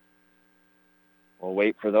Burns. We'll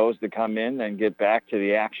wait for those to come in and get back to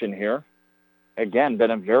the action here. Again,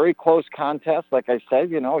 been a very close contest. Like I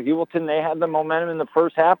said, Heuvelton, they had the momentum in the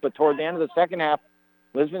first half, but toward the end of the second half,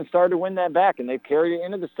 Lisbon started to win that back, and they've carried it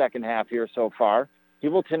into the second half here so far.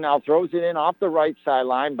 Heuvelton now throws it in off the right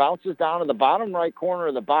sideline, bounces down to the bottom right corner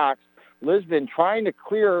of the box. Lisbon trying to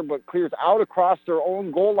clear, but clears out across their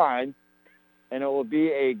own goal line, and it will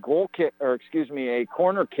be a a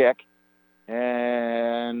corner kick,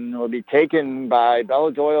 and will be taken by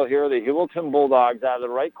Bella Doyle here, the Heuvelton Bulldogs, out of the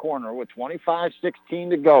right corner with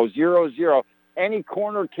 25:16 to go, 0-0. Any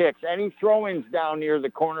corner kicks, any throw-ins down near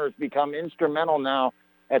the corners become instrumental now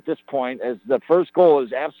at this point, as the first goal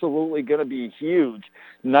is absolutely going to be huge.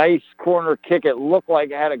 Nice corner kick. It looked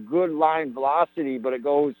like it had a good line velocity, but it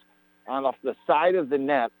goes on off the side of the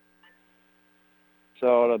net.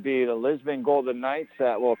 So it'll be the Lisbon Golden Knights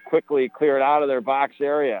that will quickly clear it out of their box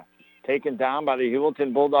area. Taken down by the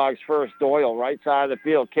Heuvelton Bulldogs first. Doyle, right side of the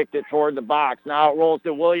field, kicked it toward the box. Now it rolls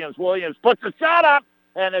to Williams. Williams puts the shot up,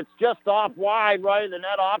 and it's just off wide, right of the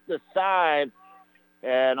net, off the side.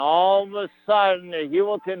 And all of a sudden, the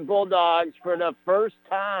Heuvelton Bulldogs, for the first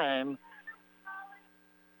time,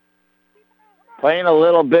 playing a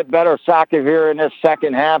little bit better soccer here in this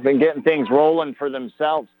second half and getting things rolling for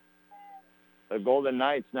themselves. The Golden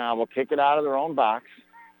Knights now will kick it out of their own box.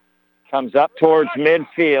 Comes up towards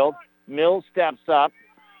midfield. Mills steps up,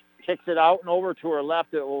 kicks it out and over to her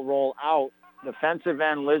left. It will roll out. Defensive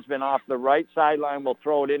end Lisbon off the right sideline will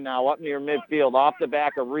throw it in now up near midfield, off the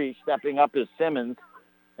back of Reese. Stepping up is Simmons,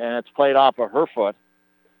 and it's played off of her foot.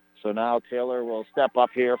 So now Taylor will step up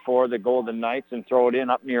here for the Golden Knights and throw it in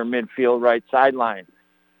up near midfield right sideline.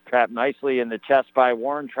 Trapped nicely in the chest by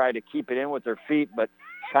Warren. Tried to keep it in with her feet, but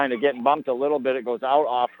kind of getting bumped a little bit. It goes out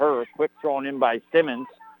off her. Quick thrown in by Simmons.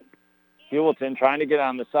 Heuvelton trying to get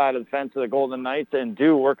on the side of the fence of the Golden Knights and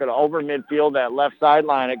working over midfield, that left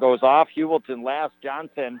sideline. It goes off. Heuvelton last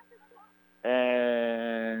Johnson.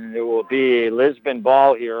 And it will be a Lisbon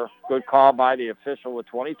ball here. Good call by the official with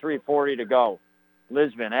 23:40 to go.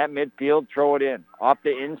 Lisbon at midfield, throw it in. Off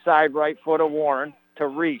the inside right foot of Warren to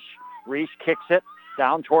Reich. Reich kicks it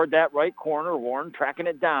down toward that right corner. Warren tracking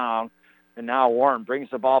it down. And now Warren brings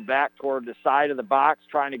the ball back toward the side of the box,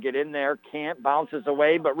 trying to get in there. Can't, bounces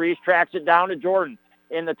away, but Reich tracks it down to Jordan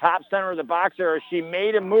in the top center of the box area. She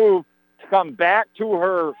made a move to come back to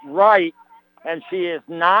her right, and she is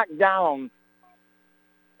knocked down.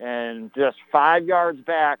 And just 5 yards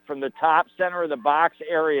back from the top center of the box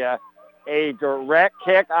area, a direct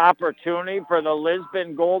kick opportunity for the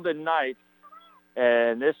Lisbon Golden Knights.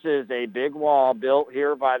 And this is a big wall built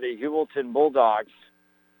here by the Heuvelton Bulldogs.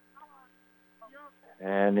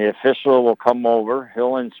 And the official will come over.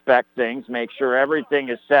 He'll inspect things, make sure everything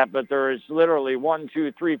is set. But there is literally 1,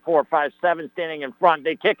 2, 3, 4, 5, 7 standing in front.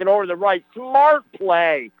 They kick it over to the right. Smart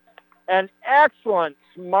play. An excellent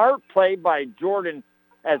smart play by Jordan,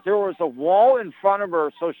 as there was a wall in front of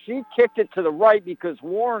her. So she kicked it to the right because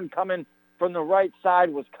Warren coming from the right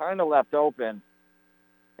side was kind of left open.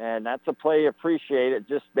 And that's a play appreciated.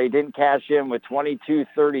 Just they didn't cash in with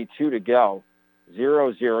 22:32 to go.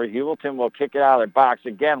 0-0. Heuvelton will kick it out of the box.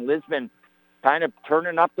 Again, Lisbon kind of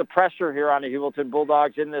turning up the pressure here on the Heuvelton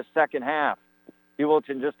Bulldogs in this second half.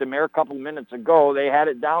 Heuvelton just a mere couple minutes ago, they had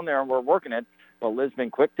it down there and were working it, but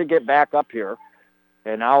Lisbon quick to get back up here.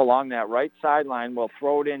 And now along that right sideline, we'll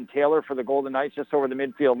throw it in. Taylor for the Golden Knights just over the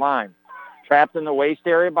midfield line. Trapped in the waist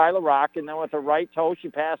area by LaRock, and then with the right toe, she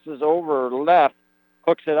passes over left,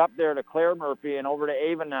 hooks it up there to Claire Murphy, and over to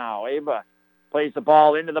Ava now. Ava plays the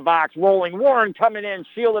ball into the box, rolling. Warren coming in,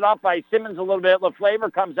 shielded up by Simmons a little bit.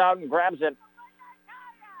 LaFlavor comes out and grabs it.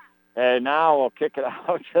 And now we'll kick it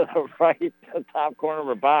out to the right, the top corner of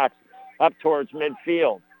the box, up towards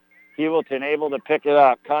midfield. Heuvelton able to pick it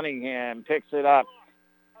up. Cunningham picks it up.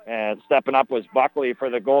 And stepping up was Buckley for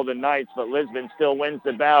the Golden Knights, but Lisbon still wins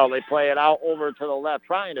the battle. They play it out over to the left,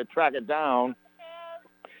 trying to track it down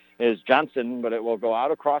is Johnson, but it will go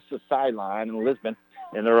out across the sideline, and Lisbon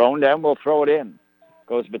in their own end will throw it in.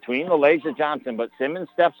 Goes between the legs of Johnson, but Simmons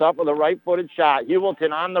steps up with a right-footed shot.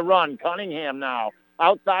 Heuvelton on the run. Cunningham now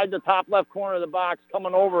outside the top left corner of the box,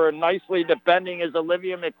 coming over and nicely defending is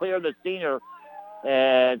Olivia McClear, the senior,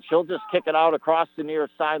 and she'll just kick it out across the near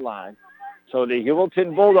sideline. So the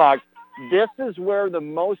Heuvelton Bulldogs, this is where the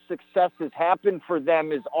most success has happened for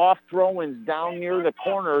them, is off throw-ins down near the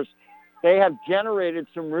corners. They have generated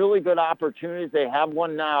some really good opportunities. They have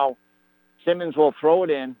one now. Simmons will throw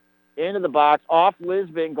it into the box. Off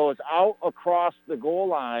Lisbon, goes out across the goal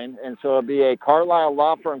line. And so it'll be a Carlisle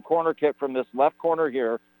Law Firm corner kick from this left corner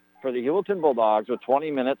here for the Heuvelton Bulldogs with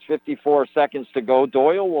 20 minutes, 54 seconds to go.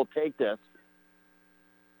 Doyle will take this.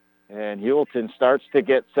 And Heuvelton starts to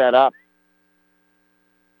get set up.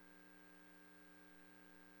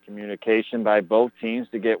 Communication by both teams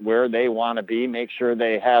to get where they want to be, make sure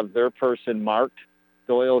they have their person marked.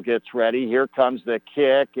 Doyle gets ready. Here comes the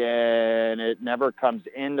kick, and it never comes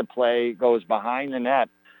into play. Goes behind the net.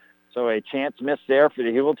 So a chance missed there for the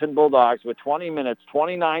Heuvelton Bulldogs with 20 minutes,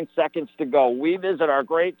 29 seconds to go. We visit our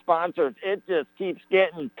great sponsors. It just keeps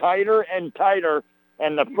getting tighter and tighter,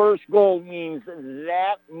 and the first goal means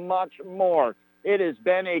that much more. It has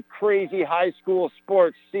been a crazy high school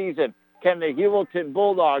sports season. Can the Heuvelton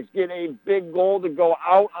Bulldogs get a big goal to go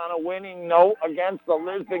out on a winning note against the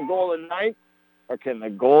Lisbon Golden Knights? Or can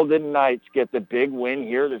the Golden Knights get the big win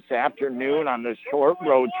here this afternoon on this short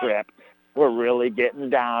road trip? We're really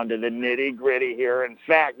getting down to the nitty-gritty here. In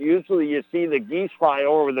fact, usually you see the geese fly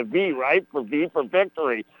over the V, right? For V for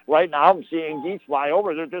victory. Right now I'm seeing geese fly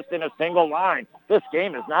over. They're just in a single line. This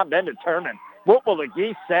game has not been determined. What will the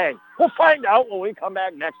geese say? We'll find out when we come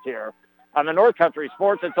back next year on the North Country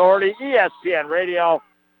Sports Authority, ESPN Radio,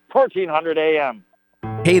 1400 AM.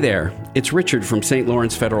 Hey there, it's Richard from St.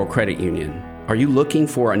 Lawrence Federal Credit Union. Are you looking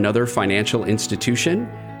for another financial institution?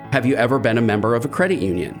 Have you ever been a member of a credit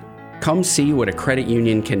union? Come see what a credit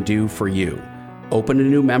union can do for you. Open a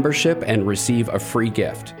new membership and receive a free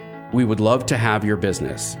gift. We would love to have your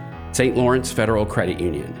business. St. Lawrence Federal Credit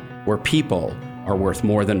Union, where people are worth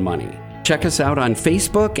more than money. Check us out on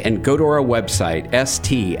Facebook and go to our website,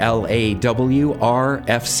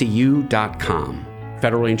 stlawrfcu.com.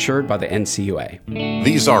 Federally insured by the NCUA.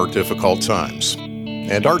 These are difficult times,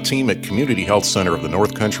 and our team at Community Health Center of the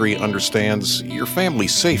North Country understands your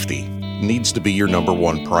family's safety needs to be your number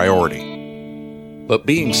one priority. But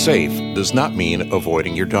being safe does not mean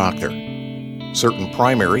avoiding your doctor. Certain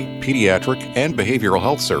primary, pediatric, and behavioral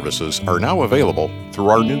health services are now available through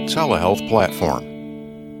our new telehealth platform,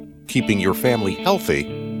 keeping your family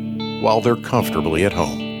healthy while they're comfortably at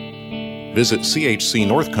home. Visit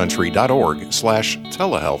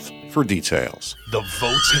chcnorthcountry.org/telehealth for details. The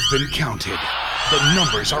votes have been counted. The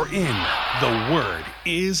numbers are in. The word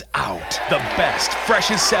is out. The best,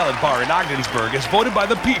 freshest salad bar in Ogdensburg, as voted by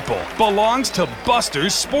the people, belongs to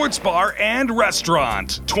Buster's Sports Bar and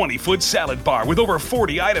Restaurant. 20-foot salad bar with over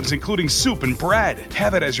 40 items, including soup and bread.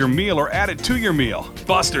 Have it as your meal or add it to your meal.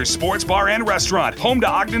 Buster's Sports Bar and Restaurant, home to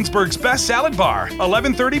Ogdensburg's best salad bar.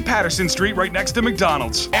 1130 Patterson Street, right next to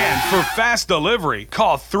McDonald's. And for fast delivery,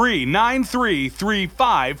 call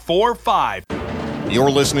 393-3545.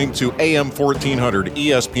 You're listening to AM 1400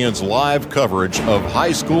 ESPN's live coverage of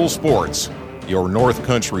high school sports. Your North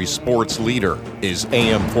Country sports leader is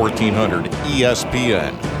AM 1400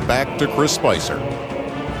 ESPN. Back to Chris Spicer.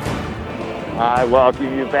 I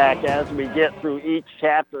welcome you back as we get through each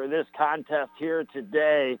chapter of this contest here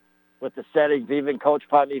today with the settings, even Coach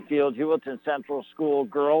Putney Field, Heuvelton Central School,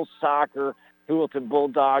 girls soccer, Heuvelton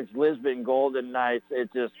Bulldogs, Lisbon Golden Knights.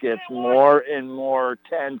 It just gets more and more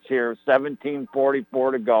tense here.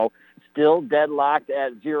 17:44 to go. Still deadlocked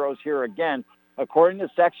at zeros here again. According to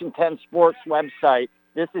Section 10 Sports website,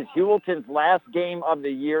 this is Heuvelton's last game of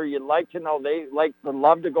the year. You'd like to know they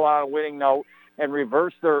love to go on a winning note and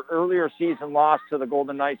reverse their earlier season loss to the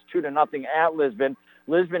Golden Knights 2-0 at Lisbon.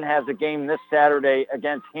 Lisbon has a game this Saturday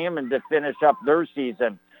against Hammond to finish up their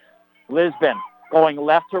season. Lisbon going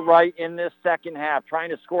left to right in this second half, trying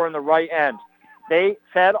to score in the right end. They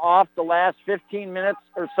fed off the last 15 minutes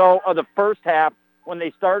or so of the first half when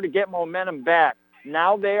they started to get momentum back.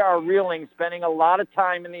 Now they are reeling, spending a lot of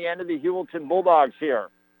time in the end of the Heuvelton Bulldogs here.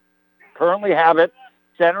 Currently have it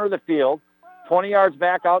center of the field, 20 yards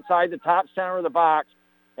back outside the top center of the box,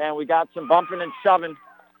 and we got some bumping and shoving.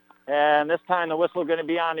 And this time the whistle going to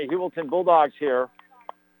be on the Heuvelton Bulldogs here.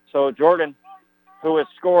 So Jordan, who has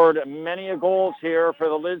scored many goals here for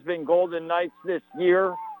the Lisbon Golden Knights this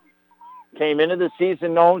year, came into the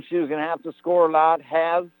season knowing she was going to have to score a lot,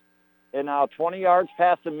 has, and now 20 yards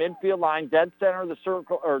past the midfield line, dead center of the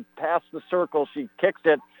circle, or past the circle. She kicks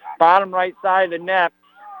it, bottom right side of the net,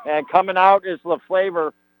 and coming out is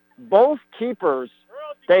LaFlavor. Both keepers,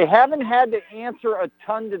 they haven't had to answer a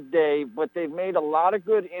ton today, but they've made a lot of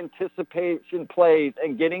good anticipation plays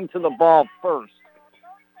and getting to the ball first.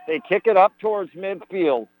 They kick it up towards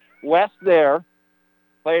midfield. West there,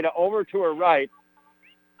 played it over to her right.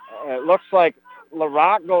 It looks like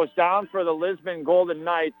LaRock goes down for the Lisbon Golden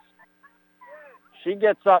Knights. She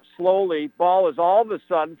gets up slowly. Ball is all of a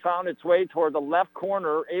sudden found its way toward the left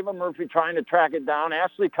corner. Ava Murphy trying to track it down.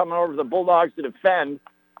 Ashley coming over to the Bulldogs to defend.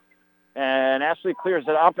 And Ashley clears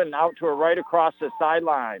it up and out to her right across the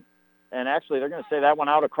sideline. And actually, they're going to say that one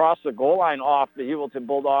out across the goal line off the Heuvelton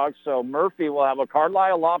Bulldogs. So Murphy will have a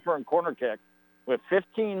Carlisle Law Firm corner kick with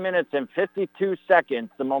 15 minutes and 52 seconds.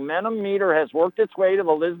 The momentum meter has worked its way to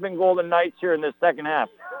the Lisbon Golden Knights here in this second half.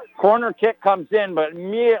 Corner kick comes in, but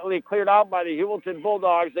immediately cleared out by the Heuvelton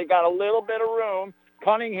Bulldogs. They got a little bit of room.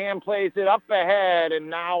 Cunningham plays it up ahead, and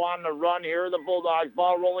now on the run here, the Bulldogs.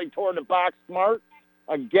 Ball rolling toward the box. Smart.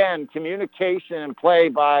 Again, communication and play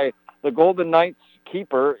by the Golden Knights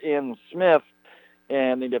keeper in Smith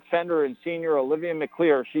and the defender and senior Olivia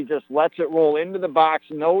McClear. She just lets it roll into the box,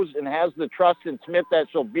 knows and has the trust in Smith that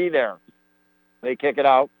she'll be there. They kick it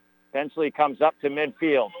out. Eventually comes up to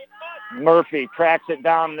midfield. Murphy tracks it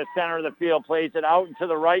down in the center of the field, plays it out and to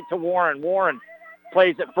the right to Warren. Warren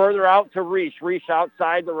plays it further out to Reese. Reese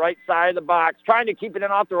outside the right side of the box, trying to keep it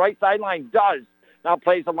in off the right sideline. Does. Now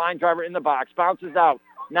plays the line driver in the box, bounces out.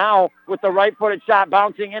 Now with the right-footed shot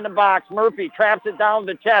bouncing in the box, Murphy traps it down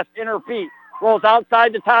the chest, in her feet, rolls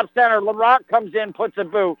outside the top center. LaRock comes in, puts a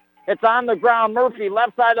boot. It's on the ground. Murphy,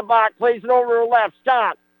 left side of the box, plays it over her left.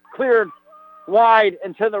 Shot cleared wide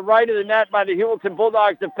and to the right of the net by the Heuvelton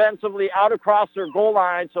Bulldogs defensively out across their goal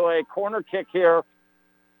line. So a corner kick here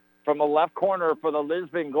from the left corner for the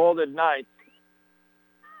Lisbon Golden Knights.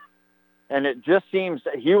 And it just seems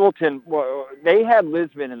that Heuvelton, they had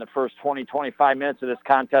Lisbon in the first 20, 25 minutes of this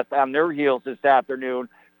contest on their heels this afternoon.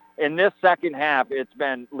 In this second half, it's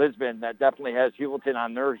been Lisbon that definitely has Heuvelton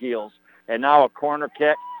on their heels. And now a corner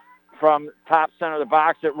kick from top center of the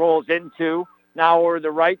box. It rolls into, now over the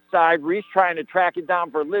right side. Reese trying to track it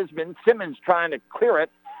down for Lisbon. Simmons trying to clear it.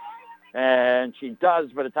 And she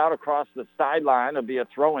does, but it's out across the sideline. It'll be a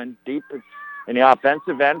throw-in deep in the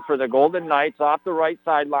offensive end for the Golden Knights off the right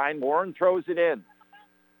sideline. Warren throws it in.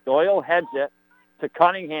 Doyle heads it to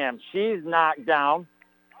Cunningham. She's knocked down,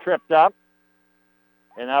 tripped up.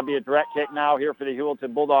 And that'll be a direct kick now here for the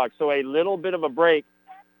Heuvelton Bulldogs. So a little bit of a break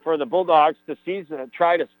for the Bulldogs to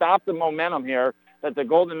try to stop the momentum here that the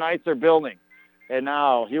Golden Knights are building. And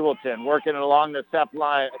now Heuvelton working it along the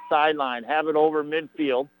sideline, have it over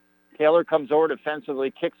midfield. Taylor comes over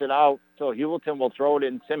defensively, kicks it out, so Heuvelton will throw it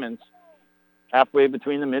in Simmons. Halfway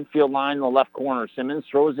between the midfield line and the left corner. Simmons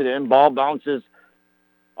throws it in. Ball bounces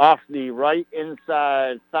off the right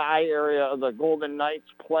inside thigh area of the Golden Knights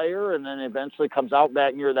player, and then eventually comes out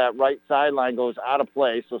back near that right sideline, goes out of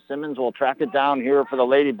play. So Simmons will track it down here for the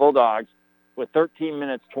Lady Bulldogs with 13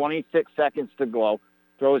 minutes, 26 seconds to go.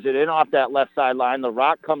 Throws it in off that left sideline. The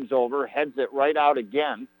Rock comes over, heads it right out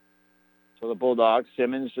again. So the Bulldogs,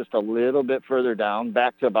 Simmons just a little bit further down,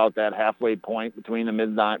 back to about that halfway point between the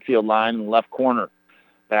midfield line and the left corner.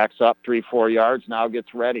 Backs up 3-4 yards, now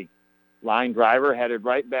gets ready. Line driver headed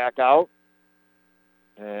right back out.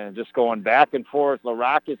 And just going back and forth.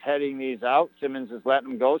 LaRock is heading these out. Simmons is letting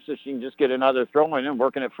them go so she can just get another throw in and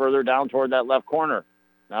working it further down toward that left corner.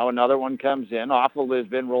 Now another one comes in off of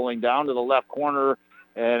Lisbon, rolling down to the left corner,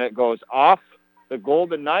 and it goes off the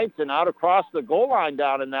Golden Knights and out across the goal line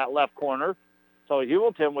down in that left corner. So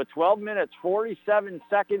Heuvelton with 12 minutes, 47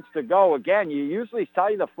 seconds to go. Again, you usually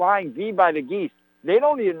see the flying V by the Geese. They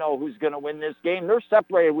don't even know who's going to win this game. They're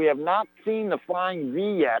separated. We have not seen the flying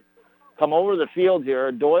V yet come over the field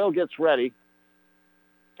here. Doyle gets ready.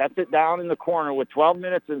 Sets it down in the corner with 12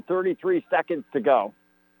 minutes and 33 seconds to go.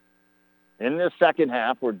 In this second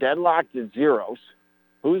half, we're deadlocked at zeros.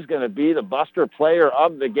 Who's going to be the Buster player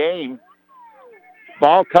of the game?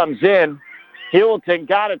 Ball comes in. Heuvelton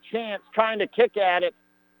got a chance trying to kick at it.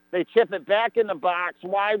 They chip it back in the box,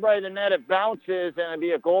 wide right of the net. It bounces, and it'll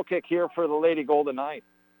be a goal kick here for the Lady Golden Knights.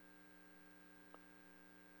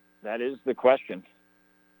 That is the question.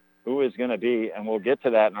 Who is going to be, and we'll get to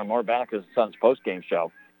that in our More Backus Sons postgame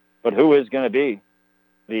show, but who is going to be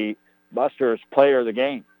the Busters player of the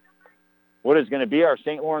game? What is going to be our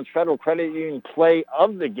St. Lawrence Federal Credit Union play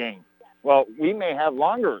of the game? Well, we may have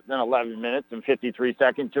longer than 11 minutes and 53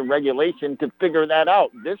 seconds in regulation to figure that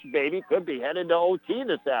out. This baby could be headed to OT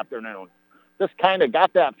this afternoon. Just kind of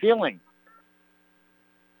got that feeling.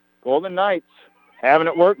 Golden Knights having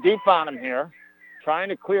it work deep on them here. Trying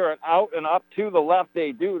to clear it out and up to the left.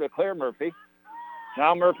 They do to clear Murphy.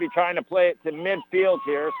 Now Murphy trying to play it to midfield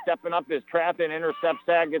here. Stepping up his trap and intercepts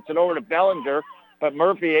that. Gets it over to Bellinger. But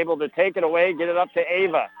Murphy able to take it away, get it up to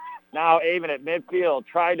Ava. Now Avon at midfield,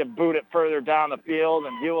 tried to boot it further down the field,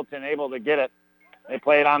 and Heuvelton able to get it. They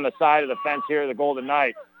play it on the side of the fence here, the Golden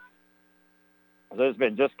Knights.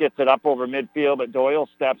 Lisbon just gets it up over midfield, but Doyle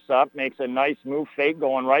steps up, makes a nice move, fake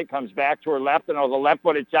going right, comes back to her left, and the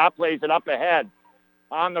left-footed shot plays it up ahead.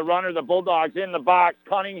 On the runner, the Bulldogs in the box.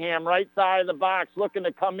 Cunningham, right side of the box, looking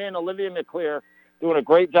to come in. Olivia McClear doing a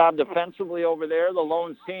great job defensively over there, the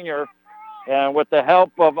lone senior. And with the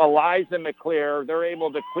help of Eliza McClear, they're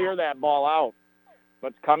able to clear that ball out.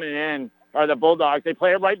 What's coming in are the Bulldogs. They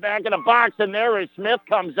play it right back in the box, and there is Smith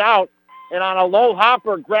comes out. And on a low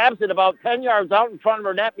hopper, grabs it about 10 yards out in front of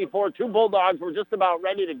her net before two Bulldogs were just about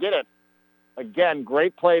ready to get it. Again,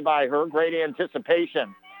 great play by her, great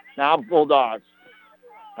anticipation. Now Bulldogs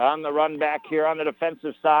on the run back here on the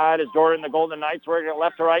defensive side as Jordan, the Golden Knights, working it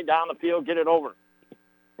left to right down the field, get it over.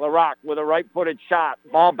 LaRock with a right-footed shot.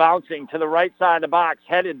 Ball bouncing to the right side of the box,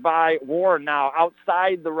 headed by Warren now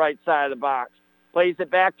outside the right side of the box. Plays it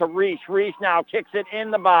back to Reese. Reese now kicks it in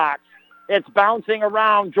the box. It's bouncing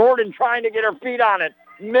around. Jordan trying to get her feet on it.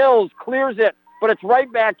 Mills clears it, but it's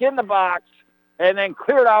right back in the box and then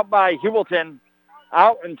cleared out by Heuvelton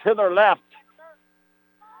out and to their left.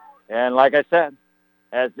 And like I said,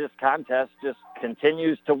 as this contest just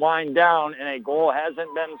continues to wind down and a goal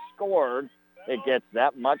hasn't been scored, it gets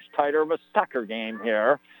that much tighter of a soccer game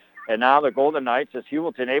here. And now the Golden Knights, as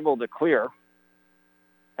Heuvelton able to clear,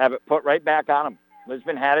 have it put right back on them.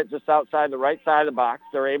 Lisbon had it just outside the right side of the box.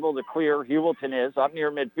 They're able to clear. Heuvelton is up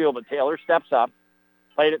near midfield, but Taylor steps up,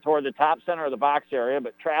 played it toward the top center of the box area,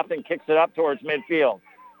 but Trafton kicks it up towards midfield.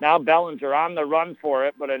 Now Bellinger on the run for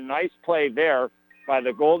it, but a nice play there by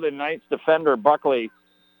the Golden Knights defender, Buckley,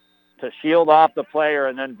 to shield off the player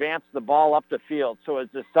and then advance the ball up the field. So as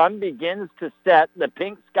the sun begins to set, the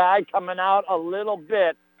pink sky coming out a little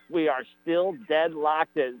bit, we are still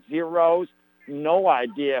deadlocked at zeros. No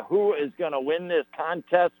idea who is going to win this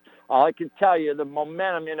contest. All I can tell you, the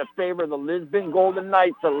momentum in favor of the Lisbon Golden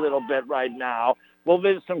Knights a little bit right now. We'll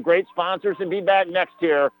visit some great sponsors and be back next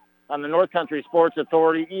year on the North Country Sports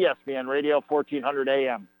Authority, ESPN Radio, 1400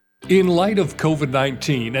 AM. In light of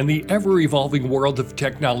COVID-19 and the ever-evolving world of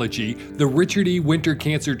technology, the Richard E. Winter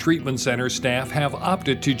Cancer Treatment Center staff have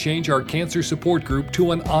opted to change our cancer support group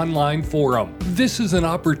to an online forum. This is an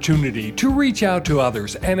opportunity to reach out to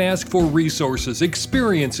others and ask for resources,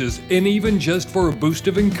 experiences, and even just for a boost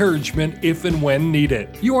of encouragement if and when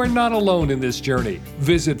needed. You are not alone in this journey.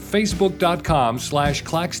 Visit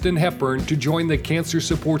facebook.com/Claxton Hepburn to join the cancer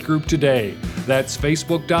support group today. That's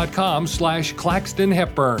facebook.com/Claxton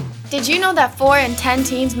Hepburn. Did you know that 4 in 10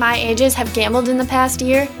 teens my ages have gambled in the past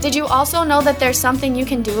year? Did you also know that there's something you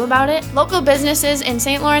can do about it? Local businesses in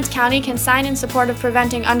St. Lawrence County can sign in support of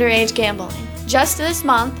preventing underage gambling. Just this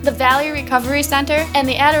month, the Valley Recovery Center and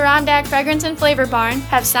the Adirondack Fragrance and Flavor Barn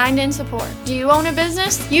have signed in support. Do you own a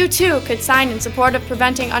business? You too could sign in support of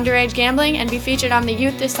preventing underage gambling and be featured on the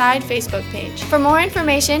Youth Decide Facebook page. For more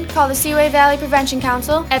information, call the Seaway Valley Prevention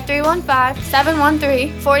Council at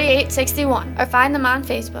 315-713-4861 or find them on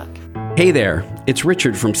Facebook. Hey there, it's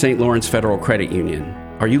Richard from St. Lawrence Federal Credit Union.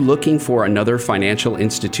 Are you looking for another financial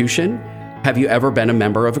institution? Have you ever been a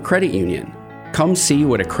member of a credit union? Come see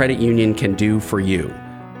what a credit union can do for you.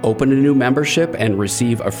 Open a new membership and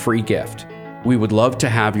receive a free gift. We would love to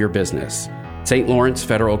have your business. St. Lawrence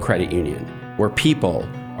Federal Credit Union, where people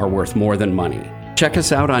are worth more than money. Check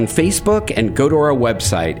us out on Facebook and go to our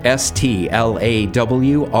website,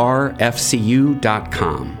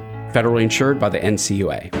 stlawrfcu.com. Federally insured by the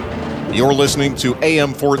NCUA. You're listening to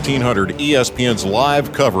AM 1400 ESPN's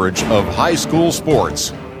live coverage of high school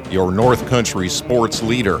sports. Your North Country sports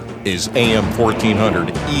leader is AM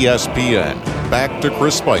 1400 ESPN. Back to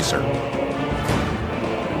Chris Spicer.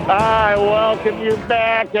 I welcome you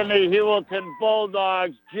back, and the Heuvelton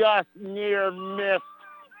Bulldogs just near missed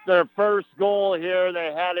their first goal here.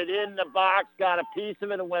 They had it in the box, got a piece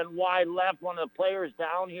of it, and went wide left. One of the players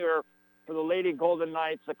down here for the Lady Golden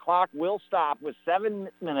Knights. The clock will stop with 7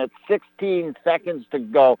 minutes, 16 seconds to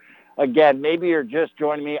go. Again, maybe you're just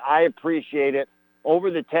joining me. I appreciate it.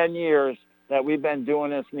 Over the 10 years that we've been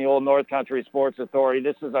doing this in the old North Country Sports Authority,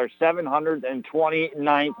 this is our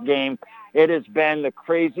 729th game. It has been the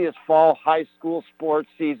craziest fall high school sports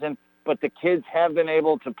season, but the kids have been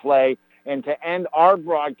able to play. And to end our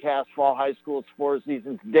broadcast fall high school sports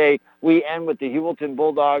season today, we end with the Heuvelton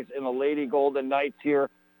Bulldogs and the Lady Golden Knights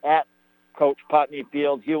here at Coach Putney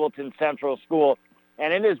Field, Heuvelton Central School.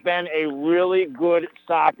 And it has been a really good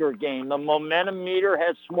soccer game. The momentum meter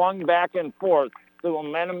has swung back and forth. The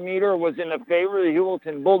momentum meter was in the favor of the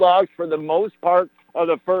Heuvelton Bulldogs for the most part of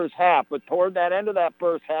the first half. But toward that end of that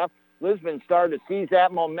first half, Lisbon started to seize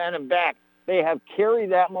that momentum back. They have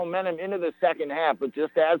carried that momentum into the second half. But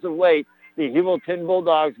just as of late, the Heuvelton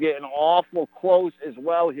Bulldogs getting awful close as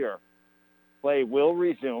well here. Play will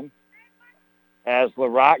resume as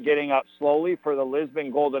Larotte getting up slowly for the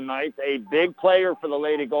Lisbon Golden Knights. A big player for the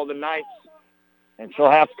Lady Golden Knights. And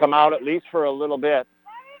she'll have to come out at least for a little bit.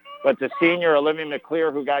 But the senior, Olivia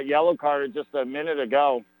McClear, who got yellow carded just a minute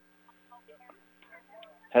ago,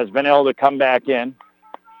 has been able to come back in.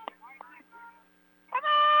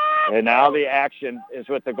 And now the action is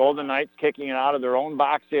with the Golden Knights kicking it out of their own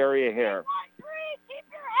box area here.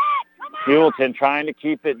 Heuvelton trying to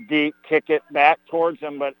keep it deep, kick it back towards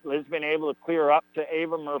them, but Lisbon able to clear up to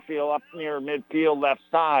Ava Murfield up near midfield left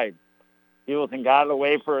side. Heuvelton got it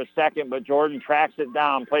away for a second, but Jordan tracks it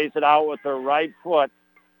down, plays it out with her right foot,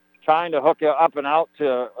 trying to hook it up and out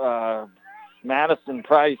to Madison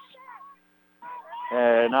Price.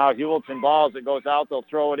 And now Heuvelton balls. It goes out. They'll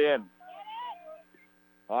throw it in.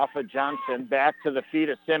 Off of Johnson. Back to the feet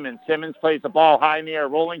of Simmons. Simmons plays the ball high in the air,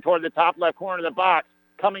 rolling toward the top left corner of the box.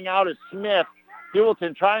 Coming out is Smith.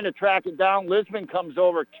 Heuvelton trying to track it down. Lisbon comes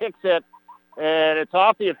over, kicks it, and it's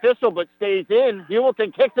off the official but stays in.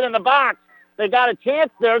 Heuvelton kicks it in the box. They got a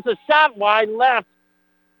chance. There's a shot wide left.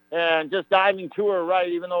 And just diving to her right,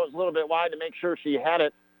 even though it was a little bit wide to make sure she had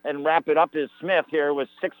it and wrap it up is Smith here with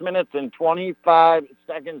 6 minutes and 25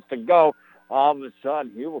 seconds to go. All of a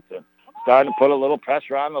sudden, Heuvelton starting to put a little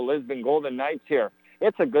pressure on the Lisbon Golden Knights here.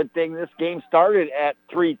 It's a good thing this game started at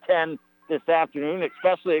 3:10 this afternoon,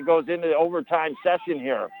 especially it goes into the overtime session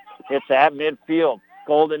here. It's at midfield.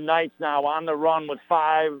 Golden Knights now on the run with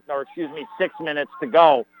 6 minutes to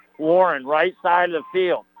go. Warren, right side of the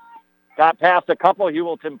field. Got past a couple of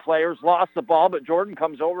Heuvelton players, lost the ball, but Jordan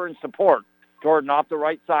comes over in support. Jordan off the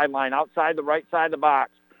right sideline, outside the right side of the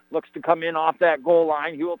box. Looks to come in off that goal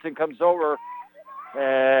line. Heuvelton comes over,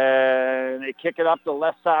 and they kick it up the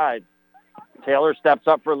left side. Taylor steps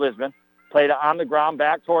up for Lisbon. Played it on the ground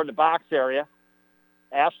back toward the box area.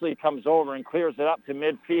 Ashley comes over and clears it up to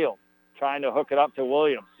midfield, trying to hook it up to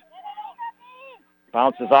Williams.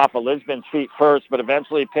 Bounces off of Lisbon's feet first, but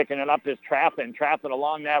eventually picking it up is Traffin. Traffin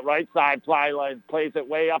along that right side plays it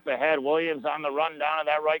way up ahead. Williams on the run down to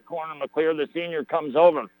that right corner. McClear, the senior, comes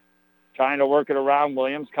over. Trying to work it around.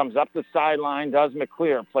 Williams comes up the sideline, does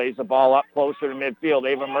McClear. Plays the ball up closer to midfield.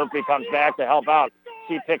 Ava Murphy comes back to help out.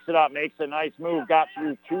 She picks it up, makes a nice move, got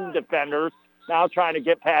through 2 defenders. Now trying to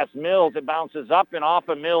get past Mills. It bounces up and off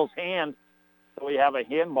of Mills' hand. So we have a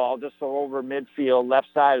handball just over midfield, left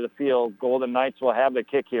side of the field. Golden Knights will have the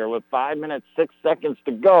kick here with 5 minutes, 6 seconds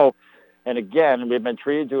to go. And again, we've been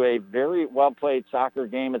treated to a very well-played soccer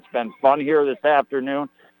game. It's been fun here this afternoon.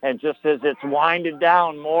 And just as it's winding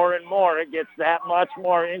down more and more, it gets that much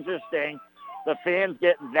more interesting. The fans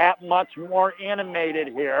get that much more animated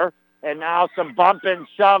here. And now some bump and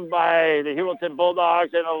shove by the Heuvelton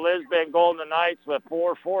Bulldogs and the Lisbon Golden Knights with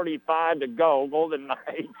 4:45 to go. Golden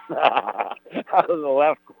Knights out of the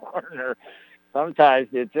left corner. Sometimes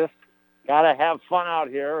you just got to have fun out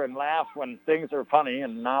here and laugh when things are funny.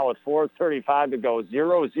 And now with 4:35 to go,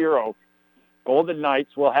 0-0. Golden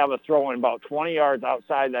Knights will have a throw-in about 20 yards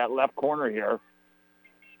outside that left corner here.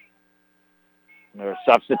 There's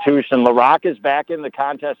substitution. LaRock is back in the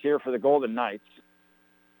contest here for the Golden Knights.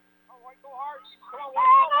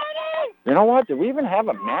 You know what? Did we even have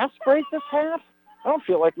a mask break this half? I don't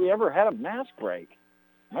feel like we ever had a mask break.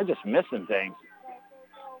 Am I just missing things?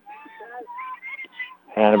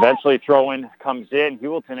 And eventually throw-in comes in.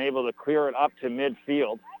 Heuvelton able to clear it up to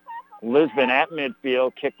midfield. Lisbon at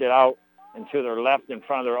midfield kicked it out and to their left in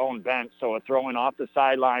front of their own bench. So a throw-in off the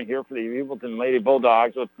sideline here for the Heuvelton Lady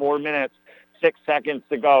Bulldogs with 4 minutes, 6 seconds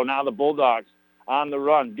to go. Now the Bulldogs on the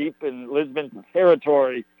run deep in Lisbon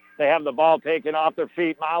territory. They have the ball taken off their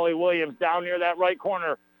feet. Molly Williams down near that right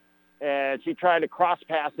corner. And she tried to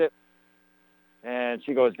cross-pass it. And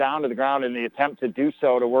she goes down to the ground in the attempt to do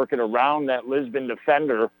so, to work it around that Lisbon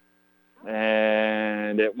defender.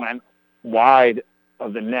 And it went wide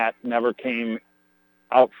of the net, never came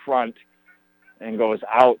out front and goes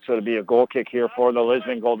out. So it'll be a goal kick here for the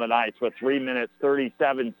Lisbon Golden Knights with 3 minutes,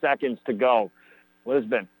 37 seconds to go.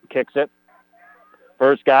 Lisbon kicks it.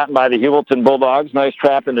 First gotten by the Heuvelton Bulldogs. Nice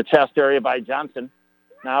trap in the chest area by Johnson.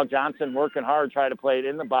 Now Johnson working hard, trying to play it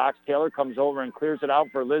in the box. Taylor comes over and clears it out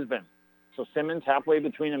for Lisbon. So Simmons halfway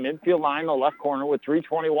between the midfield line and the left corner with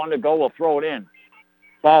 3:21 to go will throw it in.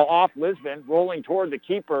 Ball off Lisbon, rolling toward the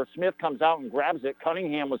keeper. Smith comes out and grabs it.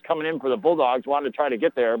 Cunningham was coming in for the Bulldogs, wanted to try to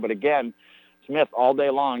get there. But again, Smith all day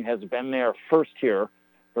long has been there first here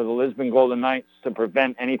for the Lisbon Golden Knights to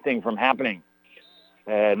prevent anything from happening.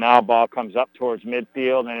 And now ball comes up towards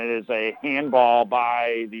midfield, and it is a handball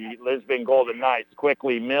by the Lisbon Golden Knights.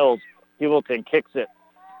 Quickly, Mills, Heuvelton kicks it,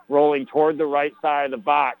 rolling toward the right side of the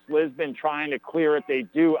box. Lisbon trying to clear it. They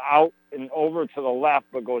do out and over to the left,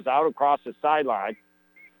 but goes out across the sideline.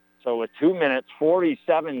 So with 2 minutes,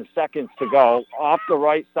 47 seconds to go, off the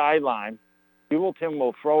right sideline, Heuvelton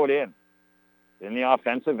will throw it in the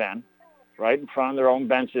offensive end, right in front of their own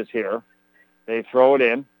benches here. They throw it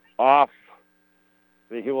in, off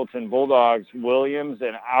the Heuvelton Bulldogs, Williams,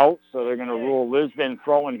 and out, so they're going to rule Lisbon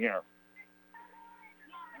throwing here.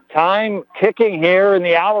 Time ticking here in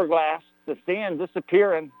the hourglass. The sand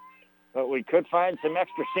disappearing, but we could find some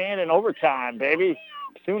extra sand in overtime, baby,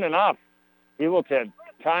 soon enough. Heuvelton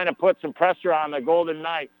trying to put some pressure on the Golden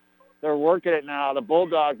Knights. They're working it now. The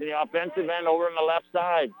Bulldogs in the offensive end over on the left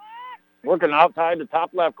side. Working outside the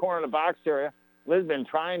top left corner of the box area. Lisbon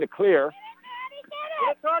trying to clear.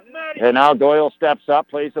 And now Doyle steps up,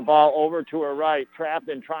 plays the ball over to her right.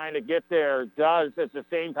 Trafton trying to get there. Does at the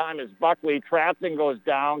same time as Buckley. Trafton goes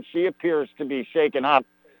down. She appears to be shaken up.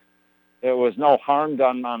 There was no harm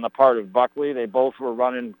done on the part of Buckley. They both were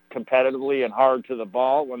running competitively and hard to the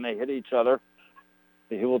ball when they hit each other.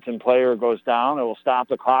 The Heuvelton player goes down. It will stop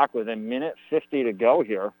the clock with 1:50 to go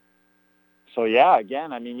here. So, yeah,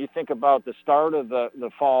 again, I mean, you think about the start of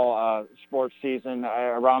the fall sports season.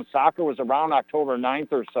 Around soccer was around October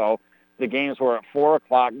 9th or so. The games were at 4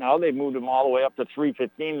 o'clock. Now they've moved them all the way up to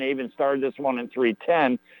 3:15. They even started this one at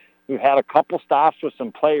 3:10. We've had a couple stops with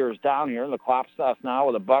some players down here, and the clock stops now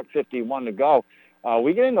with $1:51 to go.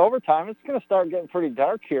 We get into overtime. It's going to start getting pretty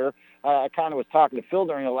dark here. I kind of was talking to Phil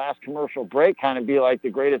during the last commercial break, kind of be like the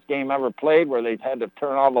greatest game ever played, where they had to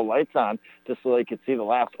turn all the lights on just so they could see the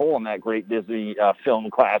last hole in that great Disney film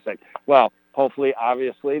classic. Well, hopefully,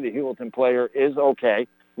 obviously, the Heuvelton player is okay.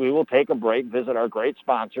 We will take a break, visit our great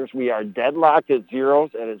sponsors. We are deadlocked at zeros.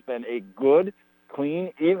 It has been a good,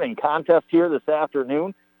 clean, even contest here this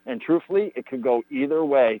afternoon, and truthfully, it could go either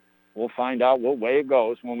way. We'll find out what way it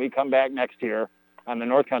goes when we come back next year on the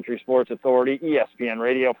North Country Sports Authority, ESPN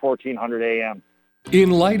Radio, 1400 AM.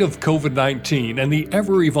 In light of COVID-19 and the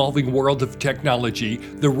ever-evolving world of technology,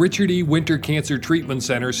 the Richard E. Winter Cancer Treatment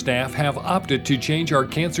Center staff have opted to change our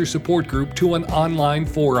cancer support group to an online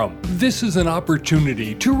forum. This is an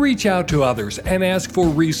opportunity to reach out to others and ask for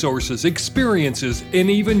resources, experiences, and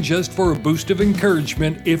even just for a boost of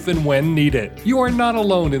encouragement if and when needed. You are not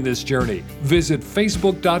alone in this journey. Visit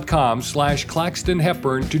facebook.com/Claxton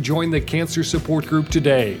Hepburn to join the cancer support group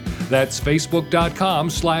today. That's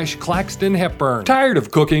facebook.com/Claxton Hepburn. Tired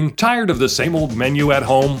of cooking? Tired of the same old menu at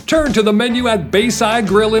home? Turn to the menu at Bayside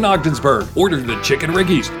Grill in Ogdensburg. Order the chicken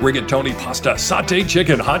riggies, rigatoni pasta, sauteed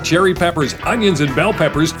chicken, hot cherry peppers, onions, and bell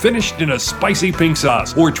peppers finished in a spicy pink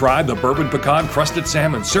sauce. Or try the bourbon pecan crusted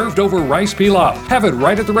salmon served over rice pilaf. Have it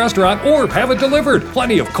right at the restaurant or have it delivered.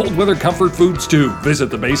 Plenty of cold weather comfort foods too. Visit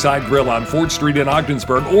the Bayside Grill on Ford Street in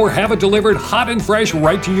Ogdensburg or have it delivered hot and fresh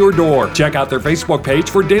right to your door. Check out their Facebook page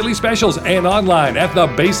for daily specials and online at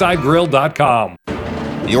thebaysidegrill.com.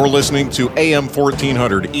 You're listening to AM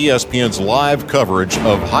 1400 ESPN's live coverage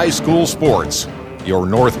of high school sports. Your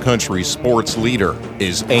North Country sports leader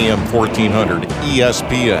is AM 1400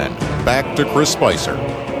 ESPN. Back to Chris Spicer.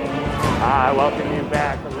 I welcome you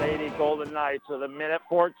back. The Lady Golden Knights with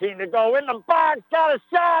 1:14 to go in the box. Got a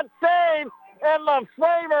shot, save, and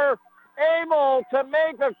LeFlavor able to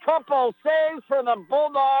make a couple saves for the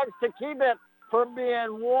Bulldogs to keep it from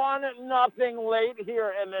being 1-0 late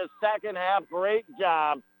here in the second half. Great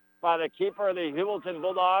job by the keeper of the Heuvelton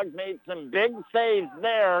Bulldogs. Made some big saves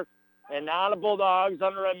there. And now the Bulldogs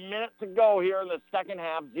under a minute to go here in the second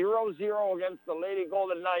half. 0-0 against the Lady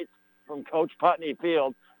Golden Knights from Coach Putney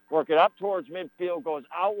Field. Work it up towards midfield. Goes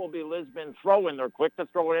out will be Lisbon throwing. They're quick to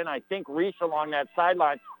throw it in. I think Reese along that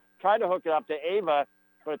sideline tried to hook it up to Ava,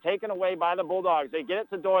 but taken away by the Bulldogs. They get it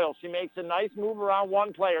to Doyle. She makes a nice move around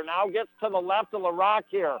one player. Now gets to the left of LaRock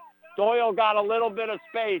here. Doyle got a little bit of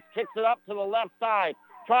space. Kicks it up to the left side.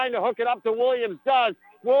 Trying to hook it up to Williams. Does.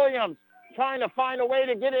 Williams trying to find a way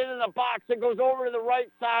to get it in the box. It goes over to the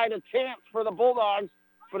right side. A chance for the Bulldogs,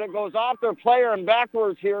 but it goes off their player and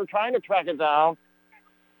backwards here. Trying to track it down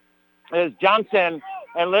is Johnson.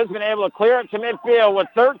 And Lisbon able to clear it to midfield with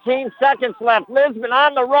 13 seconds left. Lisbon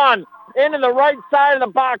on the run. Into the right side of the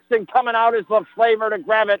box, and coming out is LeFlavor to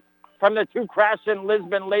grab it from the two crashing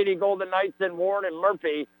Lisbon Lady Golden Knights in Warren and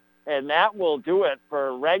Murphy. And that will do it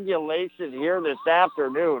for regulation here this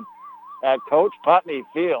afternoon at Coach Putney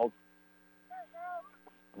Field.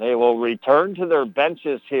 They will return to their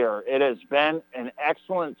benches here. It has been an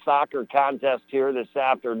excellent soccer contest here this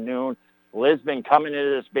afternoon. Lisbon coming into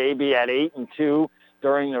this baby at 8-2.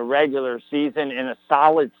 During the regular season in a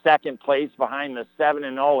solid second place behind the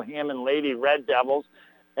 7-0 Hammond Lady Red Devils.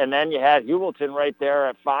 And then you had Heuvelton right there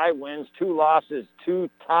at 5 wins, 2 losses, 2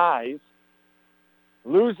 ties.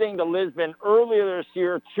 Losing to Lisbon earlier this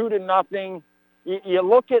year, 2-0. You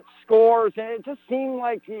look at scores, and it just seemed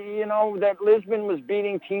like, that Lisbon was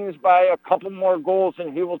beating teams by a couple more goals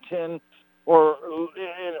than Heuvelton, or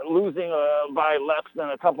losing by less than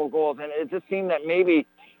a couple goals. And it just seemed that maybe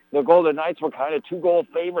the Golden Knights were kind of 2-goal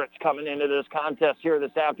favorites coming into this contest here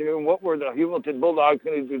this afternoon. What were the Heuvelton Bulldogs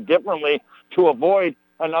going to do differently to avoid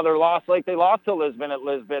another loss like they lost to Lisbon at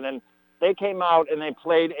Lisbon? And they came out and they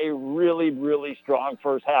played a really, really strong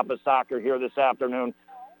first half of soccer here this afternoon.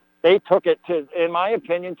 They took it to, in my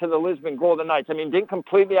opinion, to the Lisbon Golden Knights. I mean, didn't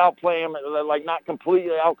completely outplay them, like not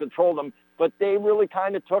completely out-control them, but they really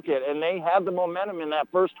kind of took it. And they had the momentum in that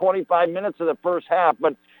first 25 minutes of the first half.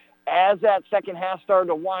 But as that second half started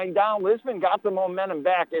to wind down, Lisbon got the momentum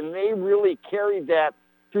back, and they really carried that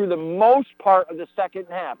through the most part of the second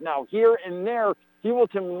half. Now, here and there,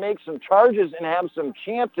 Heuvelton makes some charges and have some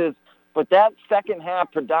chances, but that second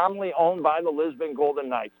half predominantly owned by the Lisbon Golden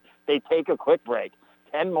Knights. They take a quick break.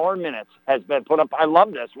 10 more minutes has been put up. I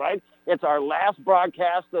love this, right? It's our last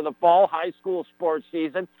broadcast of the fall high school sports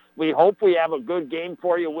season. We hope we have a good game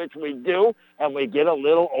for you, which we do, and we get a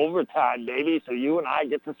little overtime, baby, so you and I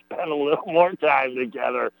get to spend a little more time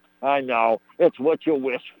together. I know. It's what you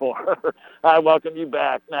wish for. I welcome you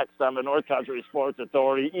back next on the North Country Sports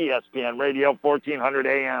Authority, ESPN Radio, 1400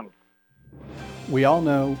 AM. We all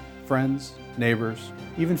know friends, neighbors,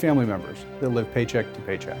 even family members that live paycheck to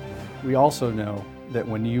paycheck. We also know that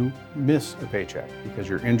when you miss a paycheck because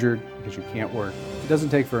you're injured, because you can't work, it doesn't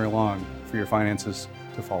take very long for your finances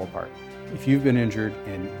to fall apart. If you've been injured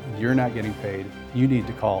and you're not getting paid, you need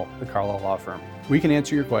to call the Carlisle Law Firm. We can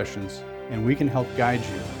answer your questions and we can help guide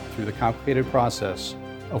you through the complicated process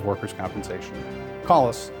of workers' compensation. Call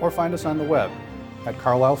us or find us on the web at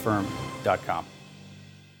carlislefirm.com.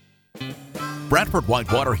 Bradford White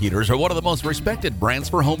Water Heaters are one of the most respected brands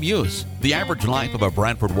for home use. The average life of a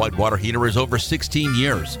Bradford White Water Heater is over 16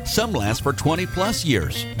 years. Some last for 20 plus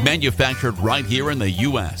years. Manufactured right here in the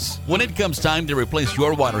U.S. When it comes time to replace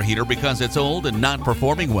your water heater because it's old and not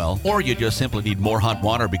performing well, or you just simply need more hot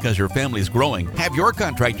water because your family's growing, have your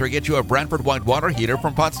contractor get you a Bradford White Water Heater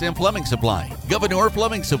from Potsdam Plumbing Supply, Gouverneur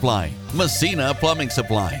Plumbing Supply, Messina Plumbing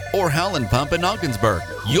Supply, or Howland Pump in Ogdensburg.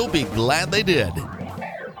 You'll be glad they did.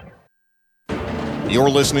 You're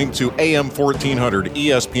listening to AM 1400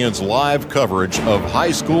 ESPN's live coverage of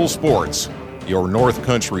high school sports. Your North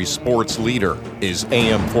Country sports leader is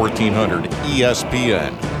AM 1400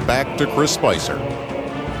 ESPN. Back to Chris Spicer.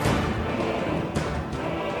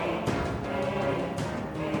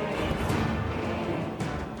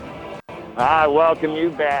 I welcome you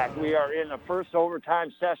back. We are in the first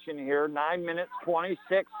overtime session here. 9 minutes,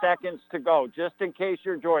 26 seconds to go. Just in case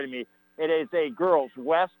you're joining me, it is a girls'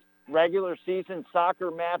 West regular season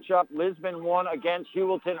soccer matchup. Lisbon won against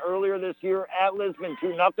Heuvelton earlier this year at Lisbon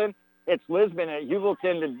 2-0. It's Lisbon at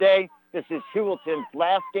Heuvelton today. This is Heuvelton's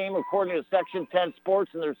last game according to Section 10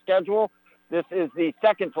 Sports and their schedule. This is the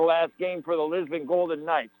second to last game for the Lisbon Golden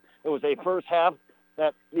Knights. It was a first half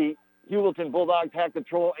that the Heuvelton Bulldogs had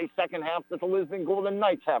control, a second half that the Lisbon Golden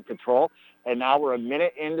Knights have control. And now we're a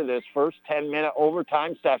minute into this first 10-minute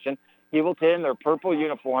overtime session. Heuvelton, their purple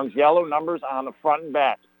uniforms, yellow numbers on the front and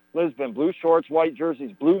back. Lisbon, blue shorts, white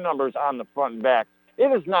jerseys, blue numbers on the front and back. It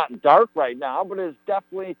is not dark right now, but it is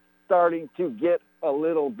definitely starting to get a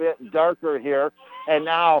little bit darker here. And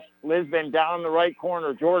now Lisbon down in the right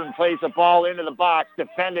corner. Jordan plays the ball into the box,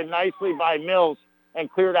 defended nicely by Mills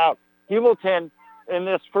and cleared out. Heuvelton in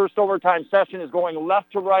this first overtime session is going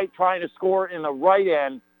left to right, trying to score in the right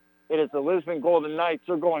end. It is the Lisbon Golden Knights.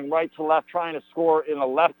 They're going right to left, trying to score in the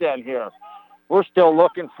left end here. We're still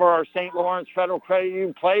looking for our St. Lawrence Federal Credit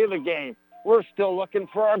Union play of the game. We're still looking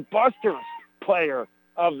for our Busters player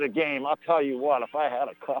of the game. I'll tell you what, if I had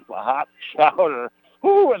a cup of hot chowder,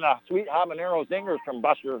 and the sweet habanero zingers from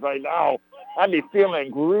Busters right now, I'd be feeling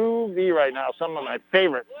groovy right now, some of my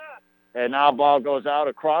favorites. And now ball goes out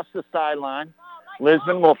across the sideline.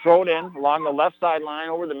 Lisbon will throw it in along the left sideline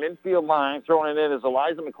over the midfield line. Throwing it in is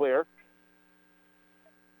Eliza McClear.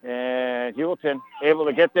 And Heuvelton able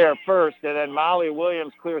to get there first, and then Molly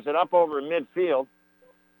Williams clears it up over midfield.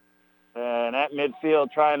 And at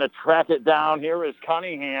midfield trying to track it down here is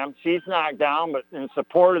Cunningham. She's knocked down, but in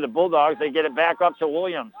support of the Bulldogs, they get it back up to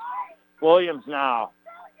Williams. Williams now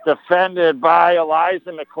defended by Eliza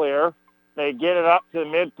McClear. They get it up to the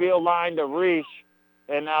midfield line to Reich.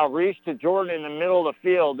 And now Reich to Jordan in the middle of the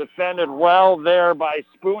field. Defended well there by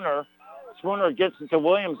Spooner. Spooner gets it to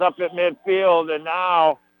Williams up at midfield, and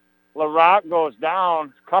now LaRock goes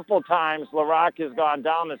down. A couple times LaRock has gone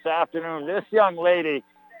down this afternoon. This young lady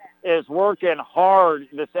is working hard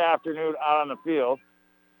this afternoon out on the field.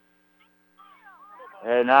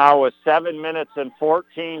 And now with 7 minutes and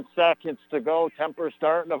 14 seconds to go, temper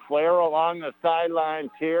starting to flare along the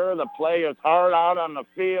sidelines here. The play is hard out on the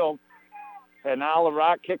field. And now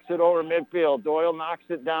LaRock kicks it over midfield. Doyle knocks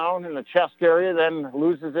it down in the chest area, then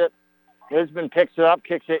loses it. Lisbon picks it up,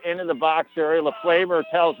 kicks it into the box area. LaFlavor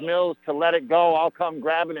tells Mills to let it go. I'll come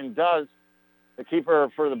grab it, and does. The keeper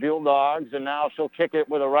for the Bulldogs, and now she'll kick it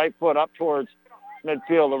with a right foot up towards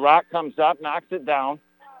midfield. LaRock comes up, knocks it down,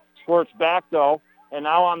 squirts back, though, and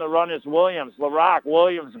now on the run is Williams. LaRock,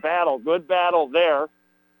 Williams battle, good battle there.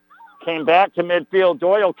 Came back to midfield.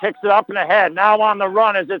 Doyle kicks it up and ahead. Now on the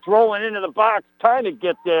run as it's rolling into the box. Trying to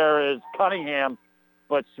get there is Cunningham,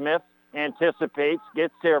 but Smith anticipates,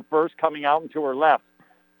 gets there first, coming out and to her left.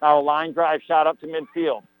 Now a line drive shot up to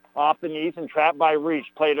midfield. Off the knees and trapped by Reach.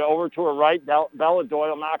 Played it over to her right. Bella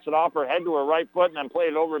Doyle knocks it off her head to her right foot and then played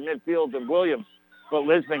it over midfield to Williams. But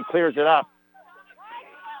Lisbon clears it up.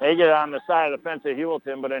 They get it on the side of the fence at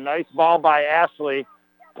Heuvelton, but a nice ball by Ashley.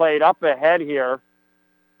 Played up ahead here.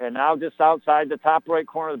 And now just outside the top right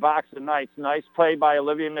corner of the box, the Knights. Nice play by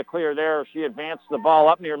Olivia McClear there. She advanced the ball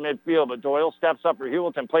up near midfield, but Doyle steps up for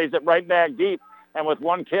Heuvelton, plays it right back deep, and with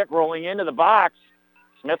one kick rolling into the box,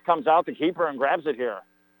 Smith comes out to keep her and grabs it here.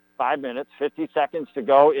 5 minutes, 50 seconds to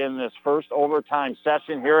go in this first overtime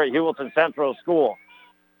session here at Heuvelton Central School.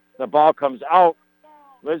 The ball comes out.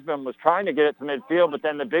 Lisbon was trying to get it to midfield, but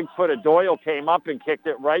then the big foot of Doyle came up and kicked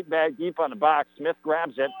it right back deep on the box. Smith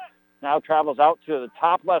grabs it. Now travels out to the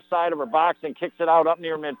top left side of her box and kicks it out up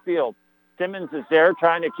near midfield. Simmons is there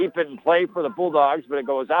trying to keep it in play for the Bulldogs, but it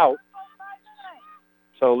goes out.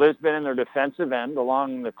 So Lisbon in their defensive end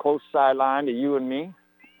along the close sideline to you and me.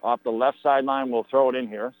 Off the left sideline, we'll throw it in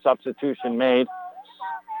here. Substitution made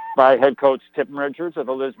by head coach Tim Richards of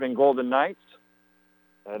the Lisbon Golden Knights.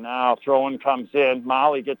 And now throwing comes in.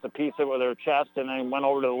 Molly gets a piece of it with her chest and then went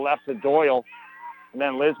over to the left to Doyle. And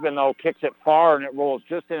then Lisbon, though, kicks it far, and it rolls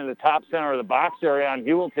just into the top center of the box area on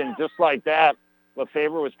Heuvelton, just like that.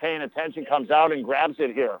 Lefebvre was paying attention, comes out and grabs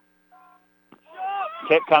it here.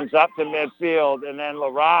 Kick comes up to midfield, and then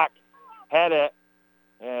LaRock had it.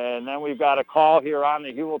 And then we've got a call here on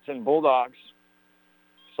the Heuvelton Bulldogs.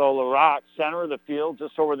 So LaRock, center of the field,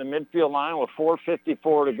 just over the midfield line with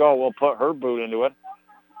 4:54 to go. We'll put her boot into it.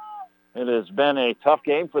 It has been a tough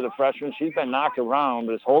game for the freshman. She's been knocked around,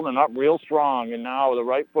 but is holding up real strong. And now the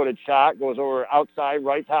right-footed shot goes over outside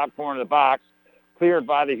right top corner of the box, cleared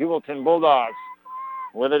by the Heuvelton Bulldogs.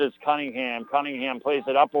 With it is Cunningham. Cunningham plays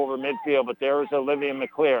it up over midfield, but there is Olivia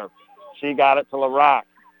McClear. She got it to LaRock.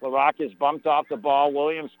 LaRock is bumped off the ball.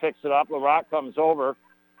 Williams picks it up. LaRock comes over.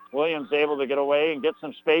 Williams able to get away and get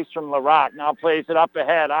some space from LaRock. Now plays it up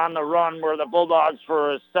ahead on the run where the Bulldogs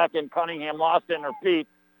for a second. Cunningham lost it in her feet,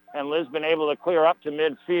 and Lisbon able to clear up to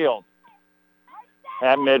midfield.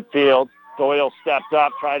 At midfield, Doyle stepped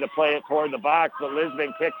up, tried to play it toward the box, but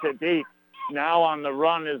Lisbon kicks it deep. Now on the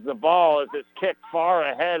run is the ball as it's kicked far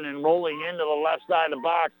ahead and rolling into the left side of the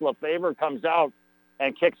box. Lefebvre comes out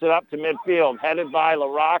and kicks it up to midfield, headed by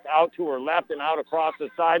LaRock out to her left and out across the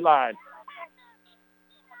sideline.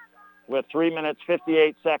 With 3 minutes,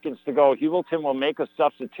 58 seconds to go, Heuvelton will make a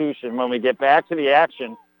substitution. When we get back to the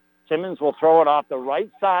action, Simmons will throw it off the right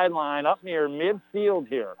sideline up near midfield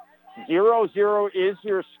here. 0-0 is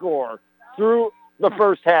your score through the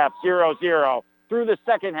first half, 0-0. Through the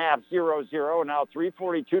second half, 0-0. Now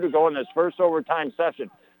 3:42 to go in this first overtime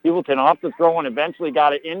session. Heuvelton off the throw and eventually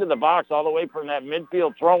got it into the box all the way from that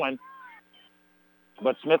midfield throw-in.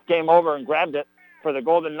 But Smith came over and grabbed it for the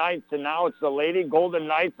Golden Knights, and now it's the Lady Golden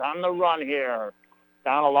Knights on the run here.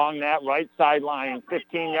 Down along that right sideline,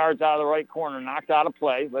 15 yards out of the right corner, knocked out of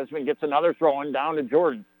play. Lisbon gets another throw-in down to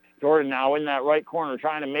Jordan. Jordan now in that right corner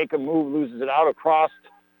trying to make a move, loses it out across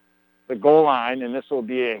the goal line, and this will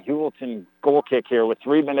be a Heuvelton goal kick here with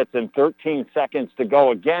 3 minutes and 13 seconds to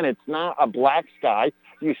go. Again, it's not a black sky.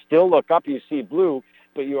 You still look up, you see blue,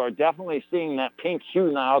 but you are definitely seeing that pink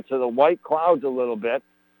hue now to the white clouds a little bit.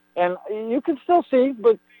 And you can still see,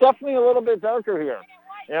 but definitely a little bit darker here.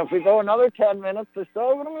 And if we go another 10 minutes, it's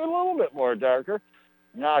still going to be a little bit more darker.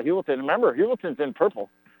 Now Heuvelton, remember, Heuvelton's in purple.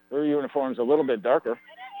 Their uniform's a little bit darker.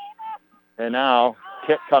 And now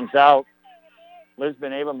kick comes out.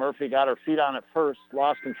 Lisbon Ava Murphy got her feet on it first,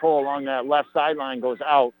 lost control along that left sideline, goes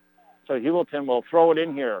out. So Heuvelton will throw it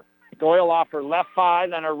in here. Doyle off her left thigh,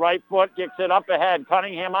 then her right foot, kicks it up ahead.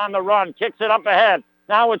 Cunningham on the run, kicks it up ahead.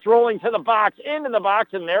 Now it's rolling to the box, into the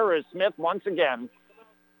box, and there is Smith once again.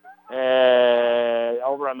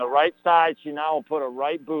 Over on the right side, she now will put a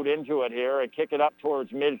right boot into it here and kick it up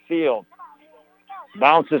towards midfield.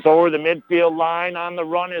 Bounces over the midfield line. On the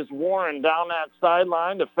run is Warren down that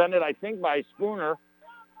sideline, defended, I think, by Spooner.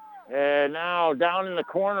 And now down in the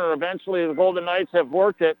corner, eventually the Golden Knights have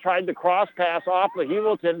worked it, tried the cross pass off of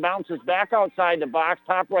Heuvelton, bounces back outside the box,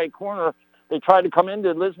 top right corner. They tried to come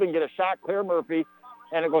into Lisbon, get a shot, clear Murphy,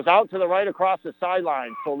 and it goes out to the right across the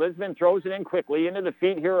sideline. So Lisbon throws it in quickly into the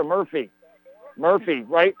feet here of Murphy. Murphy,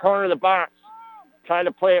 right corner of the box. Try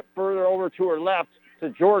to play it further over to her left to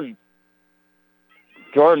Jordan.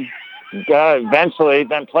 Jordan eventually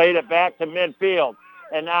then played it back to midfield.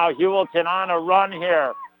 And now Heuvelton on a run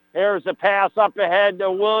here. Here's a pass up ahead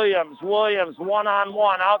to Williams. Williams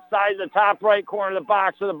one-on-one outside the top right corner of the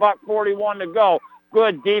box with a $1:41 to go.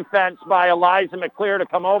 Good defense by Eliza McClear to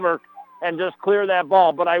come over and just clear that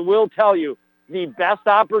ball. But I will tell you, the best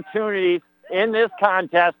opportunities in this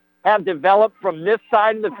contest have developed from this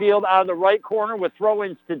side of the field out of the right corner with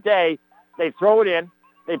throw-ins today. They throw it in.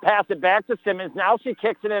 They pass it back to Simmons. Now she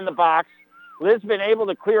kicks it in the box. Lisbon able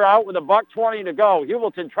to clear out with a $1:20 to go.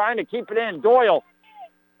 Heuvelton trying to keep it in. Doyle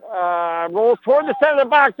rolls toward the center of the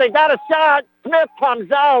box. They got a shot. Smith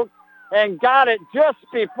comes out and got it just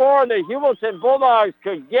before the Heuvelton Bulldogs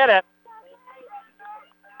could get it.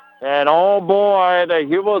 And, oh, boy, the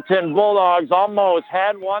Heuvelton Bulldogs almost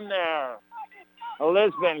had one there.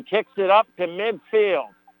 Lisbon kicks it up to midfield.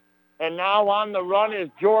 And now on the run is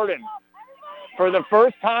Jordan. For the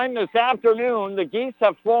first time this afternoon, the Geese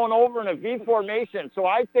have flown over in a V formation, so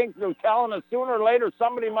I think they're telling us sooner or later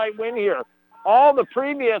somebody might win here. All the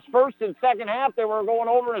previous first and second half, they were going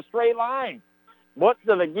over in a straight line. What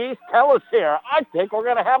do the Geese tell us here? I think we're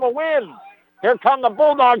going to have a win. Here come the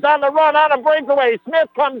Bulldogs on the run, on a breakaway. Smith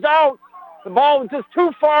comes out. The ball was just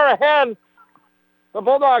too far ahead. The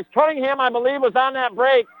Bulldogs, Cunningham, I believe, was on that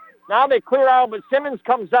break. Now they clear out, but Simmons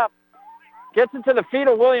comes up. Gets it to the feet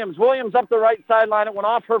of Williams. Williams up the right sideline. It went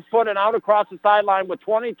off her foot and out across the sideline with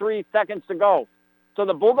 23 seconds to go. So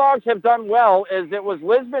the Bulldogs have done well, as it was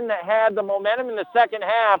Lisbon that had the momentum in the second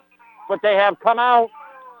half, but they have come out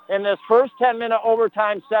in this first 10-minute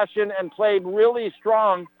overtime session and played really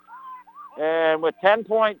strong. And with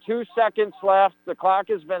 10.2 seconds left, the clock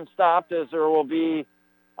has been stopped, as there will be,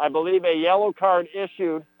 I believe, a yellow card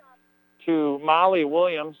issued to Molly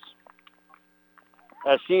Williams,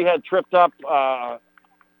 as she had tripped up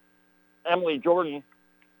Emily Jordan.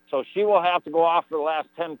 So she will have to go off for the last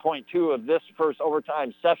 10.2 of this first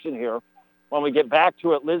overtime session here. When we get back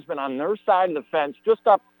to it, Lisbon on their side of the fence, just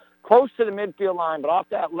up close to the midfield line, but off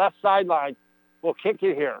that left sideline, will kick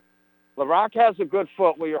it here. LaRock has a good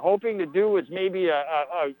foot. What you're hoping to do is maybe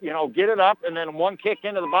get it up and then one kick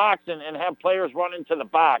into the box and have players run into the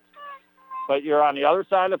box. But you're on the other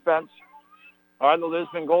side of the fence are the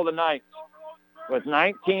Lisbon Golden Knights with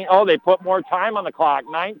 19. Oh, they put more time on the clock,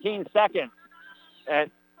 19 seconds.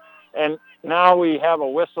 And now we have a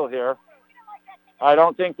whistle here. I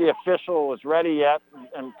don't think the official was ready yet,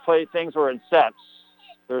 and things were in sets.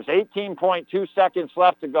 There's 18.2 seconds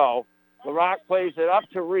left to go. LaRock plays it up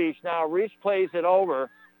to Reese. Now Reese plays it over.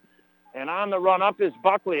 And on the run up is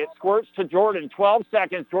Buckley. It squirts to Jordan. 12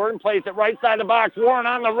 seconds. Jordan plays it right side of the box. Warren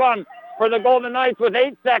on the run for the Golden Knights with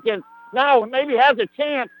 8 seconds. Now maybe has a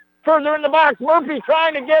chance. Further in the box. Murphy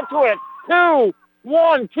trying to get to it. 2,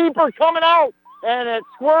 1. Keeper coming out. And it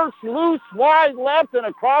squirts loose wide left and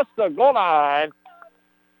across the goal line.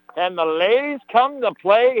 And the ladies come to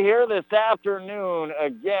play here this afternoon.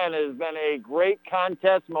 Again, it has been a great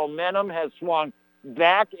contest. Momentum has swung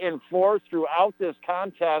back and forth throughout this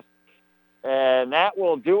contest. And that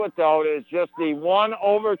will do it, though. It is just the one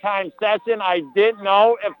overtime session. I didn't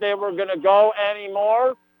know if they were going to go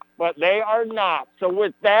anymore, but they are not. So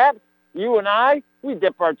with that, you and I, we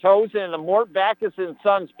dip our toes in the Mort Backus and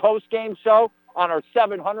Sons post-game show on our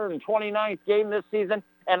 729th game this season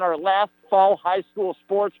and our last fall high school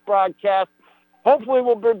sports broadcast. Hopefully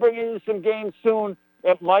we'll be bringing you some games soon.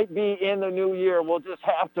 It might be in the new year. We'll just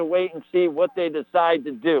have to wait and see what they decide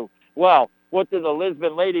to do. Well, what did the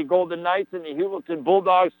Lisbon Lady Golden Knights and the Heuvelton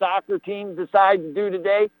Bulldogs soccer team decide to do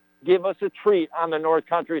today? Give us a treat on the North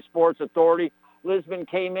Country Sports Authority. Lisbon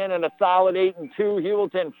came in at a solid 8-2,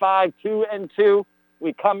 Heuvelton 5-2-2.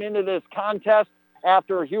 We come into this contest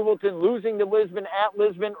after Heuvelton losing to Lisbon at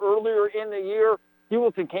Lisbon earlier in the year.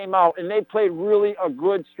 Heuvelton came out, and they played really a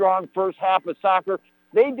good, strong first half of soccer.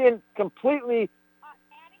 They didn't completely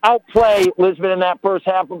outplay Lisbon in that first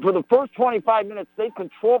half, but for the first 25 minutes, they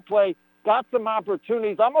controlled play, got some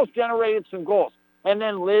opportunities, almost generated some goals. And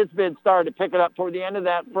then Lisbon started to pick it up toward the end of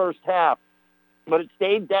that first half. But it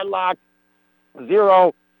stayed deadlocked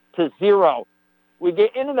 0-0. We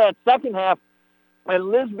get into that second half, and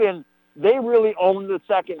Lisbon, they really owned the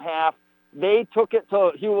second half. They took it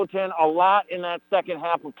to Heuvelton a lot in that second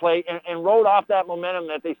half of play and rode off that momentum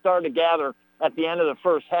that they started to gather at the end of the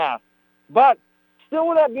first half. But still,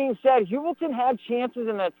 with that being said, Heuvelton had chances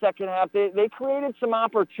in that second half. They created some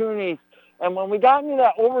opportunities. And when we got into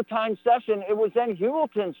that overtime session, it was then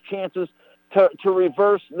Heuvelton's chances to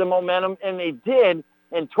reverse the momentum, and they did.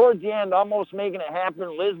 And towards the end, almost making it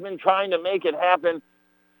happen, Lisbon trying to make it happen.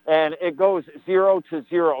 And it goes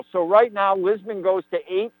 0-0. So right now, Lisbon goes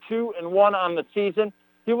to 8-2-1 on the season.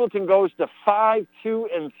 Heuvelton goes to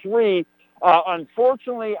 5-2-3.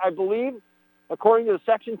 Unfortunately, I believe, according to the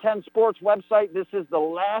Section 10 Sports website, this is the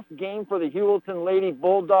last game for the Heuvelton Lady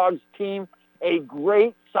Bulldogs team. A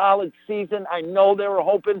great, solid season. I know they were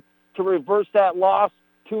hoping to reverse that loss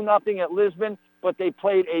 2-0 at Lisbon, but they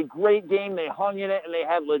played a great game. They hung in it, and they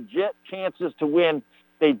had legit chances to win.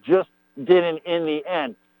 They just didn't in the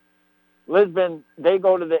end. Lisbon, they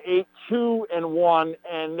go to the 8-2-1,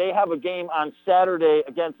 and they have a game on Saturday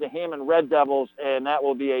against the Hammond Red Devils, and that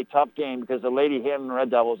will be a tough game because the Lady Hammond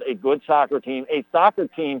Red Devils, a good soccer team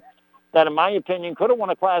that, in my opinion, could have won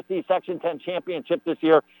a Class D Section 10 championship this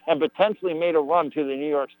year and potentially made a run to the New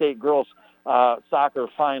York State Girls Soccer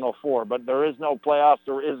Final Four. But there is no playoffs.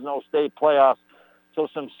 There is no state playoffs. So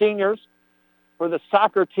some seniors for the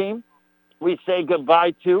soccer team we say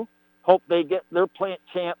goodbye to. Hope they get their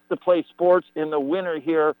chance to play sports in the winter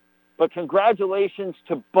here. But congratulations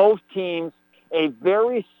to both teams. A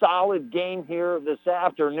very solid game here this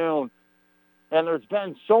afternoon. And there's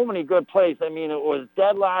been so many good plays. I mean, it was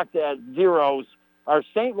deadlocked at zeros. Our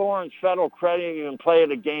St. Lawrence Federal Credit Union play of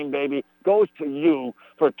the game, baby, goes to you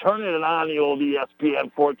for turning it on the old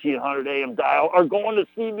ESPN 1400 AM dial or going to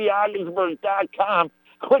cbogginsburg.com,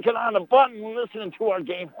 clicking on the button and listening to our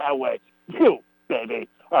game that way. You, baby,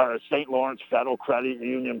 our St. Lawrence Federal Credit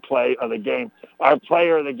Union play of the game. Our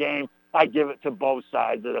player of the game, I give it to both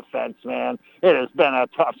sides of the fence, man. It has been a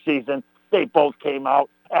tough season. They both came out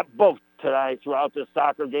at both tonight throughout the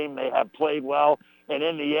soccer game. They have played well, and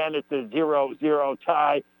in the end, it's a 0-0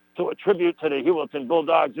 tie. So a tribute to the Heuvelton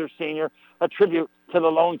Bulldogs, their senior, a tribute to the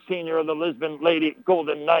lone senior of the Lisbon Lady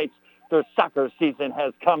Golden Knights. Their soccer season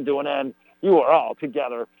has come to an end. You are all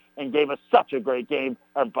together and gave us such a great game.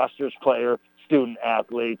 Our Busters player, student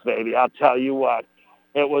athletes, baby. I'll tell you what,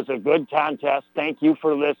 it was a good contest. Thank you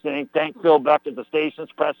for listening. Thank Phil Beck at the stations,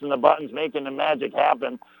 pressing the buttons, making the magic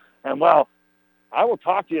happen. And, well, I will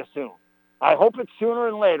talk to you soon. I hope it's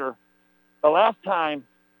sooner than later. The last time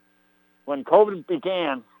when COVID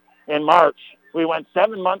began in March, we went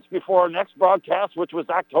 7 months before our next broadcast, which was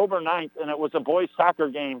October 9th, and it was a boys' soccer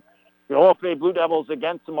game, the OFA Blue Devils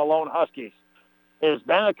against the Malone Huskies. It has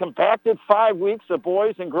been a compacted 5 weeks of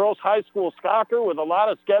boys and girls high school soccer with a lot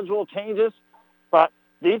of schedule changes, but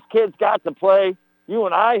these kids got to play. You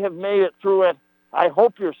and I have made it through it. I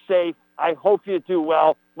hope you're safe. I hope you do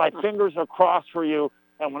well. My fingers are crossed for you,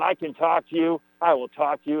 and when I can talk to you, I will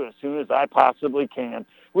talk to you as soon as I possibly can.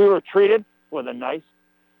 We were treated with a nice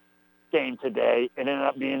game today. It ended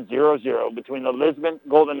up being 0-0 between the Lisbon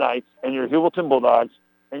Golden Knights and your Heuvelton Bulldogs,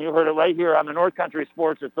 and you heard it right here on the North Country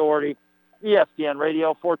Sports Authority, ESPN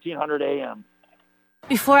Radio, 1400 AM.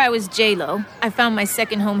 Before I was J-Lo, I found my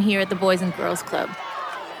second home here at the Boys and Girls Club.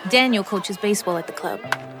 Daniel coaches baseball at the club.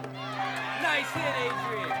 Nice hit,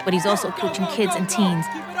 Adrian. But he's also coaching kids and teens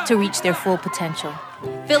to reach their full potential.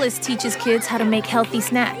 Phyllis teaches kids how to make healthy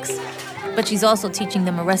snacks, but she's also teaching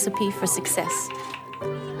them a recipe for success.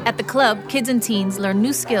 At the club, kids and teens learn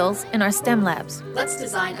new skills in our STEM labs. Let's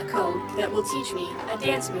design a code that will teach me a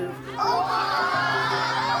dance move.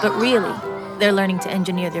 But really, they're learning to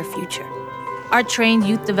engineer their future. Our trained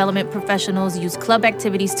youth development professionals use club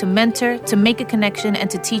activities to mentor, to make a connection, and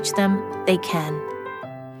to teach them they can.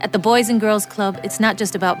 At the Boys and Girls Club, it's not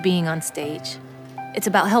just about being on stage. It's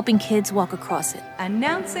about helping kids walk across it.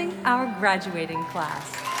 Announcing our graduating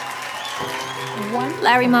class.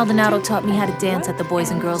 Larry Maldonado taught me how to dance at the Boys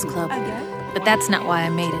and Girls Club. But that's not why I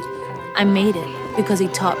made it. I made it because he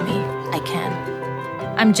taught me I can.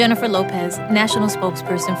 I'm Jennifer Lopez, National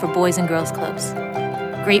Spokesperson for Boys and Girls Clubs.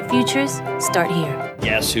 Great futures start here.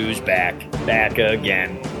 Guess who's back? Back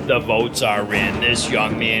again. The votes are in. This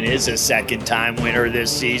young man is a second-time winner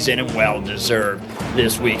this season and well-deserved.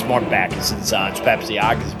 This week's Mort Backus & Sons Pepsi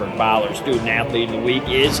Ogdensburg Baller Student Athlete of the Week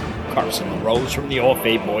is Carson LaRose from the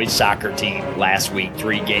OFA boys soccer team. Last week,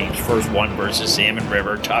 3 games. First one versus Salmon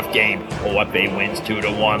River. Tough game. OFA wins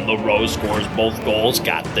 2-1. LaRose scores both goals.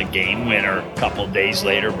 Got the game winner. Couple days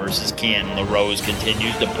later versus Canton. LaRose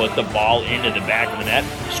continues to put the ball into the back of the net.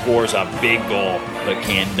 Scores a big goal. But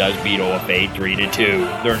Canton does beat OFA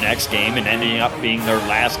 3-2. Their next game, and ending up being their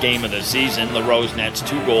last game of the season, LaRose nets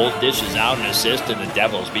 2 goals, dishes out an assist, and the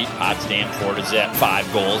Devils beat Potsdam 4-0.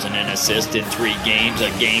 5 goals and an assist in 3 games. A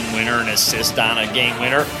game winner, an assist on a game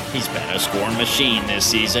winner. He's been a scoring machine this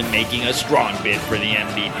season, making a strong bid for the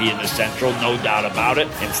MVP in the Central, no doubt about it.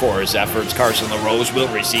 And for his efforts, Carson LaRose will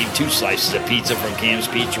receive 2 slices of pizza from Cam's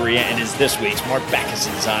Pizzeria and is this week's Mort Backus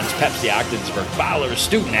 & Sons Pepsi Ogdensburg Baller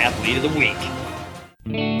Student Athlete of the Week.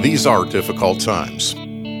 These are difficult times,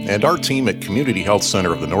 and our team at Community Health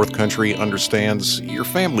Center of the North Country understands your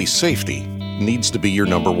family's safety needs to be your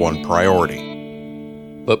number 1 priority.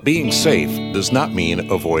 But being safe does not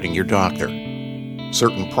mean avoiding your doctor.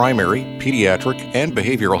 Certain primary, pediatric, and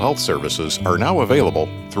behavioral health services are now available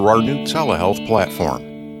through our new telehealth platform,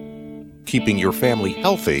 keeping your family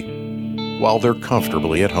healthy while they're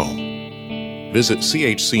comfortably at home. Visit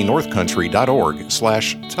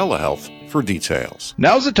chcnorthcountry.org/telehealth for details.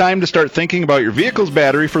 Now's the time to start thinking about your vehicle's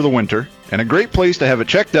battery for the winter, and a great place to have it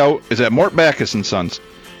checked out is at Mort Backus & Sons.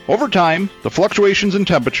 Over time, the fluctuations in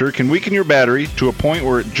temperature can weaken your battery to a point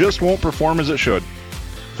where it just won't perform as it should.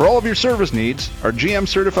 For all of your service needs, our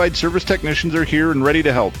GM-certified service technicians are here and ready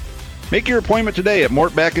to help. Make your appointment today at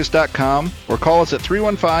mortbackus.com or call us at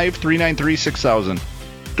 315-393-6000.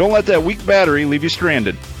 Don't let that weak battery leave you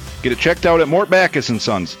stranded. Get it checked out at Mort Backus &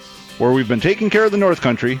 Sons, where we've been taking care of the North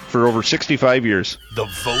Country for over 65 years. The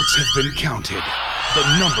votes have been counted.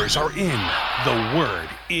 The numbers are in. The word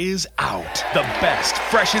is out. The best,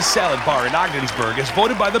 freshest salad bar in Ogdensburg, as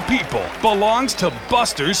voted by the people, belongs to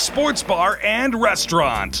Buster's Sports Bar and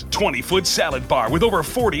Restaurant. 20-foot salad bar with over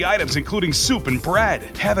 40 items, including soup and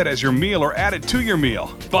bread. Have it as your meal or add it to your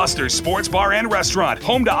meal. Buster's Sports Bar and Restaurant,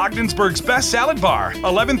 home to Ogdensburg's best salad bar.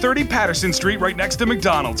 1130 Patterson Street, right next to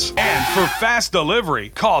McDonald's. And for fast delivery,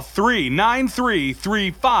 call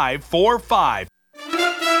 393-3545.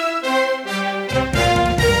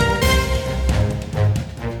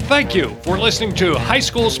 Thank you for listening to High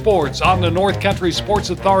School Sports on the North Country Sports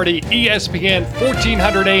Authority, ESPN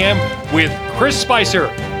 1400 AM with Chris Spicer.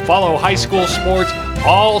 Follow high school sports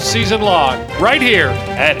all season long right here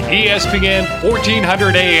at ESPN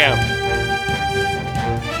 1400 AM.